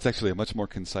not to. That's actually a much more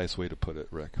concise way to put it,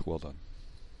 Rick. Well done.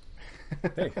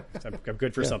 Hey, I'm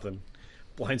good for something.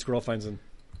 Blind squirrel finds a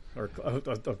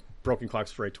broken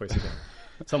clock's right twice a day.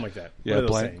 Something like that. Yeah,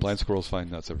 blind squirrels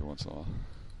find nuts every once in a while.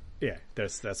 Yeah,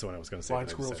 that's the one I was going to say. Blind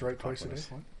squirrels right twice a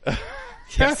day.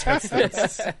 Yes,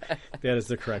 that is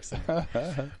the correct thing.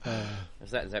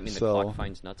 Does that mean the clock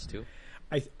finds nuts too?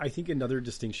 I think another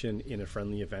distinction in a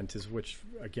friendly event is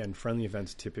again, friendly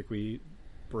events typically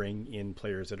bring in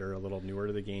players that are a little newer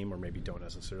to the game or maybe don't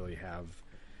necessarily have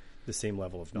the same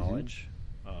level of knowledge.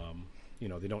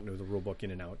 They don't know the rule book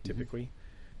in and out typically.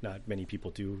 Not many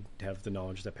people do have the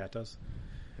knowledge that Pat does.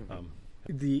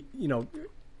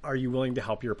 Are you willing to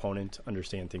help your opponent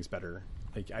understand things better?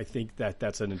 Like, I think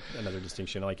that's another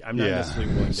distinction. Like, I'm not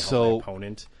necessarily willing to help my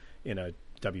opponent in a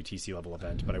WTC level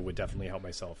event, but I would definitely help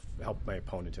my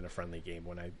opponent in a friendly game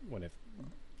when it.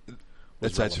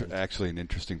 That's actually an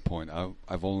interesting point.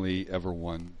 I've only ever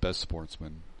won Best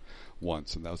Sportsman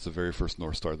once, and that was the very first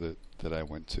North Star that I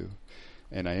went to.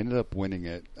 And I ended up winning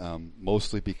it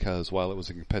mostly because while it was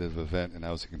a competitive event and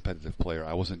I was a competitive player,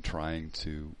 I wasn't trying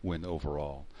to win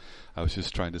overall. I was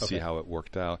just trying to see how it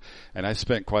worked out. And I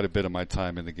spent quite a bit of my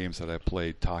time in the games that I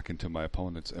played talking to my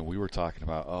opponents, and we were talking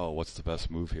about, what's the best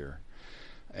move here?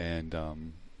 And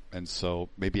so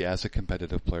maybe as a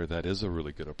competitive player, that is a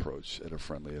really good approach at a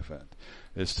friendly event.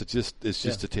 It's just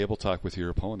to table talk with your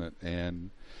opponent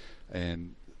and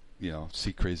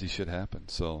see crazy shit happen.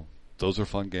 So those are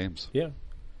fun games. Yeah.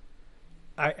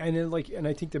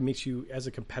 I think that makes you, as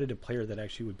a competitive player, that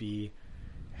actually would be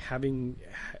helping.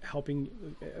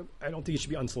 I don't think it should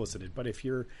be unsolicited, but if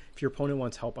your opponent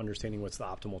wants help understanding what's the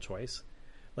optimal choice,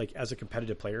 like as a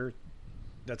competitive player,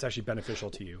 that's actually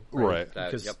beneficial to you, right?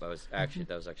 That was actually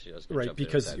right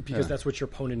because that's what your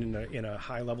opponent in a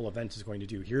high level event is going to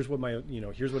do. Here's what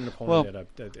here's what an opponent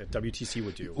at WTC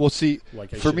would do. Well, see,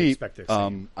 for me,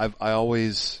 I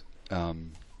always.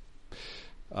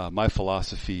 My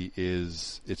philosophy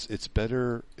is it's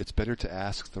better to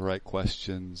ask the right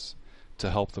questions to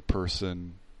help a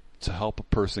person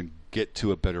get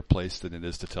to a better place than it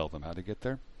is to tell them how to get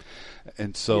there.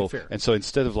 And so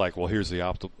instead of like, well, here's the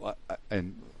optimal,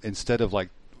 and instead of like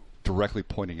directly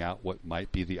pointing out what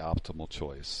might be the optimal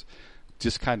choice,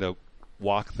 just kind of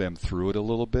walk them through it a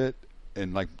little bit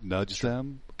and like nudge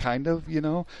them, kind of,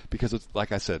 because it's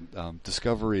like I said,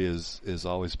 discovery is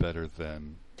always better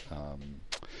than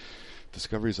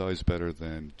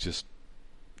just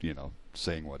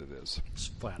saying what it is.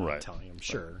 Just flat out telling them.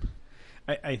 Sure.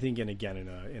 I think, and again,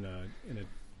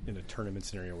 in a tournament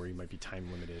scenario where you might be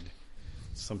time limited,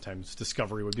 sometimes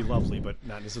discovery would be lovely, but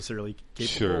not necessarily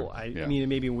capable. Sure. I mean,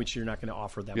 maybe in which you're not going to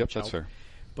offer that much help. That's fair.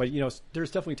 But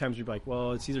there's definitely times where you're like,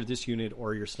 well, it's either this unit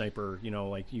or your sniper.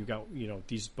 Like you got,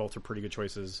 these both are pretty good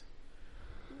choices.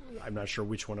 I'm not sure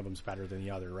which one of them's better than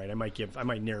the other, right? I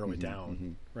might narrow it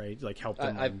down, right? Like help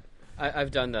them.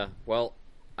 I've done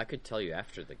I could tell you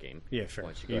after the game. Yeah, fair.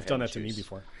 You've done that to me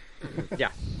before. Yeah.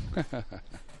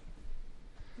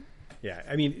 Yeah,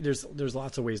 I mean, there's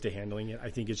lots of ways to handling it.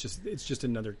 I think it's just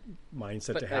another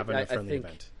mindset to have in a friendly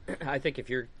event. I think if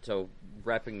you're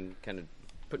putting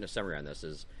a summary on this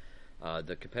is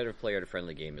the competitive player at a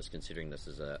friendly game is considering this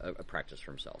as a practice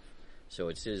for himself. So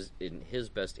it's in his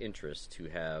best interest to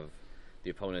have the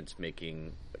opponents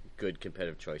making good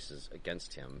competitive choices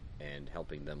against him and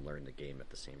helping them learn the game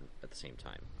at the same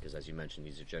time. Because as you mentioned,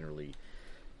 these are generally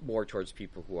more towards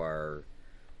people who are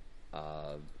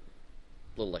a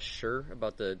little less sure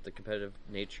about the competitive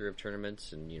nature of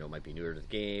tournaments, and might be newer to the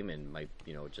game, and might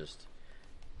just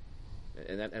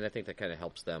and I think that kind of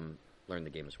helps them learn the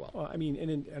game as well. Well, I mean,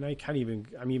 and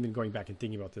I'm even going back and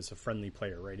thinking about this, a friendly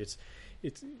player, right?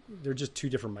 They're just two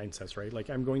different mindsets, right? Like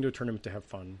I'm going to a tournament to have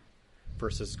fun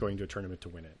versus going to a tournament to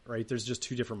win it, right? There's just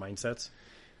two different mindsets.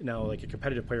 Now, like a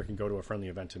competitive player can go to a friendly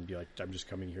event and be like, I'm just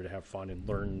coming here to have fun and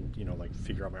learn, like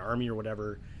figure out my army or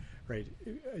whatever, right?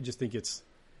 I just think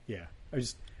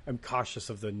I'm cautious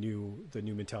of the new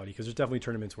mentality, because there's definitely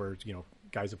tournaments where,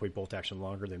 guys have played bolt action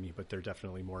longer than me, but they're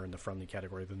definitely more in the friendly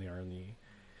category than they are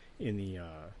in the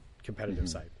competitive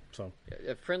side. So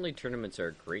friendly tournaments are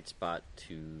a great spot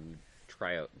to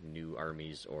try out new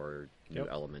armies or new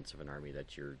elements of an army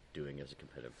that you're doing as a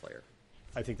competitive player.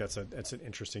 I think that's an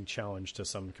interesting challenge to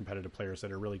some competitive players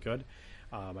that are really good.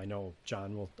 I know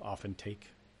John will often take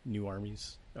new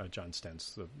armies. John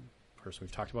Stentz, the person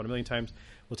we've talked about a million times,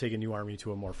 will take a new army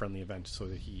to a more friendly event so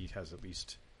that he has at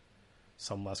least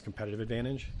some less competitive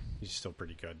advantage. He's still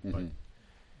pretty good, but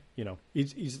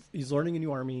he's learning a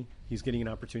new army. He's getting an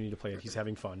opportunity to play it. He's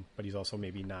having fun, but he's also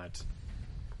maybe not,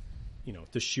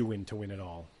 the shoe-in to win it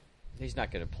all. He's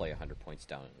not going to play 100 points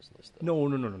down in his list, though.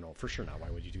 No, for sure not. Why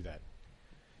would you do that?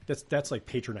 that's like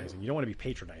patronizing. You don't want to be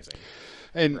patronizing.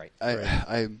 And Right.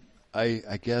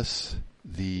 I guess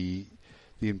the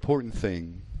important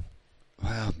thing.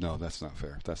 Well, no, that's not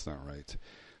fair. That's not right.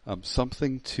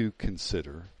 Something to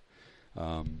consider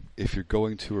if you're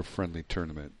going to a friendly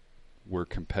tournament where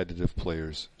competitive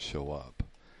players show up.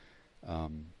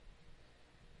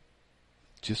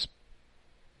 Just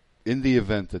in the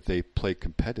event that they play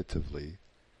competitively,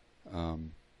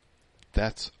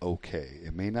 that's okay.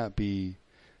 It may not be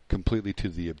completely to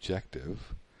the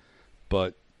objective,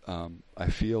 but I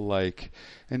feel like,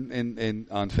 and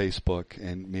on Facebook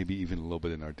and maybe even a little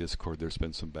bit in our Discord, there's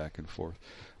been some back and forth.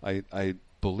 I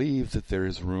believe that there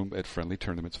is room at friendly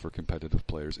tournaments for competitive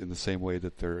players in the same way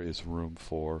that there is room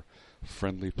for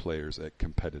friendly players at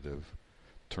competitive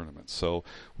tournaments. So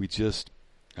we just,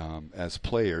 as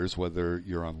players, whether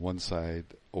you're on one side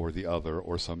or the other,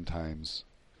 or sometimes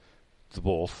the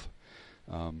both,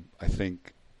 I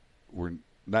think we're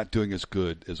not doing as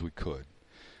good as we could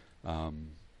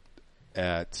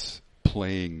at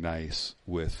playing nice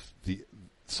with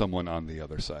someone on the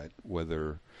other side,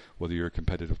 whether you're a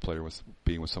competitive player with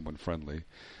being with someone friendly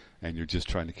and you're just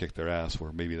trying to kick their ass,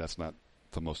 where maybe that's not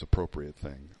the most appropriate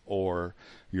thing, or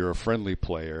you're a friendly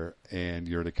player and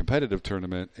you're at a competitive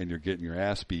tournament and you're getting your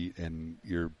ass beat and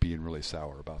you're being really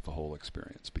sour about the whole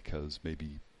experience because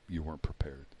maybe you weren't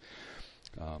prepared.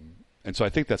 And so I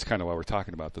think that's kind of why we're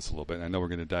talking about this a little bit. And I know we're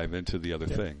going to dive into the other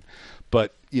thing,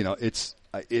 but it's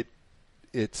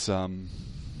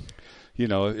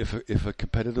if a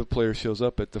competitive player shows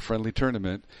up at the friendly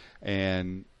tournament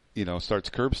and starts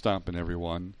curb stomping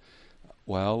everyone,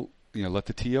 well, let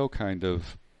the TO kind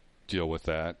of deal with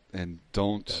that and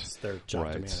don't. That's their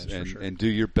job to manage, for sure. And do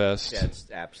your best.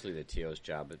 That's absolutely the TO's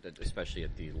job, especially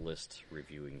at the list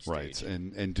reviewing stage. Right,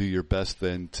 and do your best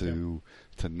then to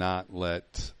not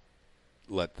let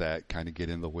that kind of get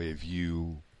in the way of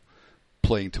you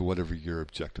playing to whatever your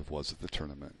objective was at the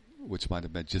tournament, which might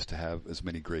have been just to have as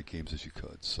many great games as you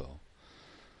could. So,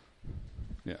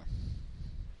 yeah.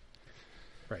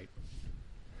 Right.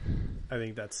 I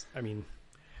think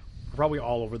we're probably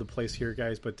all over the place here,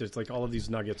 guys, but there's like all of these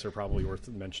nuggets are probably worth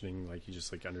mentioning, like you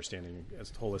just like understanding as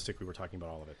holistically we're talking about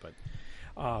all of it.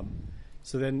 But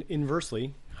so then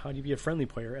inversely, how do you be a friendly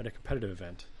player at a competitive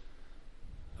event?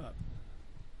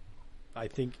 I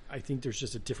think there's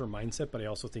just a different mindset, but I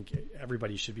also think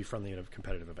everybody should be friendly at a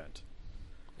competitive event.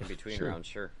 In between rounds,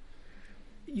 sure.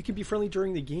 You can be friendly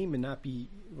during the game and not be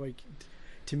like.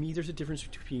 To me, there's a difference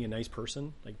between being a nice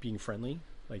person, like being friendly,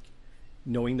 like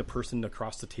knowing the person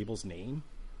across the table's name,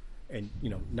 and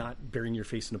not burying your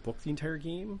face in a book the entire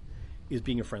game, is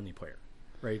being a friendly player,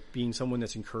 right? Being someone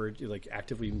that's encouraged, like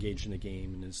actively engaged in the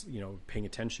game and is paying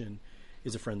attention,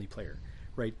 is a friendly player,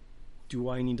 right? Do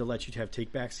I need to let you to have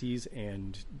take backsies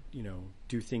and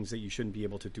do things that you shouldn't be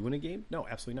able to do in a game? No,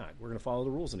 absolutely not. We're going to follow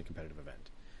the rules in a competitive event.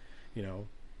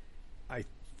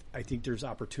 I think there's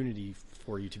opportunity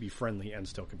for you to be friendly and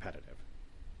still competitive.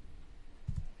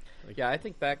 Yeah, I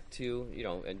think back to,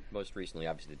 and most recently,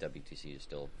 obviously, the WTC is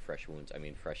still fresh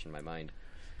in my mind.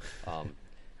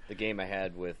 The game I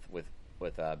had with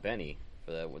Benny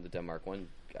for the Denmark 1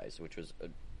 guys, which was a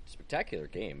spectacular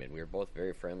game, and we were both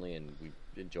very friendly, and we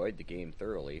enjoyed the game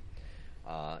thoroughly.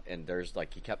 And there's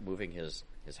he kept moving his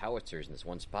howitzers in this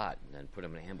one spot and then put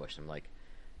them in an ambush. And I'm like,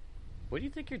 what do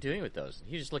you think you're doing with those? And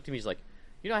he just looked at me, he's like,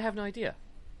 I have no idea.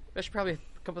 I should probably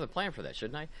come up with a plan for that,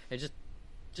 shouldn't I? And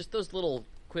just those little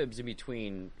quibs in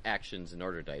between actions and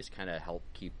order dice kind of help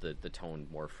keep the tone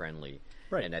more friendly.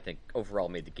 Right. And I think overall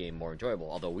made the game more enjoyable,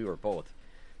 although we were both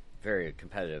very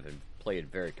competitive and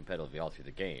played very competitively all through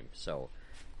the game. So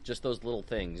just those little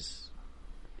things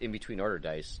in between order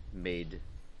dice made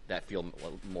that feel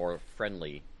more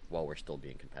friendly while we're still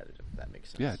being competitive, if that makes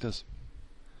sense. Yeah, it does.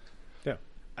 Yeah.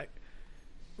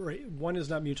 Right. One is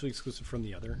not mutually exclusive from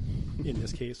the other in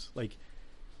this case.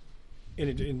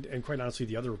 And quite honestly,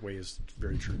 the other way is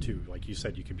very true too. Like you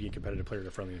said, you could be a competitive player at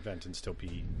a friendly event and still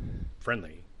be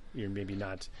friendly. You're maybe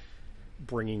not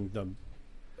bringing the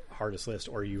hardest list,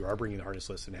 or you are bringing the hardest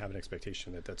list and have an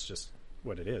expectation that that's just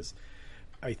what it is.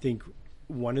 I think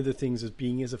one of the things is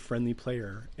being as a friendly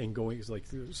player and going is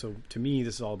so to me,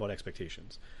 this is all about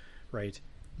expectations, right?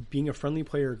 Being a friendly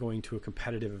player going to a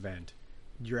competitive event,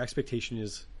 your expectation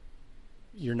is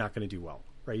you're not going to do well,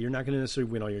 right? You're not going to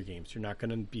necessarily win all your games. You're not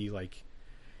going to be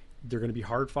they're going to be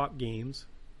hard fought games.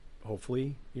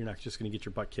 Hopefully you're not just going to get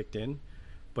your butt kicked in,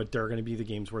 but there are going to be the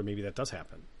games where maybe that does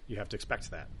happen. You have to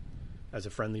expect that as a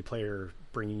friendly player,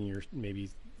 bringing your maybe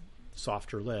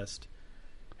softer list,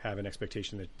 have an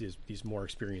expectation that these more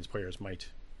experienced players might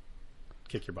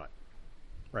kick your butt,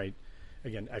 right?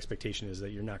 Again, expectation is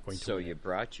that you're not going to. So you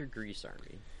brought your grease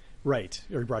army. Right.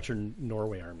 Or you brought your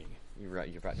Norway army. You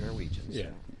brought Norwegians. Yeah.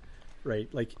 Right.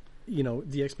 Like,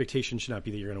 the expectation should not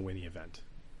be that you're going to win the event.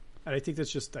 And I think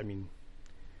that's just,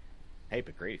 Hey,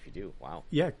 but great if you do. Wow.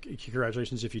 yeah,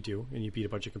 congratulations if you do, and you beat a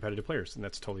bunch of competitive players, and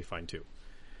that's totally fine too.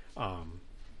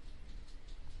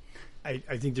 I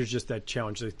think there's just that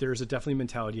challenge. Like, there's a definitely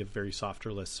mentality of very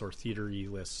softer lists or theater-y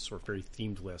lists or very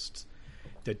themed lists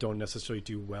that don't necessarily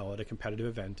do well at a competitive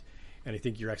event. And I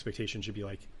think your expectation should be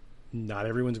like, not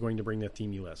everyone's going to bring that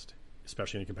themey list,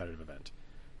 especially in a competitive event,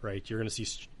 right? You're going to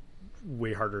see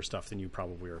way harder stuff than you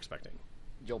probably were expecting.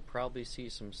 You'll probably see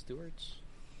some stewards.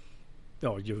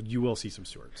 No, you will see some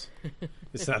stewards.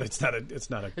 It's not a.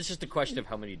 It's just a question of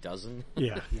how many dozen.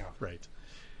 Yeah, right.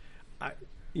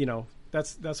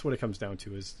 That's what it comes down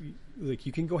to is, like,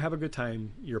 you can go have a good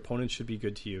time. Your opponent should be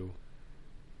good to you,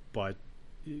 but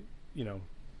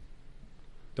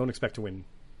don't expect to win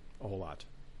a whole lot,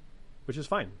 which is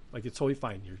fine. Like, it's totally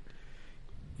fine.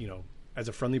 You're, as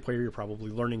a friendly player, you're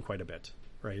probably learning quite a bit,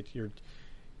 right?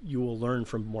 You will learn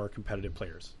from more competitive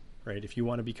players, right? If you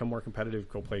want to become more competitive,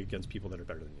 go play against people that are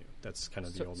better than you. That's kind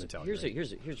of the old mentality.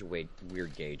 Here's a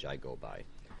weird gauge I go by.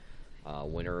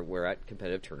 When we're at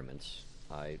competitive tournaments,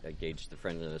 I gauge the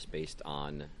friendliness based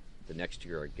on the next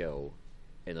year I go,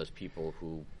 and those people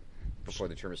who, before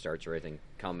the tournament starts or anything,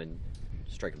 come and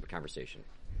strike up a conversation.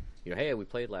 Hey, we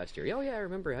played last year. Oh yeah, I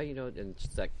remember how and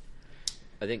it's like,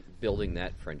 I think building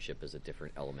that friendship is a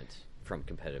different element from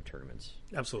competitive tournaments.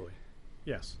 Absolutely,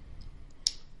 yes.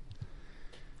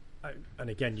 And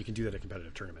again, you can do that at a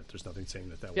competitive tournament. There's nothing saying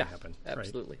that won't happen.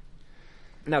 Absolutely.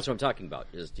 Right? And that's what I'm talking about.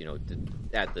 Is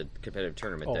at the competitive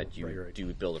tournament that you right.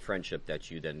 do build a friendship that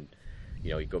you then,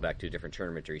 you go back to a different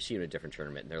tournament or you see them in a different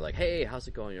tournament and they're like, hey, how's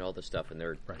it going? And all this stuff, and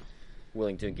they're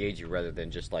willing to engage you rather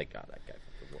than just like, oh, that guy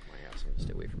fucking whooped my ass. I'm gonna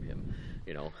stay away from him.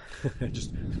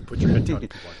 Just put your head down.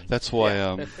 That's why.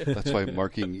 That's why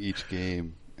marking each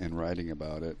game and writing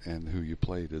about it and who you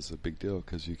played is a big deal,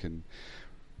 because you can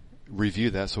review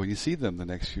that. So when you see them the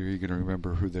next year, you're going to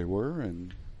remember who they were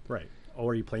and. Right.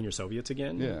 Or are you playing your Soviets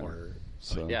again? Yeah. Or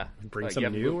bring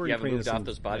something new? You haven't moved off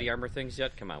those body armor things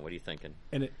yet? Come on, what are you thinking?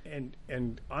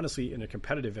 And honestly, in a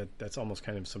competitive, that's almost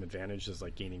kind of some advantage, is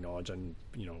like gaining knowledge on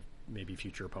maybe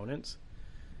future opponents.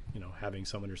 Having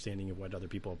some understanding of what other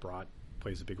people have brought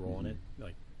plays a big role in it.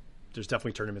 Like, there's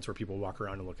definitely tournaments where people walk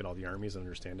around and look at all the armies and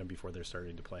understand them before they're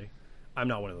starting to play. I'm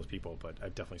not one of those people, but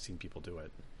I've definitely seen people do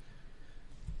it.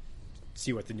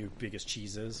 See what the new biggest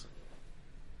cheese is.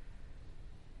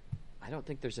 I don't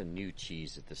think there's a new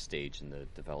cheese at this stage in the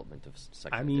development of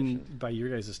second edition. By your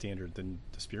guys' standard, then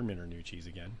the Spearmen are new cheese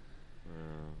again.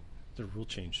 The rule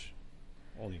change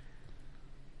only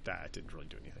that didn't really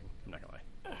do anything. I'm not gonna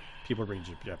lie. People are bringing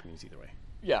Japanese either way.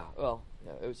 Yeah, well,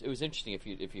 it was interesting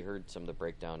if you heard some of the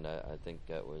breakdown. I think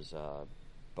that was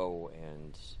Bo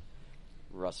and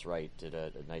Russ Wright did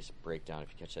a nice breakdown, if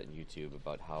you catch that on YouTube,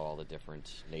 about how all the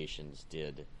different nations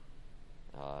did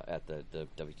at the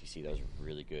WTC. That was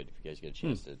really good. If you guys get a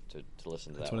chance to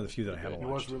listen to that. That's one of the few that I haven't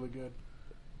watched. It was really good.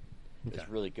 It's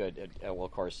really good. And, well,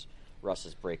 of course, Russ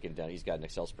is breaking down. He's got an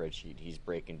Excel spreadsheet. He's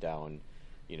breaking down,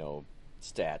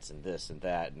 stats and this and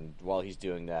that. And while he's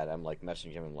doing that, I'm like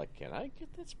messaging him. I'm like, can I get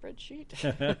that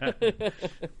spreadsheet?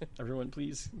 Everyone,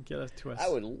 please get it to us. I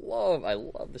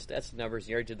love the stats and numbers.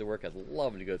 You already did the work. I'd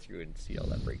love to go through and see all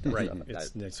that breakdown. Right.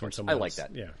 Stuff. I like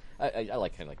that. Yeah. I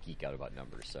like kind of like geek out about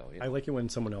numbers. So I like it when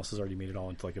someone else has already made it all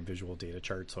into like a visual data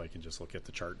chart, so I can just look at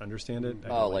the chart and understand it.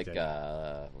 Was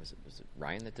it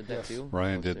Ryan that did that too?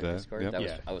 Ryan did that.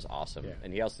 Yep. That was awesome. Yeah.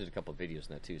 And he also did a couple of videos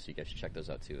on that too, so you guys should check those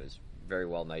out too. It's very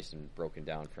well, nice and broken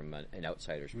down from an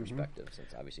outsider's perspective,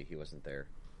 since obviously he wasn't there.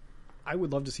 I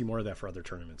would love to see more of that for other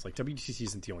tournaments. Like, WTC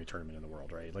isn't the only tournament in the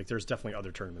world, right? Like, there's definitely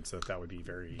other tournaments that would be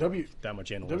very that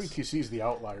much analysis. WTC is the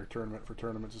outlier tournament for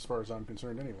tournaments, as far as I'm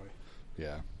concerned, anyway.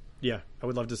 Yeah, I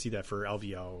would love to see that for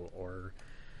LVO, or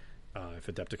if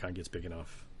Adepticon gets big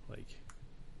enough, like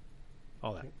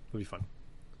all that would be fun.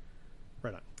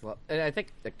 Right on. Well, and I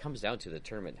think it comes down to the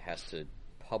tournament has to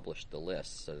publish the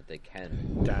list so that they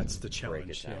can. That's the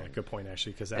challenge. Yeah, good point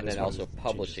actually. Because and then also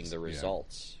publishing the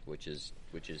results, which is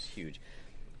huge.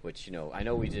 Which I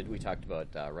know we talked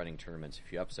about running tournaments a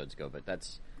few episodes ago, but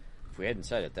if we hadn't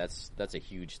said it, that's a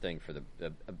huge thing for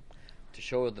to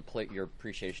show your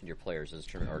appreciation to your players as a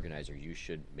tournament organizer. You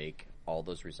should make all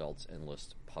those results and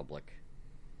lists public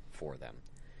for them.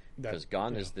 Because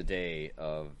gone is the day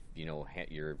of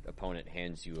your opponent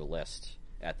hands you a list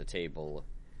at the table,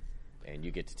 and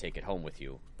you get to take it home with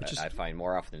you. I find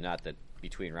more often than not that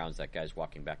between rounds, that guy's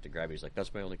walking back to grab it. He's like,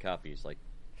 "That's my only copy." He's like,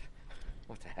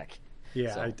 "What the heck?"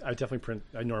 Yeah, so. I definitely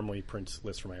I normally print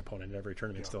lists for my opponent at every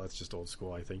tournament. Still, that's just old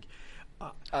school, I think.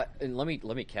 And let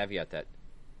me caveat that.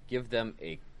 Give them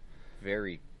a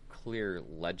very clear,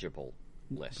 legible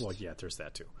list. Well, yeah, there's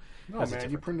that too. No, That's man,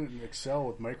 you different. print it in Excel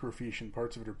with microfiche and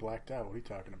parts of it are blacked out. What are you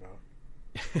talking about?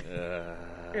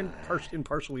 And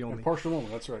partially only. And partial only,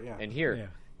 that's right, yeah. And here, Yeah.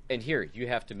 you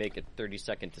have to make a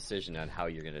 30-second decision on how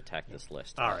you're going to attack this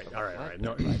list. All right.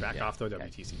 No, back off the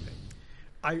WTC thing.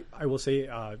 I will say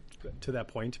to that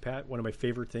point, Pat, one of my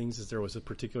favorite things is there was a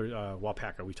particular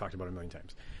Wapaka, we talked about it a million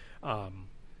times,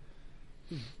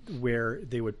 where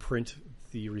they would print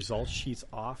the results sheets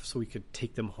off so we could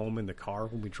take them home in the car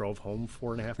when we drove home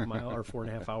 4.5 miles or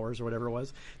 4.5 hours or whatever it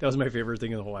was. That was my favorite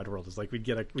thing in the whole wide world. Is like we'd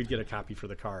get a copy for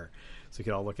the car so we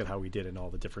could all look at how we did and all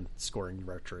the different scoring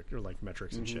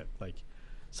metrics and shit. Like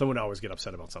someone would always get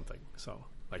upset about something. So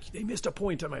like they missed a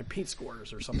point on my paint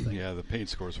scores or something. Yeah, the paint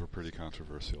scores were pretty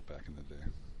controversial back in the day.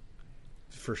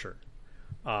 For sure.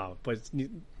 But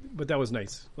that was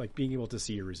nice. Like being able to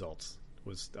see your results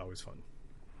was always fun.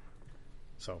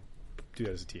 So do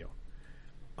that as a TO.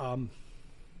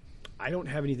 I don't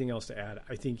have anything else to add.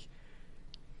 I think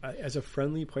as a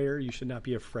friendly player, you should not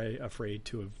be afraid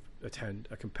to attend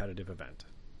a competitive event.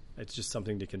 It's just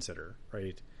something to consider,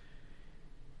 right?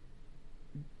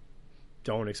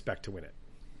 Don't expect to win it.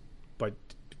 But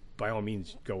by all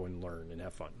means, go and learn and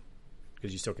have fun.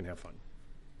 Because you still can have fun.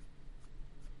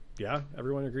 Yeah?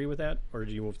 Everyone agree with that? Or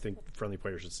do you think friendly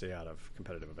players should stay out of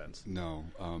competitive events? No.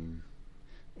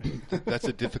 That's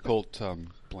a difficult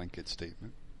blanket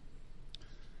statement.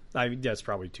 I mean, that's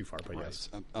probably too far, but yes.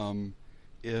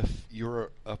 If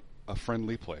you're a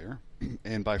friendly player,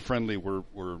 and by friendly we're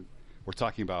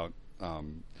talking about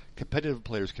competitive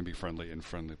players can be friendly and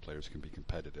friendly players can be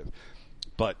competitive.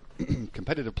 But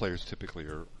competitive players typically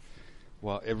are,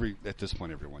 well, at this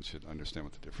point everyone should understand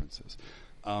what the difference is.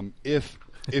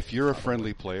 If you're a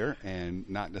friendly player and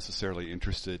not necessarily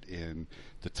interested in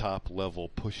the top level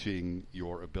pushing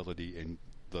your ability and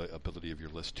the ability of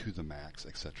your list to the max,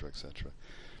 etc.,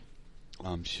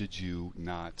 should you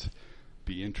not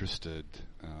be interested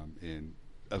in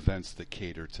events that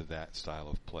cater to that style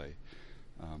of play?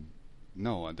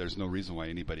 No, there's no reason why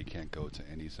anybody can't go to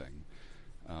anything.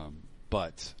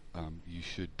 But you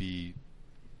should be,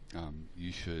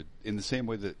 in the same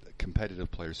way that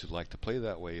competitive players who like to play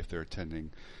that way, if they're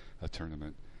attending a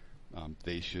tournament,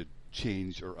 they should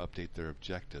change or update their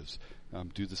objectives.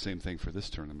 Do the same thing for this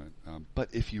tournament. But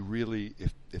if you really,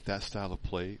 if that style of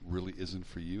play really isn't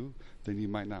for you, then you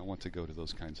might not want to go to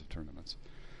those kinds of tournaments.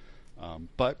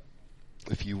 But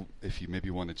if you maybe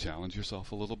want to challenge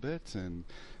yourself a little bit and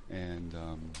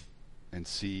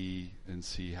see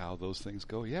how those things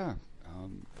go,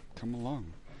 come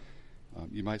along.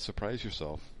 You might surprise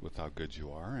yourself with how good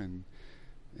you are, and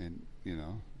you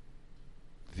know,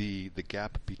 the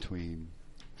gap between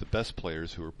the best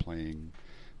players who are playing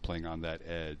on that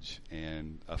edge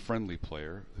and a friendly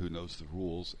player who knows the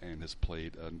rules and has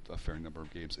played a fair number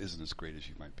of games isn't as great as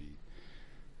you might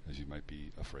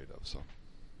be afraid of. So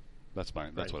that's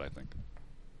what I think.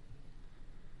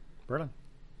 Right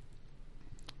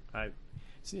on.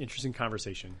 It's an interesting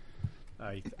conversation.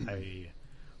 I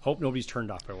hope nobody's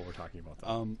turned off by what we're talking about,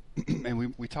 though.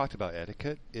 And we talked about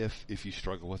etiquette. If you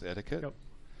struggle with etiquette,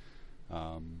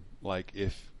 Yep. Like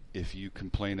if you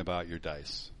complain about your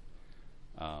dice,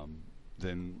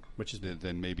 then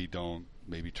maybe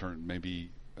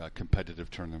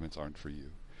competitive tournaments aren't for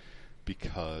you,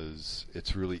 because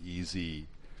it's really easy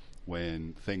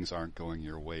when things aren't going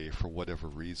your way for whatever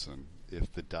reason.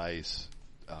 If the dice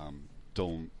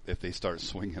if they start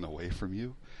swinging away from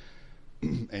you,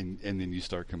 and then you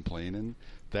start complaining,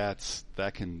 that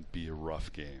can be a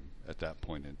rough game at that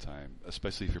point in time,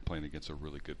 especially if you're playing against a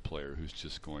really good player who's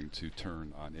just going to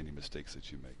turn on any mistakes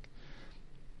that you make,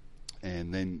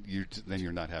 and then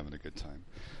you're not having a good time.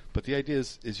 But the idea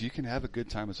is you can have a good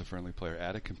time as a friendly player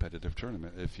at a competitive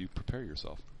tournament if you prepare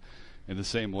yourself, in the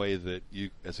same way that you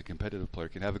as a competitive player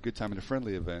can have a good time at a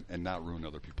friendly event and not ruin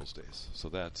other people's days. So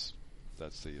that's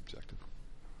the objective.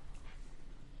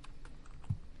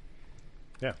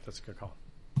 Yeah, that's a good call.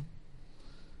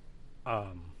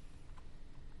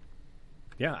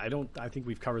 Yeah, I think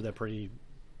we've covered that pretty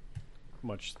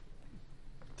much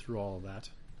through all of that.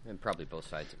 And probably both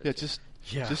sides of it.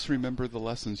 Yeah, just remember the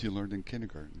lessons you learned in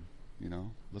kindergarten. You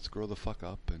know, let's grow the fuck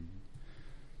up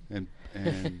and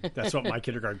that's what my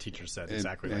kindergarten teacher said.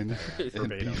 Exactly like that. And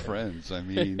be friends. I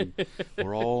mean, we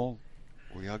all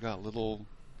got little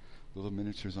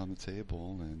miniatures on the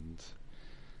table, and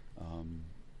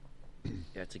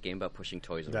yeah, it's a game about pushing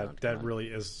toys around. That really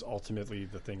is ultimately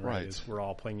the thing, right? Right. Is we're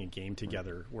all playing a game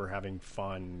together. We're having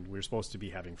fun. We're supposed to be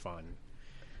having fun.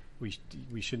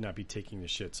 We should not be taking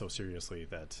this shit so seriously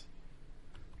that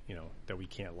that we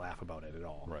can't laugh about it at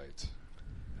all. Right.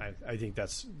 I think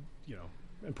that's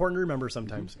important to remember.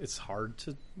 Sometimes it's hard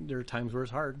to. There are times where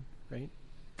it's hard, right?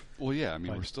 Well, yeah. I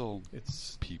mean, But we're still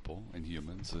it's people and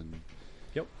humans, and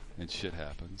Yep. shit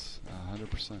happens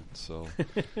 100%.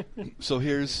 So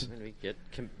here's And we get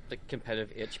the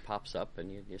competitive itch pops up,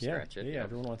 and you scratch it. Yeah.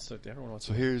 Everyone wants to.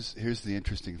 so here's the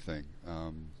interesting thing.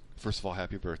 First of all,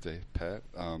 happy birthday, Pat.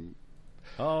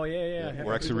 Oh yeah.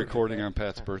 We're actually recording on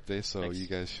Pat's birthday, so Thanks. you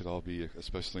guys should all be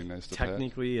especially nice to Pat.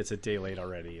 Technically, it's a day late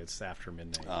already. It's after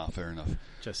midnight. Fair enough.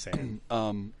 Just saying.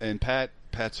 And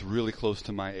Pat's really close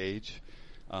to my age,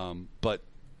 but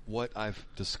what I've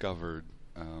discovered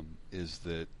is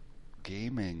that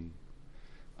gaming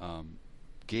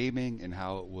and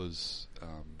how it was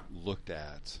looked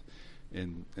at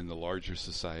in the larger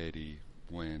society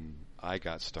when I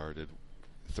got started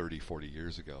 30, 40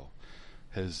 years ago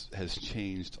has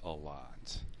changed a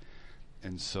lot.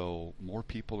 And so more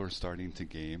people are starting to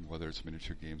game, whether it's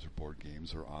miniature games or board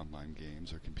games or online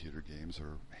games or computer games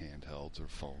or handhelds or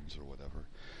phones or whatever.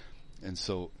 And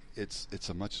so it's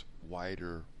a much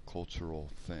wider cultural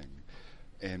thing.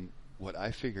 And what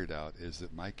I figured out is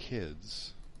that my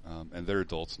kids, and they're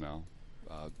adults now,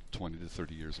 20 to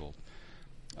 30 years old,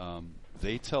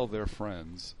 they tell their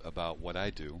friends about what I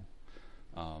do,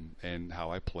 and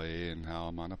how I play and how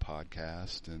I'm on a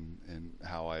podcast and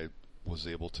how I was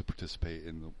able to participate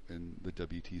in the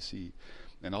WTC,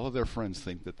 and all of their friends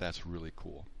think that that's really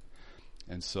cool.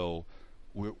 And so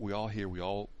we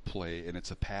all play, and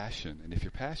it's a passion. And if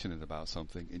you're passionate about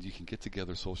something and you can get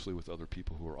together socially with other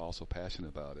people who are also passionate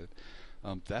about it,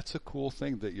 that's a cool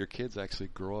thing that your kids actually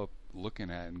grow up looking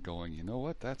at and going, you know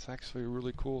what, that's actually a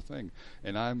really cool thing.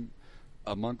 And I'm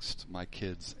amongst my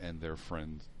kids and their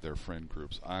friend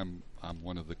groups, I'm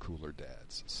one of the cooler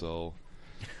dads. So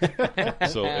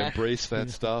embrace that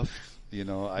stuff.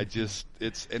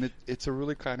 It's a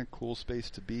really kind of cool space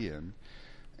to be in.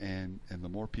 And the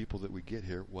more people that we get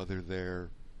here, whether they're,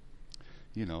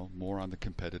 more on the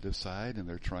competitive side and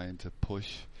they're trying to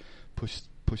push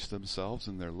themselves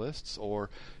in their lists,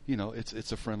 or,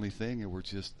 it's a friendly thing and we're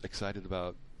just excited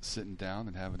about sitting down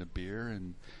and having a beer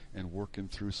and working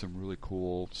through some really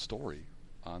cool story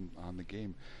on the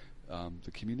game.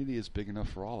 The community is big enough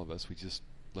for all of us.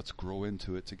 Let's grow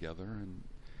into it together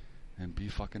and be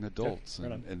fucking adults. Yeah,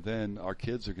 right on. And then our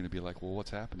kids are going to be like, well, what's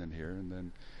happening here? And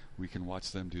then we can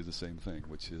watch them do the same thing,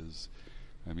 which is,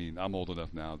 I mean, I'm old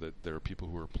enough now that there are people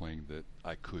who are playing that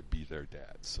I could be their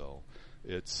dad. So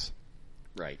it's,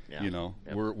 Right. Yeah.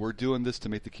 Yep. We're doing this to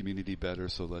make the community better.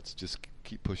 So let's just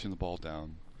keep pushing the ball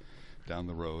down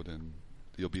the road, and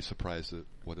you'll be surprised at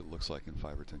what it looks like in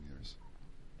 5 or 10 years.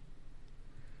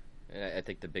 And I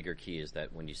think the bigger key is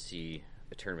that when you see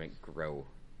a tournament grow,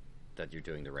 that you're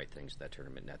doing the right things. That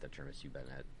tournament, not the tournaments you've been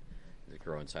at, the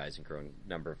growing size and growing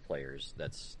number of players.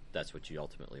 That's what you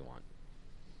ultimately want.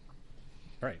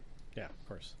 Right. Yeah. Of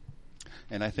course.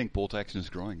 And I think bolt action is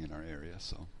growing in our area.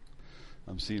 So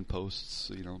I'm seeing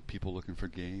posts, people looking for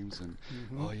games, and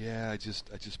oh yeah, I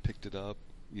just picked it up,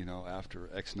 after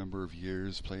X number of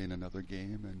years playing another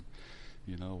game, and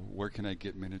where can I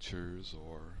get miniatures,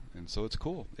 and so it's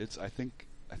cool. I think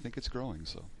it's growing.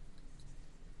 So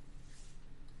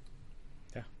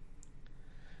Yeah.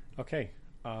 Okay.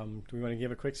 Do we want to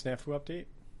give a quick snafu update?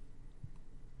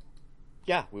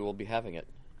 Yeah, we will be having it.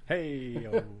 Hey,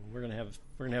 we're gonna have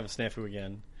a snafu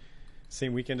again.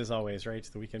 Same weekend as always, right? It's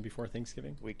the weekend before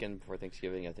Thanksgiving. Weekend before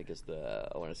Thanksgiving, I think is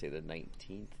I want to say the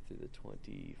 19th through the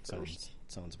 21st.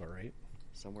 Sounds about right.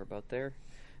 Somewhere about there.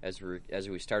 As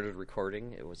we started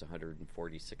recording, it was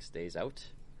 146 days out.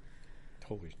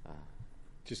 Totally.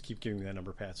 Just keep giving me that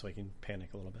number, Pat, so I can panic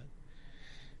a little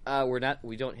bit.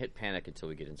 We don't hit panic until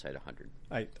we get inside 100.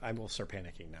 I will start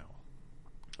panicking now.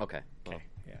 Okay. Okay.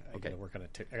 Yeah. I okay. gotta work on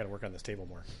it. I gotta work on this table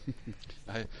more.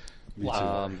 me too.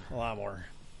 A lot more.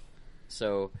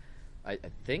 So, I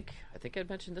think I'd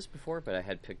mentioned this before, but I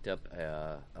had picked up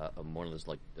one of those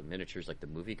like the miniatures, like the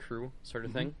movie crew sort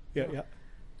of thing. Yeah.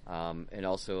 And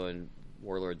also in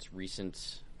Warlord's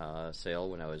recent sale,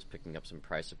 when I was picking up some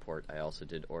prize support, I also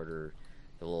did order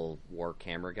the little war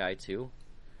camera guy too.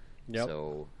 Yep.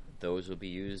 So those will be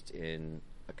used in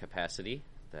a capacity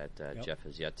that Jeff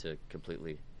has yet to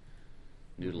completely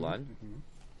noodle on.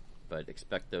 But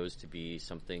expect those to be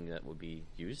something that will be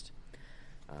used.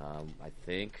 I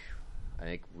think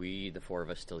we, the four of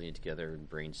us, still need to together and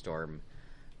brainstorm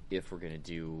if we're going to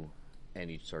do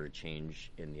any sort of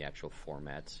change in the actual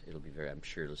format. I'm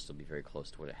sure it'll still be very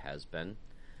close to what it has been.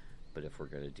 But if we're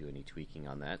going to do any tweaking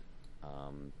on that,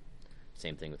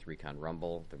 same thing with Recon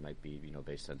Rumble. There might be,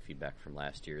 based on feedback from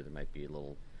last year, there might be a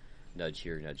little nudge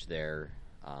here, nudge there.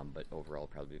 but overall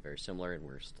probably very similar, and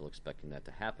we're still expecting that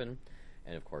to happen.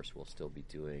 And of course, we'll still be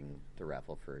doing the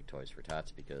raffle for Toys for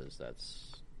Tots because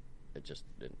that's just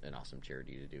an awesome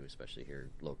charity to do, especially here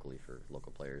locally for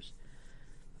local players.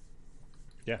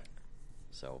 Yeah.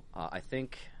 So I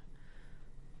think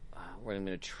what I'm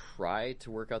going to try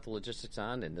to work out the logistics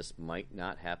on, and this might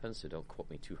not happen, so don't quote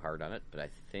me too hard on it, but I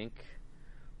think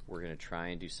we're going to try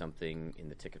and do something in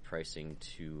the ticket pricing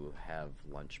to have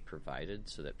lunch provided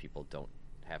so that people don't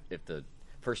have,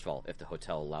 first of all, if the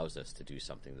hotel allows us to do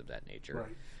something of that nature,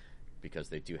 Right. because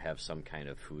they do have some kind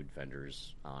of food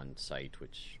vendors on site,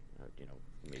 which,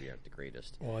 maybe aren't the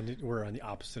greatest. Well, and we're on the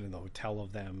opposite in the hotel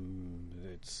of them.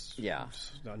 It's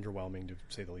underwhelming to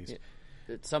say the least.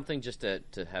 It's something just to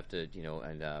have to,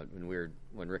 and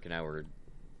when Rick and I were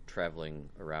traveling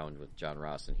around with John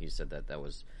Ross, and he said that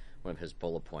was one of his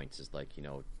bullet points is like,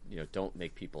 don't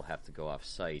make people have to go off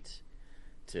site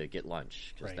to get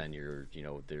lunch, because then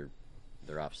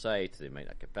they're off site, they might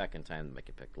not get back in time, they might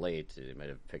get picked late, they might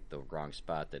have picked the wrong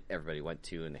spot that everybody went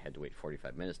to and they had to wait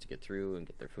 45 minutes to get through and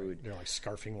get their food. They're like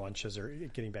scarfing lunch as they're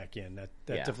getting back in. That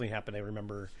definitely happened. I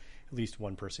remember at least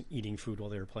one person eating food while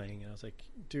they were playing, and I was like,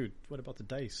 dude, what about the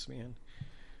dice, man?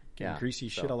 Getting greasy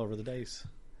shit all over the dice.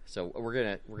 So we're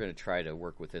gonna try to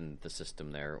work within the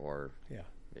system there, or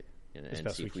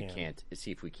and see if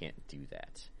we can't do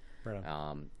that. Right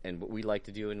on. And what we like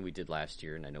to do, and we did last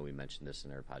year, and I know we mentioned this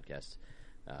in our podcast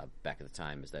back at the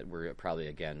time, is that we're probably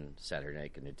again Saturday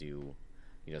night going to do,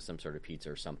 some sort of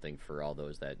pizza or something for all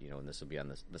those that and this will be on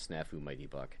the Snafu Mighty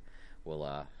Buck.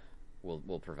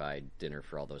 We'll provide dinner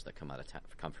for all those that come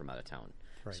from out of town.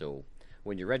 Right. So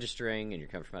when you're registering and you're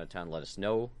coming from out of town, let us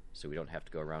know so we don't have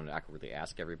to go around and awkwardly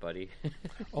ask everybody.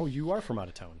 Oh, you are from out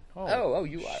of town. Oh,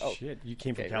 you are. Oh, shit, you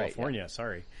came from California. Right, yeah.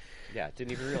 Sorry. Yeah,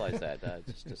 didn't even realize that.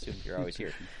 Just assumed you're always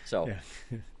here. So,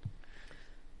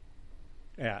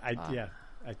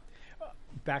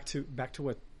 back to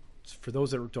what, for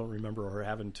those that don't remember or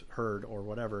haven't heard or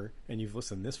whatever, and you've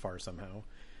listened this far somehow,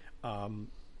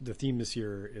 the theme this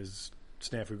year is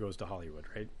Snafu Goes to Hollywood,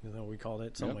 right? Is that what we called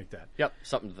it? Something like that. Yep,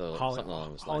 something along those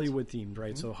lines. Hollywood themed,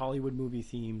 right? Mm-hmm. So Hollywood movie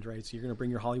themed, right? So you're going to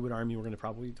bring your Hollywood army. We're going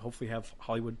to hopefully have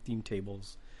Hollywood themed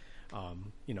tables.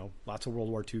 Lots of World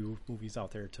War II movies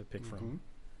out there to pick from.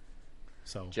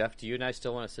 So, Jeff, do you and I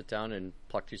still want to sit down and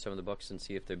pluck through some of the books and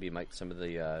see if some of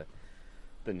the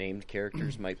named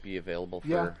characters might be available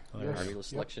for army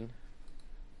list selection?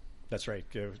 That's right.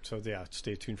 So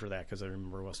stay tuned for that, because I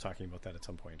remember us talking about that at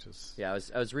some point. I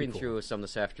was reading through some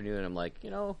this afternoon, and I'm like,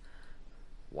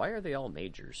 why are they all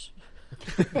majors?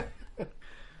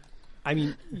 I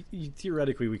mean,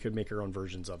 theoretically, we could make our own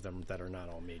versions of them that are not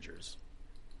all majors.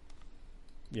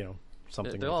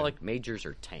 Something. They're all like majors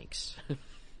or tanks.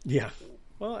 Yeah.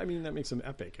 Well, I mean, that makes them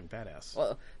epic and badass.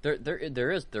 Well,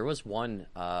 there was one.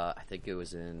 I think it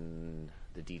was in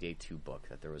the D-Day 2 book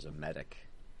that there was a medic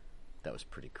that was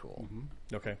pretty cool.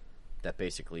 Mm-hmm. Okay. That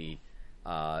basically,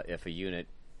 if a unit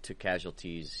took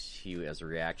casualties, he, as a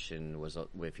reaction,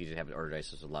 if he didn't have an order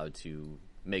dice, was allowed to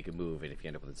make a move, and if he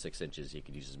ended up within 6 inches, he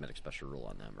could use his medic special rule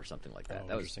on them or something like that.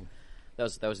 Oh, interesting. That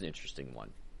was an interesting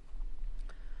one.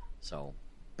 So,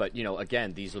 but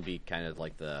again, these will be kind of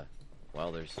like there's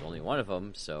only one of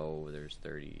them, so there's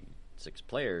 36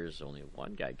 players, only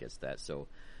one guy gets that, so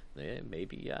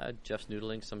maybe Jeff's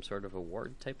noodling some sort of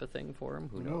award type of thing for him.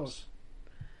 Who knows?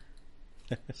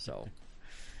 So,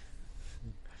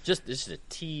 just to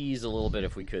tease a little bit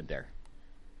if we could there.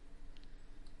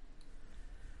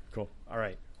 Cool. All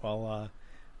right. Well,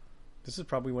 this is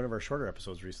probably one of our shorter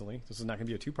episodes recently. This is not going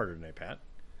to be a two-parter tonight, Pat.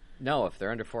 No, if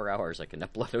they're under 4 hours, I can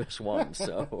upload it as one.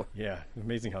 So yeah,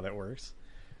 amazing how that works.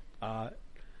 I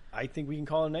think we can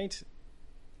call it a night.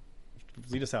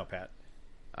 Lead us out, Pat.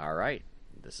 All right.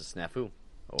 This is Snafu.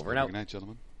 Over and out. Good night,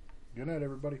 gentlemen. Good night,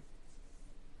 everybody.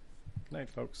 Good night,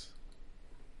 folks.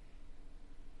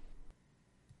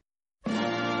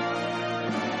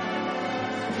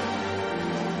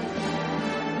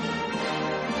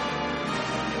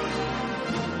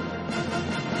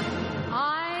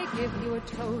 Give you a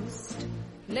toast,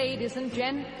 ladies and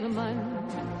gentlemen.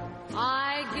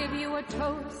 I give you a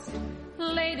toast,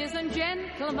 ladies and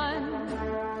gentlemen.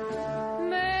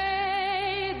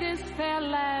 May this fair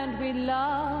land we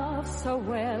love so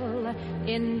well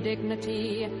in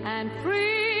dignity and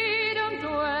freedom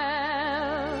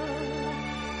dwell.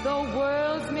 The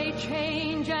worlds may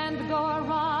change and go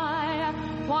awry,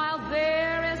 while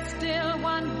there is still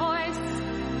one voice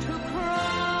to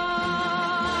cry.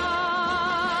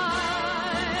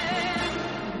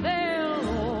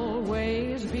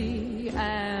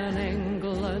 An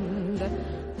England,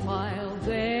 while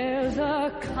there's a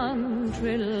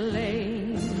country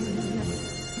lane.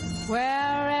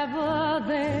 Wherever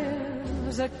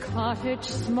there's a cottage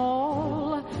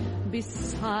small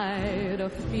beside a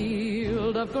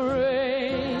field of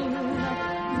grain,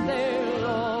 there'll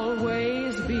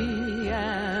always be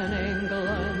an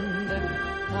England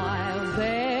while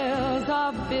there's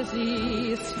a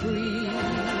busy street.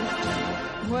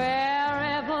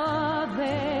 Wherever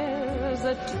there's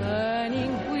a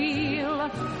turning wheel,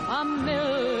 a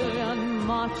million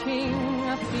marching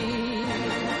feet.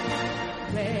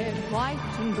 Red, white,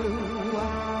 and blue,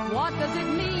 what does it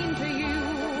mean to you?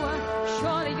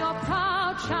 Surely you're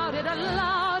proud, shout it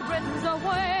aloud, Britain's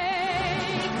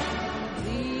awake.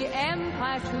 The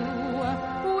Empire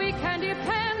too, we can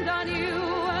depend on you.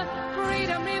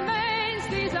 Freedom remains,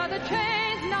 these are the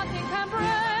chains nothing can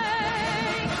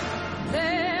break.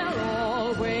 There'll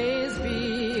always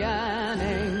be an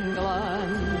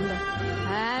England,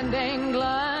 and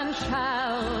England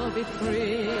shall be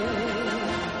free.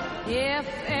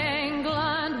 If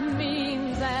England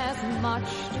means as much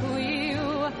to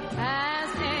you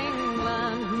as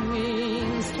England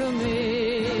means to me.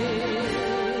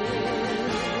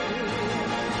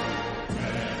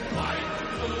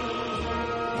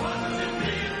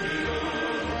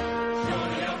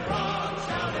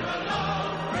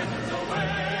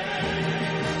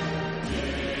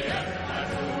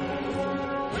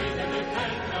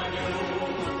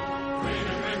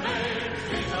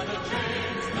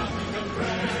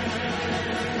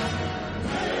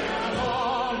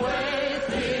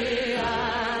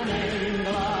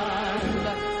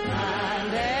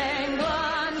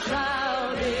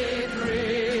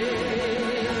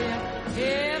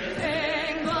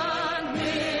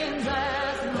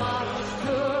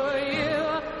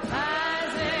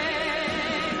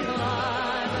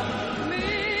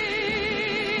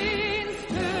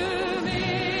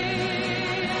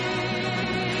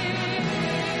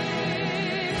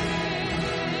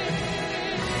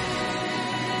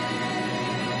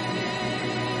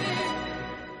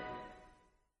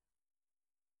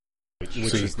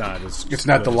 Which is not as It's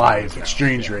not the good as live it is now.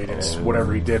 exchange rate. It's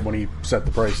whatever he did when he set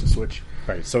the price of Switch.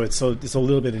 Right, so it's a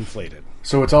little bit inflated.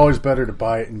 So it's always better to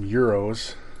buy it in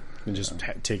euros. And just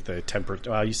take the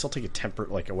 10%. You still take a 10%,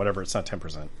 like a whatever. It's not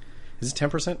 10%. Is it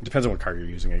 10%? Depends on what card you're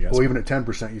using, I guess. Well, even at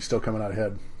 10%, you're still coming out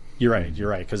ahead. You're right,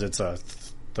 because it's a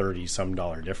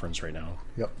 $30-some difference right now.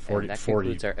 Yep. 40, And that 40.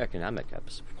 concludes our economic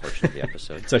portion of the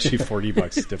episode. It's actually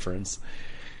 $40 difference.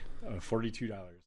 $42.